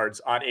 47 yards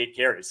on 8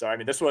 carries. So, I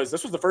mean, this was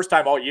the first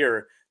time all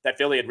year that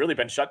Philly had really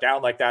been shut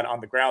down like that on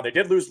the ground. They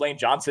did lose Lane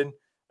Johnson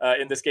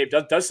in this game.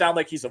 Does sound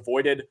like he's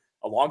avoided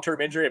a long-term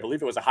injury. I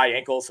believe it was a high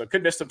ankle, so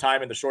could miss some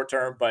time in the short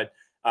term, but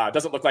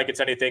doesn't look like it's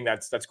anything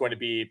that's going to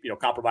be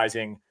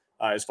compromising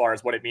as far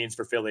as what it means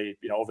for Philly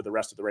over the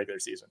rest of the regular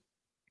season.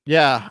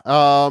 Yeah,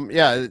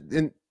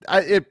 and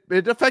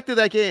it affected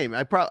that game.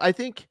 I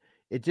think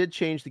it did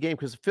change the game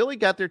because Philly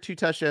got their 2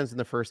 touchdowns in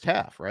the first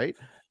half, right?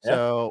 Yeah.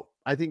 So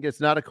I think it's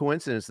not a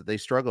coincidence that they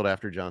struggled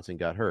after Johnson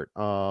got hurt.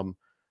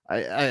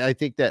 I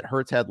think that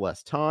Hurts had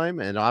less time,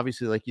 and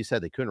obviously, like you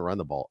said, they couldn't run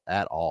the ball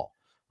at all.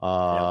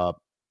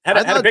 Had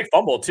a big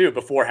fumble too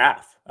before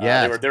half.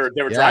 Yeah, they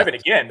were driving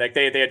again. Like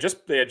they had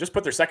just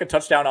put their second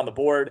touchdown on the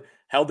board,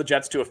 held the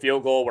Jets to a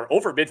field goal. We're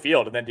over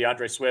midfield, and then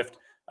DeAndre Swift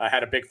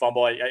had a big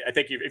fumble. I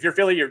think if you're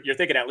Philly, you're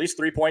thinking at least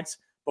 3 points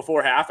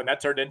before half, and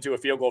that turned into a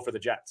field goal for the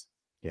Jets.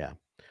 Yeah.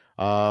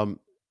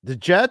 The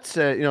Jets,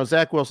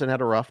 Zach Wilson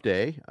had a rough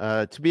day,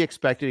 to be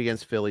expected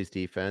against Philly's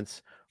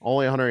defense.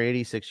 Only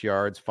 186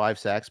 yards, 5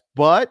 sacks,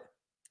 but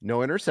no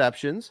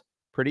interceptions.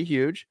 Pretty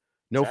huge.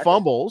 No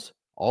fumbles.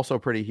 Also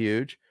pretty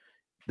huge.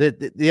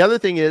 The other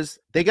thing is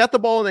they got the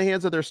ball in the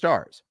hands of their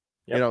stars.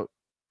 Yep.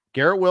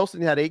 Garrett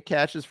Wilson had 8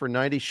 catches for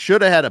 90.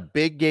 Should have had a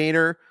big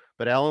gainer,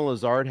 but Allen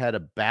Lazard had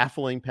a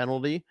baffling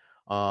penalty.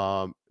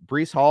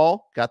 Breece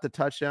Hall got the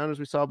touchdown as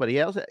we saw, but he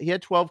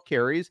had 12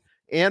 carries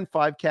and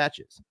 5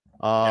 catches,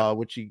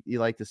 which you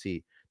like to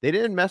see. They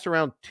didn't mess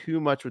around too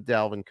much with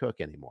Dalvin Cook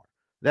anymore.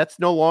 That's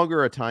no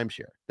longer a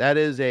timeshare. That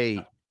is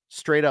a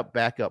straight up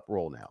backup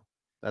role now.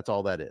 That's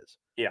all that is.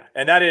 Yeah,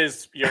 and that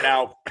is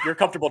you're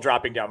comfortable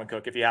dropping Dalvin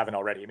Cook if you haven't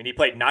already. I mean, he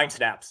played 9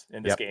 snaps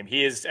in this game.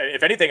 He is,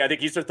 if anything, I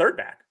think he's their third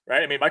back,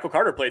 right? I mean, Michael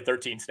Carter played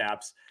 13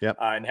 snaps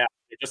and had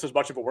just as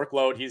much of a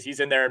workload. He's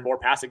in there in more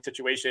passing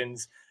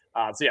situations.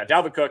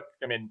 Dalvin Cook,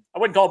 I mean, I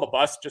wouldn't call him a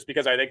bust just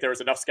because I think there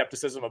was enough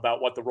skepticism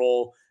about what the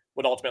role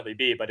would ultimately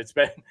be, but it's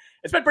been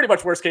pretty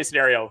much worst case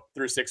scenario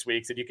through 6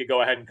 weeks, and you could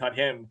go ahead and cut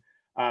him.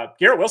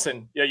 Garrett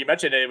Wilson, you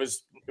mentioned it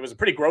was a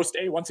pretty gross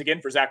day once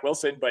again for Zach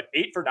Wilson, but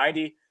 8 for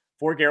 90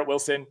 for Garrett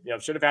Wilson.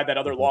 Should have had that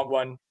other long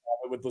one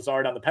with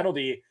Lazard on the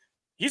penalty.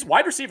 He's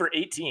wide receiver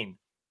 18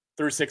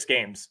 through 6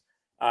 games.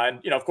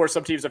 And of course,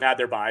 some teams have had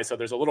their bye, so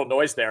there's a little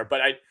noise there.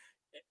 But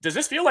does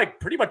this feel like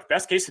pretty much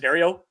best case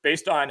scenario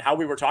based on how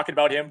we were talking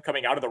about him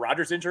coming out of the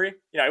Rodgers injury?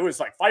 It was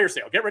like fire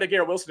sale. Get rid of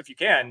Garrett Wilson if you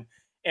can.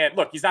 And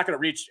look, he's not going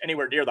to reach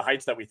anywhere near the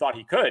heights that we thought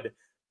he could.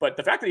 But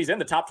the fact that he's in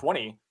the top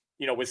 20,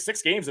 with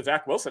 6 games of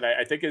Zach Wilson,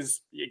 I think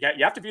you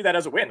have to view that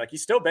as a win. Like,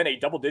 he's still been a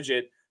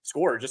double-digit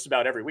scorer just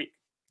about every week.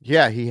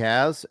 Yeah, he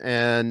has.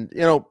 And,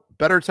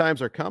 better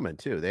times are coming,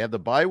 too. They have the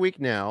bye week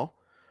now.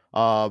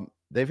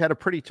 They've had a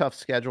pretty tough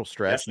schedule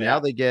stretch. Now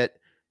they get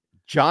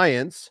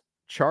Giants,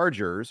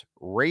 Chargers,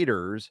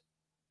 Raiders,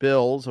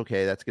 Bills.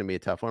 Okay, that's going to be a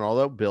tough one,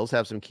 although Bills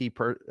have some key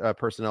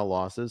personnel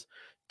losses.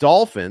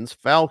 Dolphins,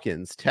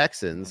 Falcons,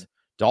 Texans,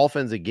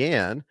 Dolphins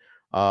again.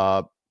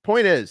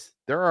 Point is,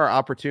 there are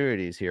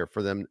opportunities here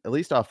for them, at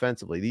least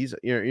offensively. These,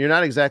 you're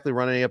not exactly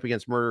running up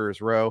against Murderer's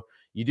Row.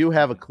 You do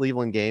have a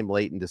Cleveland game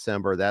late in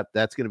December.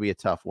 That's going to be a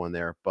tough one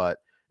there.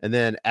 And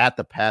then at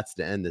the Pats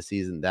to end the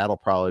season, that'll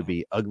probably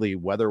be ugly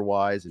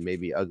weather-wise and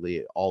maybe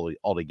ugly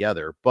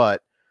altogether.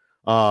 But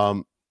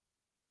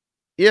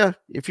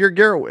if you're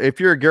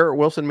a Garrett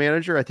Wilson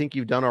manager, I think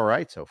you've done all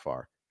right so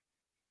far.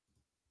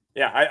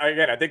 Yeah,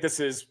 I think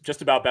this is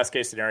just about best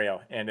case scenario,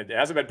 and it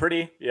hasn't been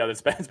pretty.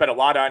 It's been a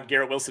lot on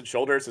Garrett Wilson's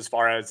shoulders as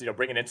far as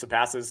bringing in some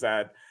passes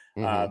that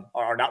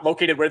are not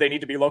located where they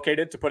need to be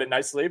located, to put it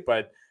nicely.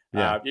 But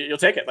you'll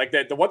take it. Like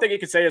the one thing you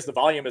could say is the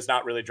volume has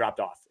not really dropped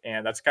off,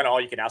 and that's kind of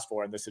all you can ask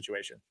for in this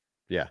situation.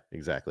 Yeah,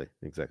 exactly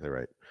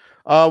right.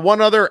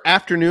 One other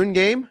afternoon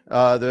game,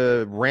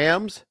 the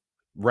Rams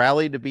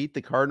rallied to beat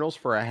the Cardinals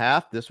for a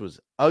half. This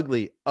was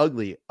ugly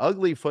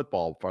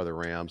football for the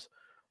Rams,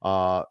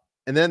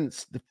 and then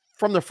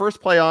from the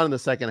first play on in the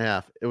second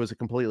half, it was a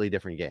completely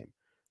different game.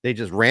 They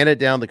just ran it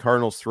down the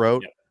Cardinals'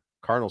 throat. Yep.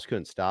 Cardinals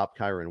couldn't stop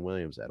Kyren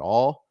Williams at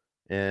all,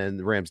 and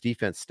the Rams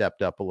defense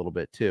stepped up a little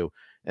bit too.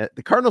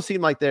 The Cardinals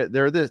seem like they're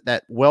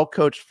that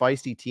well-coached,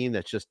 feisty team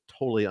that's just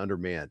totally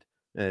undermanned,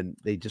 and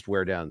they just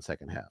wear down in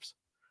second halves.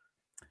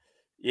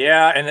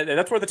 Yeah, and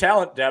that's where the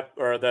talent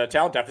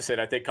deficit,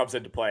 I think, comes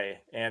into play.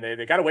 And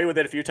they got away with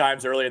it a few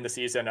times early in the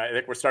season. I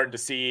think we're starting to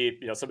see,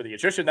 some of the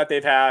attrition that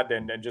they've had,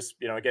 and just,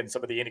 again,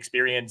 some of the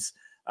inexperience,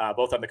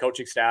 both on the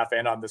coaching staff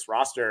and on this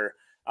roster.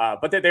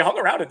 But they hung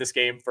around in this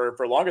game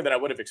for longer than I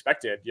would have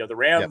expected. The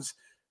Rams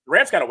the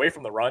Rams got away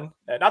from the run.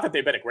 Not that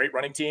they've been a great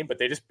running team, but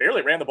they just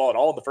barely ran the ball at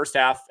all in the first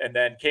half, and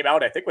then came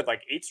out, I think, with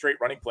like 8 straight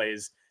running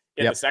plays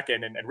in the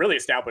second, and really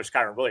established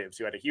Kyren Williams,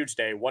 who had a huge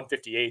day,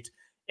 158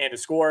 and a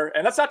score.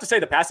 And that's not to say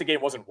the passing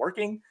game wasn't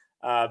working.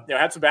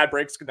 Had some bad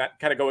breaks that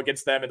kind of go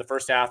against them in the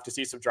first half to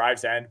see some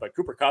drives end, but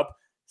Cooper Kupp,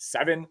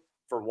 7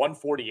 for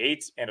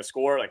 148 and a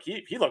score. Like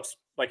he looks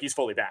like he's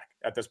fully back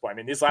at this point. I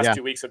mean, these last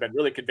 2 weeks have been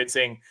really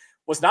convincing.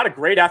 Was not a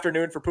great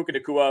afternoon for Puka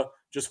Nacua,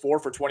 just 4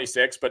 for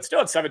 26, but still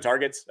had 7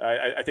 targets.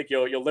 I think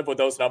you'll live with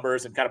those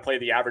numbers and kind of play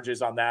the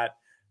averages on that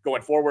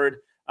going forward.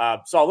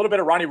 Saw a little bit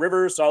of Ronnie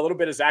Rivers, saw a little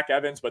bit of Zach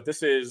Evans, but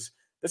this is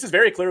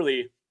very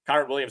clearly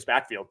Kyren Williams'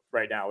 backfield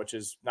right now, which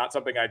is not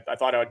something I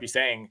thought I would be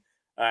saying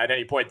at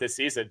any point this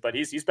season. But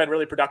he's been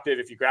really productive.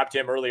 If you grabbed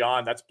him early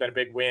on, that's been a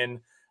big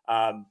win.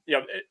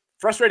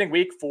 Frustrating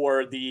week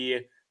for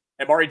the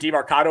Emari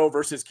Demercado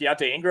versus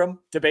Keontae Ingram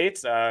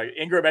debate.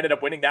 Ingram ended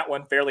up winning that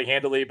one fairly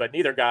handily, but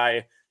neither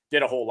guy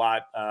did a whole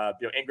lot.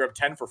 Ingram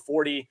 10 for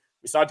 40.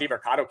 We saw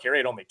Demercado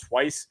carry it only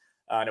twice,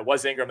 and it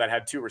was Ingram that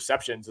had 2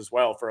 receptions as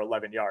well for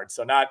 11 yards.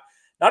 So not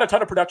a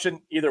ton of production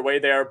either way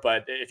there,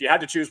 but if you had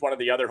to choose one or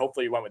the other,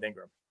 hopefully you went with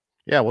Ingram.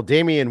 Yeah, well,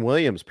 Damian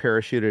Williams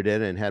parachuted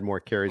in and had more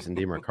carries than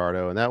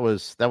Demercado, and that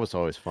was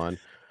always fun.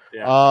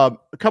 Yeah.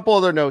 A couple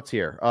other notes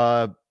here.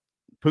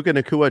 Puka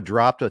Nacua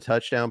dropped a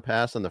touchdown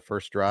pass on the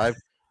first drive.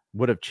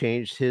 Would have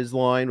changed his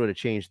line, would have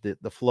changed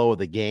the flow of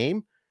the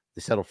game.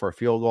 They settled for a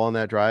field goal on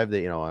that drive.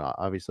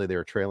 Obviously they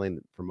were trailing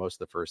for most of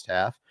the first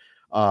half.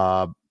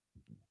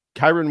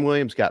 Kyren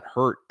Williams got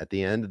hurt at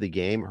the end of the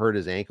game, hurt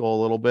his ankle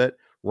a little bit.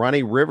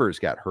 Ronnie Rivers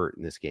got hurt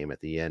in this game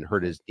at the end,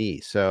 hurt his knee.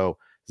 So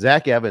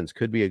Zach Evans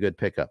could be a good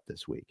pickup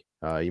this week.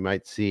 You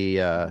might see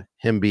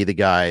him be the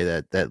guy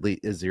that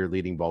is your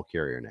leading ball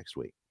carrier next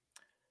week.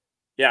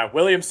 Yeah,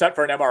 Williams set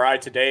for an MRI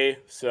today.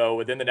 So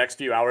within the next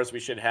few hours, we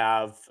should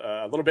have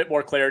a little bit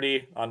more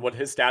clarity on what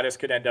his status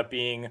could end up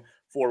being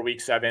for week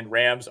 7.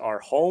 Rams are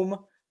home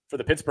for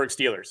the Pittsburgh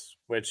Steelers,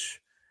 which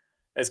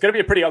is going to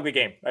be a pretty ugly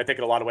game, I think,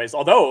 in a lot of ways.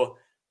 Although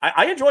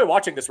I enjoy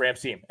watching this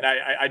Rams team, and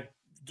I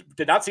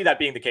did not see that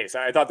being the case.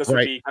 I thought this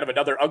would be kind of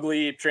another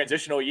ugly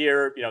transitional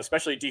year,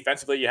 especially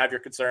defensively. You have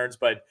your concerns,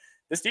 but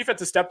this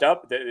defense has stepped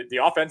up. The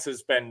offense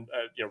has been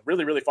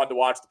really, really fun to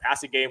watch. The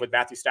passing game with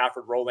Matthew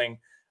Stafford rolling.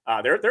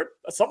 They're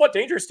a somewhat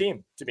dangerous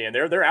team to me, and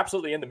they're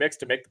absolutely in the mix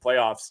to make the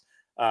playoffs.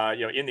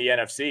 In the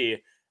NFC,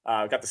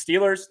 got the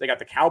Steelers, they got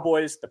the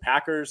Cowboys, the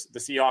Packers, the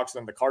Seahawks,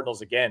 and the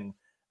Cardinals again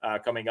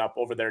coming up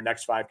over their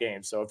next 5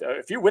 games. So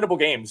a few winnable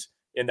games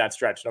in that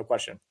stretch, no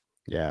question.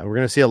 Yeah, we're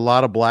going to see a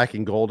lot of black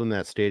and gold in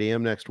that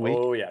stadium next week.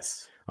 Oh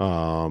yes.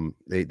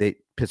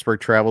 Pittsburgh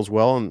travels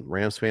well, and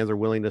Rams fans are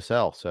willing to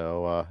sell,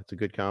 so it's a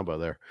good combo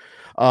there.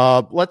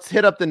 Let's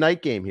hit up the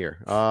night game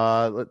here.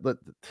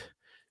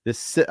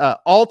 This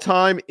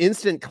all-time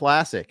instant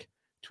classic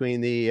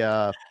between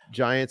the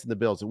Giants and the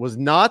Bills. It was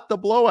not the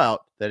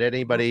blowout that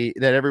everybody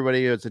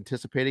was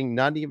anticipating,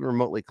 not even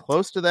remotely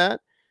close to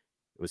that.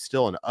 It was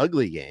still an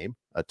ugly game,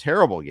 a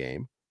terrible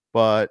game.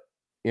 But,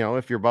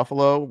 if you're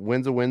Buffalo,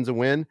 win's a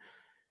win.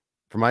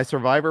 For my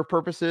survivor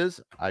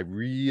purposes, I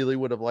really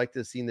would have liked to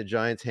have seen the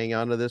Giants hang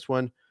on to this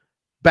one.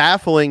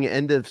 Baffling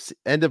end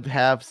of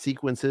half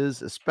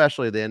sequences,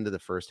 especially the end of the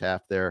first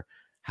half there.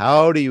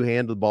 How do you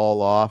hand the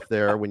ball off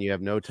there when you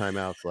have no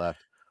timeouts left?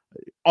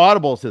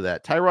 Audible to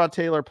that. Tyrod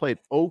Taylor played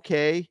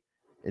okay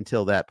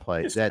until that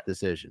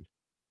decision.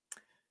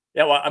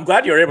 Yeah, well, I'm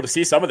glad you were able to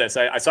see some of this.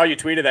 I saw you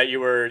tweeted that you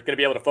were going to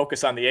be able to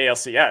focus on the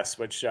ALCS,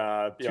 which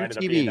ended up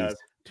being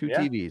two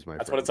TVs, my friend.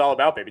 That's what it's all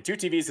about, baby. 2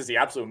 TVs is the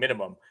absolute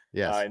minimum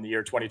in the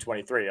year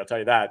 2023. I'll tell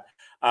you that.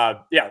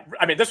 I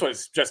mean, this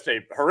was just a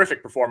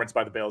horrific performance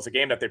by the Bills, a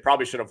game that they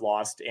probably should have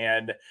lost.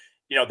 And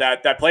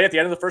that play at the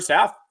end of the first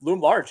half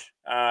loomed large.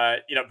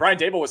 Brian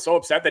Daboll was so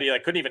upset that he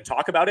couldn't even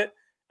talk about it.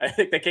 I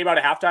think they came out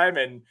at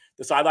halftime and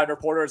the sideline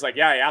reporter was like,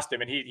 yeah, I asked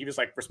him. And he was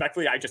like,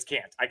 respectfully, I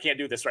can't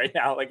do this right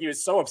now. He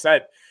was so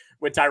upset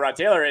with Tyrod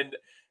Taylor. And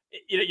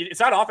it's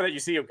not often that you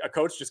see a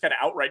coach just kind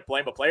of outright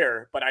blame a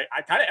player, but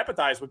I kind of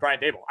empathize with Brian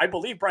Daboll. I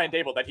believe Brian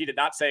Daboll that he did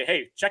not say,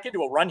 hey, check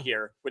into a run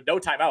here with no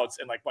timeouts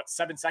and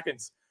 7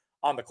 seconds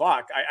on the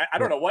clock. I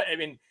don't know what,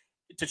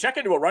 to check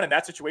into a run in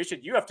that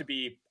situation, you have to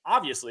be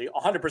obviously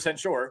 100%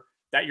 sure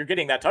that you're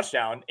getting that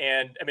touchdown.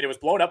 And it was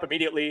blown up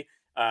immediately.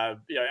 I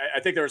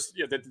think there was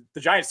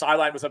the Giants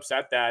sideline was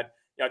upset that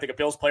I think a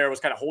Bills player was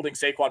kind of holding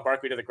Saquon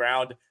Barkley to the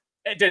ground.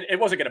 It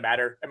wasn't going to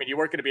matter. You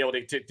weren't going to be able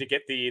to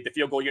get the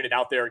field goal unit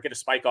out there, get a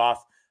spike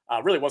off.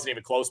 Really wasn't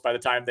even close by the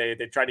time they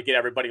tried to get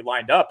everybody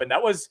lined up, and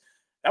that was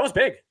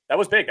big. That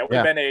would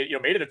have been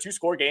made it a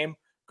 2-score game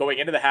going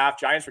into the half.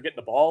 Giants were getting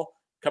the ball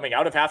coming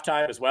out of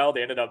halftime as well.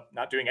 They ended up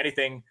not doing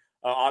anything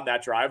on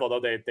that drive,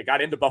 although they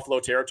got into Buffalo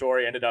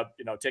territory, ended up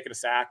taking a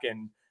sack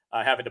and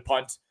having to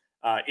punt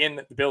in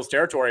the Bills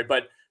territory.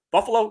 But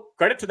Buffalo,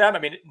 credit to them.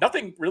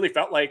 Nothing really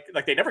felt like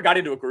they never got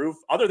into a groove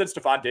other than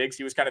Stephon Diggs.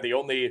 He was kind of the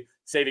only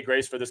saving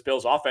grace for this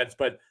Bills offense,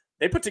 but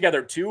they put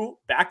together 2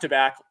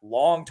 back-to-back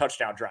long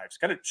touchdown drives,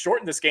 kind of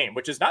shortened this game,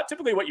 which is not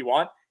typically what you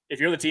want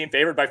if you're the team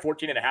favored by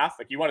 14.5.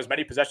 You want as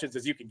many possessions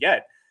as you can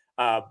get.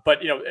 But,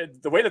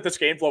 the way that this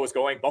game flow was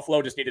going,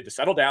 Buffalo just needed to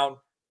settle down,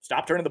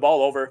 stop turning the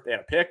ball over. They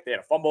had a pick. They had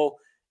a fumble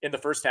in the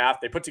first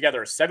half. They put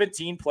together a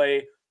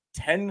 17-play,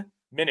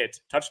 10-minute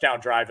touchdown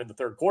drive in the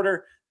third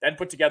quarter, then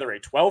put together a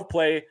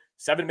 12-play,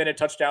 7-minute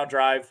touchdown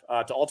drive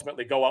to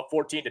ultimately go up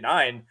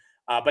 14-9.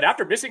 But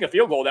after missing a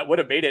field goal that would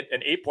have made it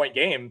an 8-point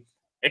game,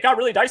 it got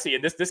really dicey.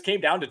 And this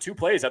came down to 2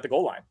 plays at the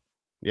goal line.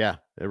 Yeah,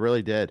 it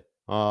really did.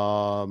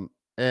 And,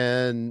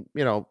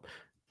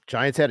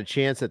 Giants had a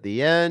chance at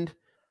the end.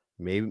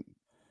 Maybe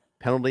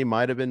penalty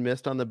might have been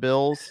missed on the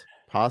Bills,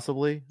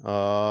 possibly.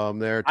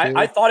 There too.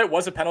 I thought it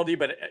was a penalty,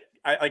 but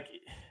I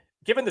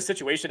given the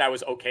situation, I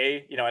was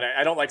okay. And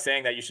I don't like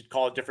saying that you should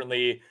call it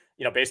differently,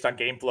 based on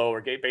game flow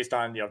or based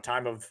on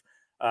time of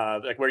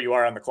where you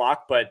are on the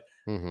clock. But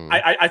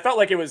I felt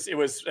like it was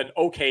an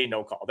okay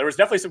no call. There was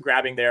definitely some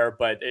grabbing there,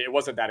 but it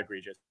wasn't that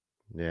egregious.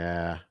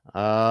 Yeah.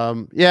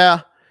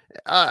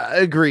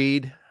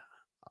 Agreed.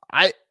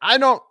 I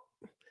don't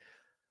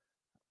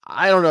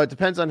know. It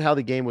depends on how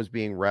the game was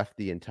being reffed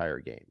the entire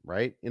game,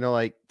 right?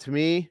 To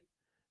me,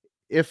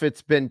 if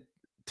it's been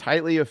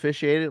tightly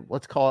officiated,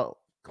 let's call it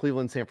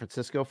Cleveland, San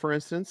Francisco, for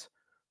instance,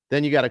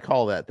 then you got to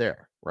call that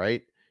there,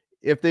 right?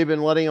 If they've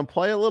been letting them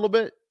play a little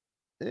bit,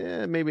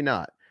 maybe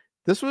not.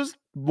 This was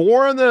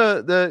more on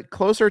the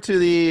closer to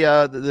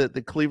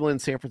the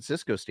Cleveland, San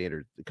Francisco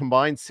standard. The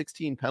combined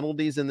 16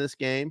 penalties in this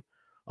game.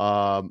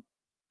 Some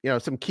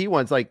key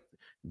ones like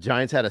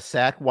Giants had a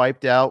sack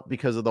wiped out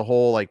because of the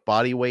whole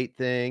body weight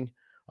thing.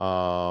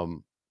 I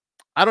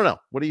don't know.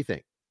 What do you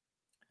think?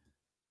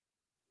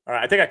 All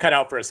right, I think I cut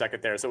out for a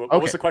second there. So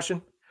what was the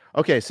question?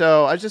 Okay,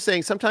 so I was just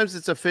saying sometimes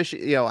it's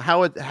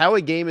how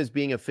a game is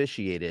being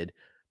officiated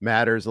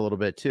matters a little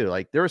bit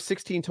too. There were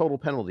 16 total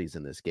penalties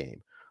in this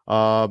game.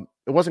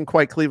 It wasn't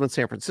quite Cleveland,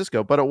 San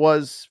Francisco, but it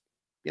was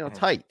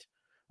tight.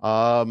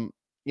 But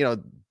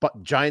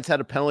Giants had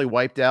a penalty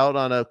wiped out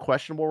on a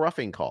questionable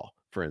roughing call,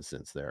 for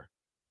instance, there.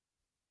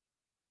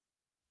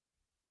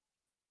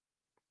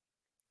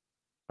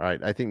 All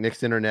right, I think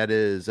Nick's internet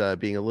is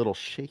being a little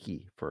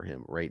shaky for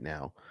him right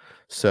now.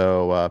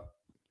 So,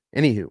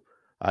 anywho,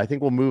 I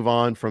think we'll move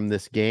on from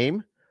this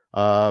game.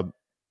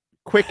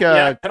 Quick.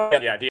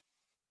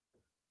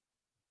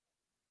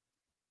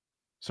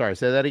 Sorry,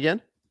 say that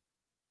again.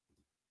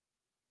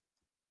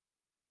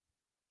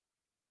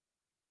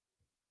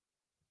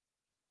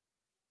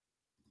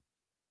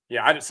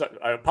 Yeah,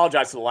 I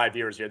apologize to the live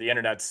viewers here. The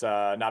internet's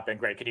not been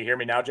great. Can you hear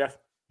me now, Jeff?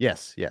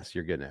 Yes,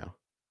 you're good now.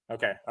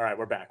 Okay. All right.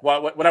 We're back.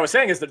 Well, what I was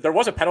saying is that there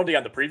was a penalty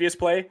on the previous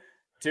play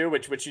too,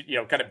 which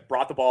kind of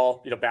brought the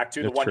ball, back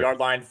to the 1 yard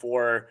line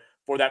for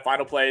that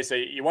final play. So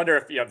you wonder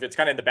if it's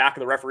kind of in the back of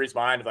the referee's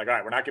mind of all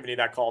right, we're not giving you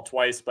that call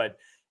twice, but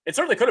it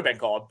certainly could have been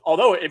called.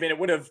 Although, it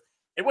wouldn't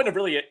have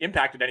really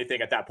impacted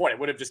anything at that point. It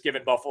would have just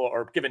given Buffalo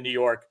or given New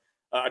York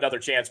another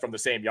chance from the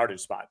same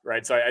yardage spot.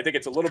 Right. So I think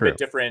it's a little bit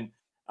different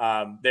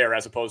there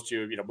as opposed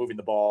to, moving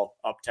the ball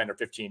up 10 or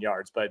 15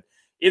 yards. But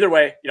either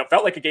way,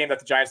 felt like a game that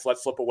the Giants let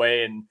slip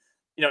away. And,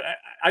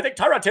 I think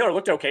Tyrod Taylor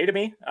looked okay to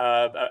me.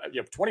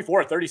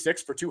 24 or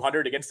 36 for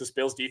 200 against this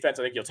Bills defense.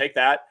 I think you'll take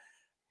that.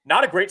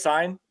 Not a great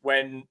sign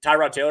when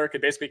Tyrod Taylor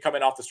could basically come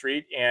in off the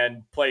street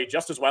and play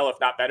just as well, if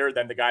not better,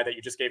 than the guy that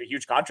you just gave a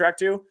huge contract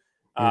to.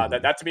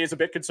 That to me is a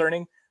bit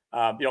concerning.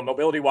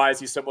 Mobility wise,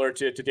 he's similar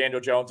to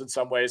Daniel Jones in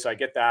some ways. So I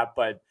get that.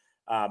 But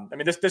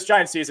this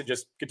Giants season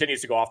just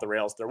continues to go off the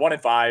rails. They're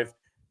 1-5.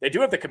 They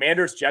do have the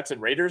Commanders, Jets,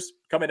 and Raiders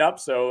coming up.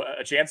 So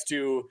a chance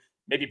to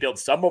maybe build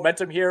some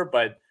momentum here.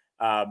 But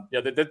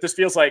this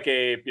feels like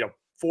a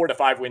 4 to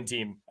 5 win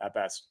team at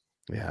best.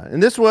 Yeah,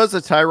 and this was a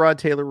Tyrod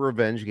Taylor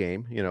revenge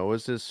game. It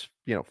was this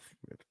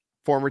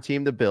former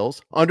team, the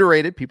Bills,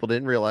 underrated. People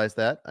didn't realize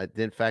that. I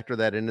didn't factor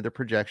that into their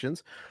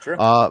projections. Sure.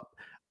 I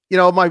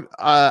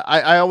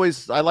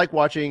like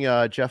watching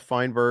Jeff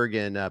Feinberg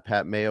and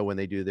Pat Mayo when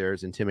they do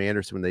theirs, and Tim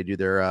Anderson when they do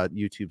their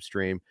YouTube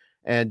stream.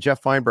 And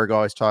Jeff Feinberg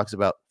always talks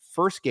about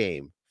first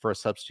game for a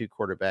substitute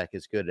quarterback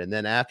is good, and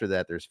then after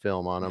that, there's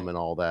film on them and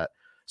all that.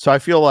 So I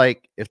feel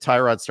like if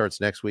Tyrod starts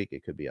next week,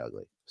 it could be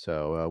ugly.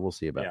 So we'll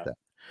see about that.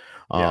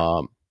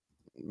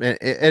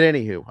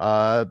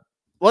 Anywho,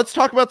 let's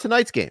talk about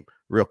tonight's game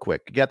real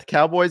quick. You got the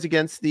Cowboys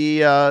against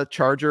the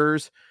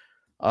Chargers.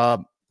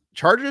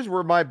 Chargers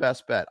were my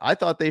best bet. I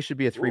thought they should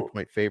be a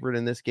 3-point favorite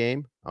in this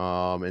game.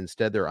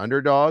 Instead, they're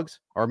underdogs,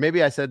 or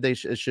maybe I said it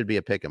should be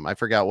a pick 'em. I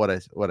forgot what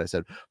I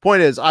said.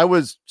 Point is, I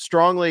was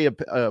strongly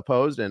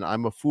opposed, and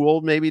I'm a fool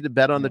maybe to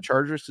bet on the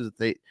Chargers because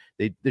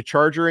the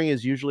chargering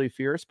is usually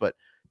fierce, but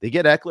they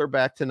get Eckler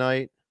back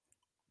tonight.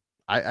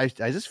 I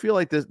just feel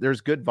like there's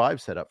good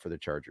vibes set up for the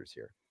Chargers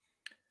here.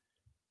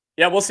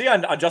 Yeah, we'll see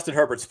on Justin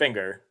Herbert's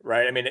finger,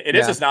 right? It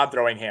is his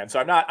non-throwing hand, so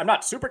I'm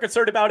not super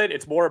concerned about it.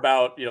 It's more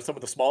about some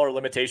of the smaller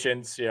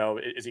limitations.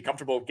 Is he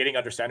comfortable getting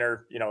under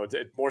center?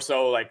 It's more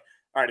so like,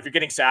 all right, if you're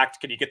getting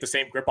sacked, can you get the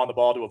same grip on the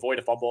ball to avoid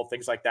a fumble,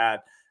 things like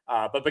that.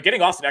 But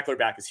getting Austin Eckler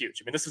back is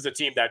huge. This is a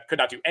team that could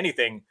not do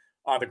anything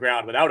on the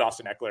ground without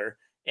Austin Eckler,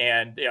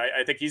 and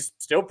I think he's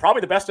still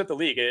probably the best in the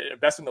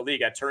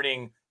league at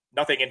turning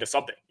nothing into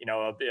something,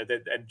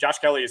 and Josh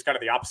Kelly is kind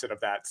of the opposite of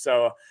that.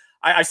 So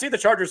I see the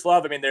Chargers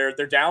love. I mean, they're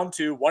down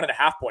to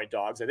 1.5 point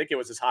dogs. I think it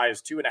was as high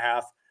as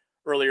 2.5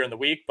 earlier in the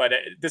week, but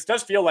this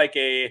does feel like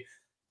a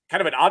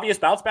kind of an obvious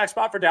bounce back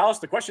spot for Dallas.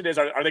 The question is,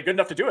 are they good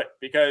enough to do it?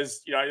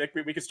 Because, I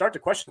think we could start to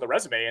question the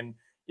resume, and,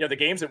 the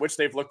games in which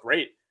they've looked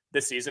great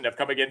this season have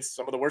come against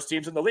some of the worst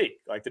teams in the league,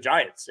 like the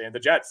Giants and the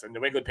Jets and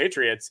New England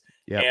Patriots.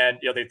 Yep. And,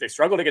 they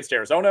struggled against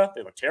Arizona.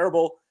 They look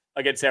terrible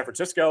against San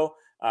Francisco.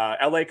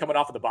 LA coming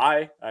off of the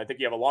bye. I think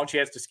you have a long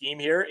chance to scheme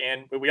here.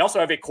 And we also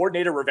have a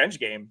coordinator revenge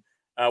game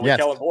with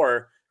Kellen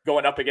Moore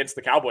going up against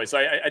the Cowboys. So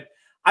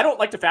I don't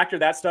like to factor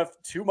that stuff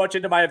too much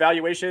into my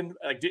evaluation.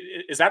 Like,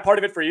 is that part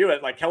of it for you?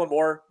 Like Kellen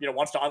Moore,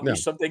 wants to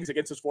unleash some things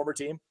against his former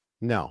team?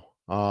 No.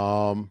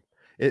 I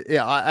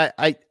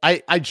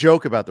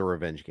joke about the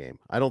revenge game.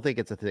 I don't think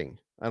it's a thing.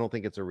 I don't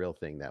think it's a real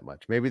thing that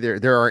much. Maybe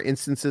there are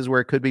instances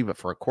where it could be, but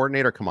for a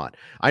coordinator, come on.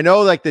 I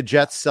know like the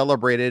Jets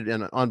celebrated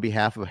on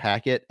behalf of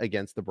Hackett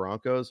against the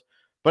Broncos,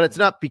 but it's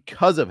not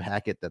because of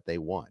Hackett that they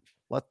won.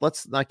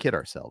 Let's not kid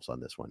ourselves on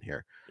this one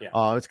here.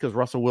 Yeah. It's because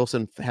Russell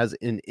Wilson has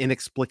an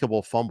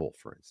inexplicable fumble,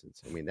 for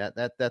instance. I mean,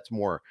 that's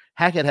more.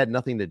 Hackett had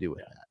nothing to do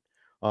with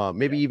that.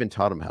 Maybe even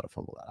taught him how to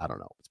fumble that. I don't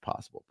know. It's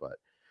possible,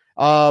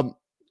 but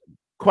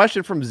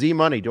question from Z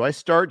Money: do I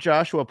start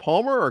Joshua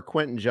Palmer or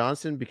Quentin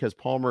Johnston because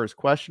Palmer is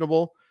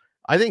questionable?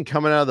 I think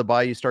coming out of the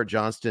bye, you start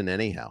Johnston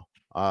anyhow.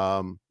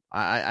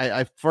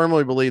 I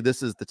firmly believe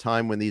this is the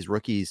time when these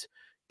rookies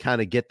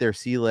kind of get their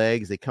sea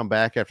legs. They come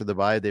back after the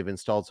bye. They've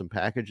installed some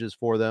packages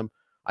for them.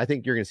 I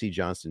think you're going to see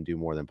Johnston do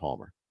more than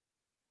Palmer.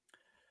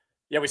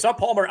 Yeah, we saw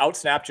Palmer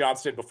outsnap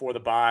Johnston before the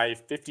bye,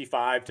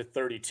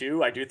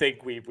 55-32. I do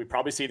think we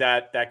probably see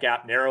that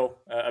gap narrow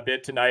a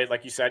bit tonight.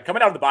 Like you said,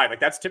 coming out of the bye, like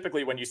that's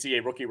typically when you see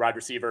a rookie wide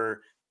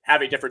receiver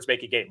have a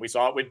difference-making game. We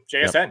saw it with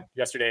JSN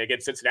yesterday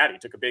against Cincinnati.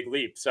 Took a big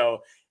leap. So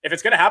if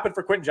it's going to happen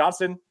for Quentin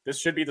Johnston, this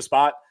should be the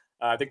spot.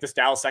 I think this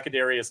Dallas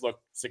secondary has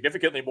looked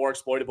significantly more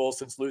exploitable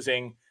since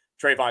losing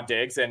Trayvon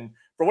Diggs. And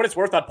for what it's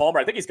worth on Palmer,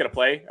 I think he's going to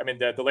play. I mean,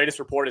 the latest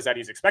report is that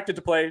he's expected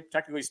to play.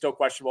 Technically still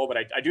questionable, but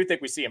I do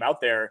think we see him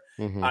out there.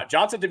 Mm-hmm.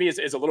 Johnson to me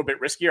is a little bit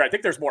riskier. I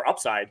think there's more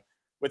upside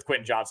with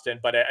Quentin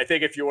Johnston, but I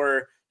think if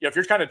you're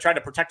kind of trying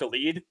to protect a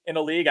lead in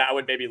a league, I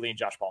would maybe lean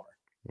Josh Palmer.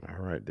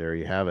 All right, there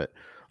you have it.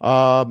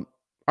 All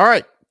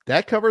right.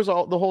 That covers the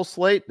whole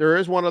slate. There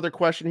is one other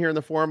question here in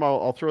the forum.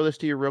 I'll throw this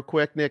to you real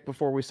quick, Nick,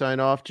 before we sign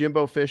off.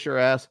 Jimbo Fisher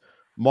asks,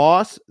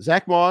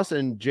 Zach Moss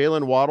and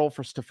Jalen Waddle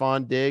for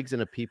Stephon Diggs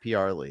in a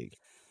PPR league.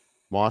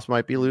 Moss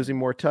might be losing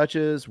more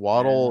touches.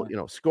 Waddle,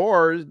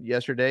 scores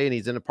yesterday, and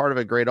he's in a part of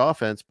a great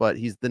offense, but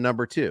he's the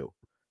number 2.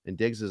 And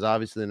Diggs is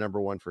obviously the number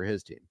 1 for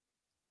his team.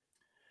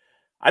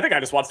 I think I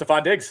just want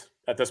Stephon Diggs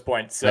at this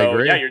point. So,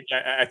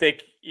 I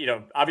think,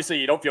 obviously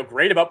you don't feel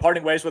great about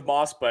parting ways with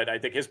Moss, but I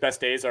think his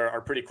best days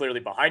are pretty clearly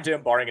behind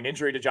him, barring an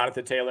injury to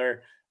Jonathan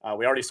Taylor.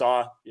 We already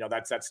saw,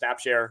 that snap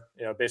share,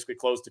 basically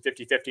closed to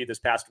 50-50 this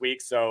past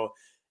week. So,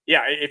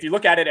 if you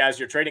look at it as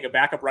you're trading a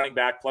backup running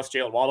back plus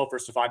Jalen Waddle for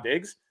Stephon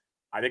Diggs,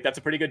 I think that's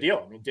a pretty good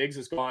deal. I mean, Diggs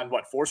has gone,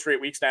 4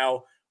 straight weeks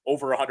now,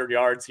 over 100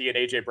 yards. He and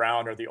A.J.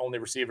 Brown are the only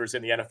receivers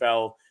in the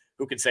NFL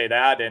who can say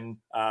that. And,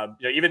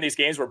 even these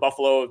games where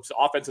Buffalo's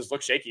offenses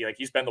look shaky, like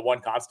he's been the one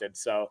constant.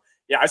 So,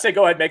 I say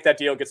go ahead, make that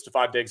deal, get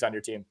Stephon Diggs on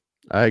your team.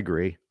 I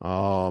agree.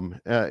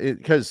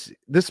 Because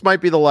this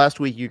might be the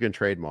last week you can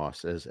trade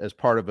Moss as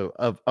part of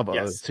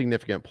a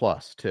significant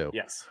plus too.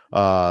 Yes.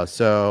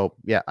 So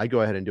I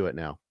go ahead and do it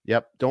now.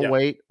 Yep. Don't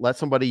wait. Let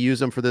somebody use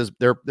them for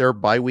their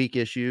bye week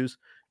issues,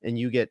 and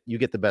you get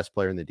the best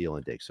player in the deal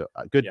in Diggs. So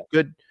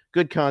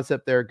good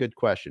concept there. Good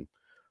question.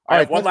 All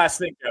right. One last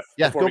thing,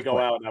 Jeff, before we go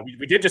out.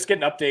 We did just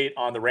get an update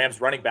on the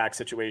Rams running back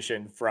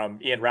situation from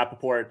Ian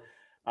Rappaport.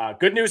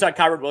 Good news on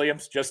Kyren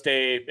Williams, just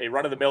a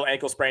run-of-the-mill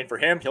ankle sprain for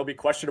him. He'll be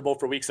questionable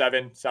for week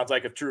 7. Sounds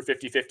like a true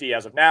 50-50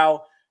 as of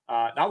now.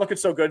 Not looking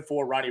so good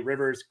for Ronnie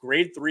Rivers.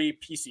 Grade 3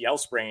 PCL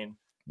sprain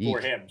for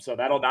him. So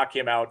that'll knock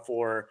him out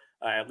for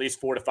at least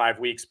 4 to 5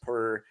 weeks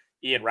per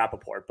Ian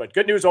Rappaport. But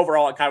good news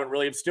overall on Kyren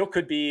Williams. Still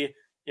could be,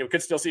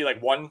 could still see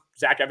like one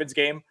Zach Evans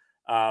game.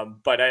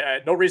 But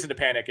no reason to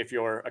panic if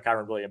you're a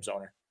Kyren Williams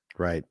owner.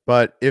 Right.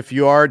 But if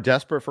you are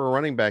desperate for a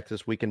running back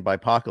this weekend by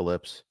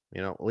apocalypse,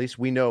 at least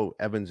we know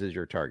Evans is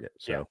your target.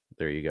 So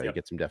there you go. Yep. You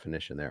get some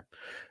definition there.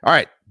 All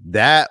right.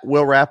 That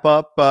will wrap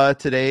up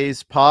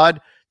today's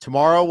pod.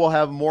 Tomorrow we'll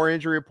have more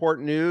injury report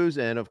news,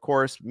 and of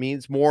course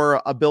means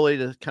more ability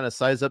to kind of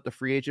size up the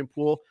free agent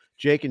pool.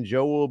 Jake and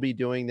Joe will be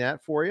doing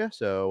that for you.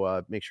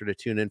 So make sure to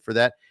tune in for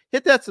that.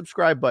 Hit that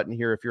subscribe button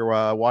here if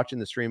you're watching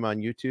the stream on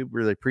YouTube.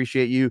 Really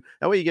appreciate you.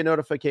 That way you get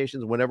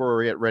notifications whenever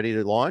we get ready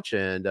to launch,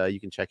 and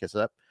you can check us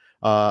up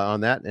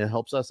on that, and it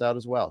helps us out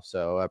as well.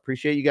 So I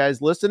appreciate you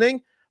guys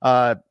listening.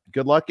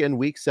 Good luck in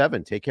week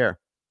 7. Take care.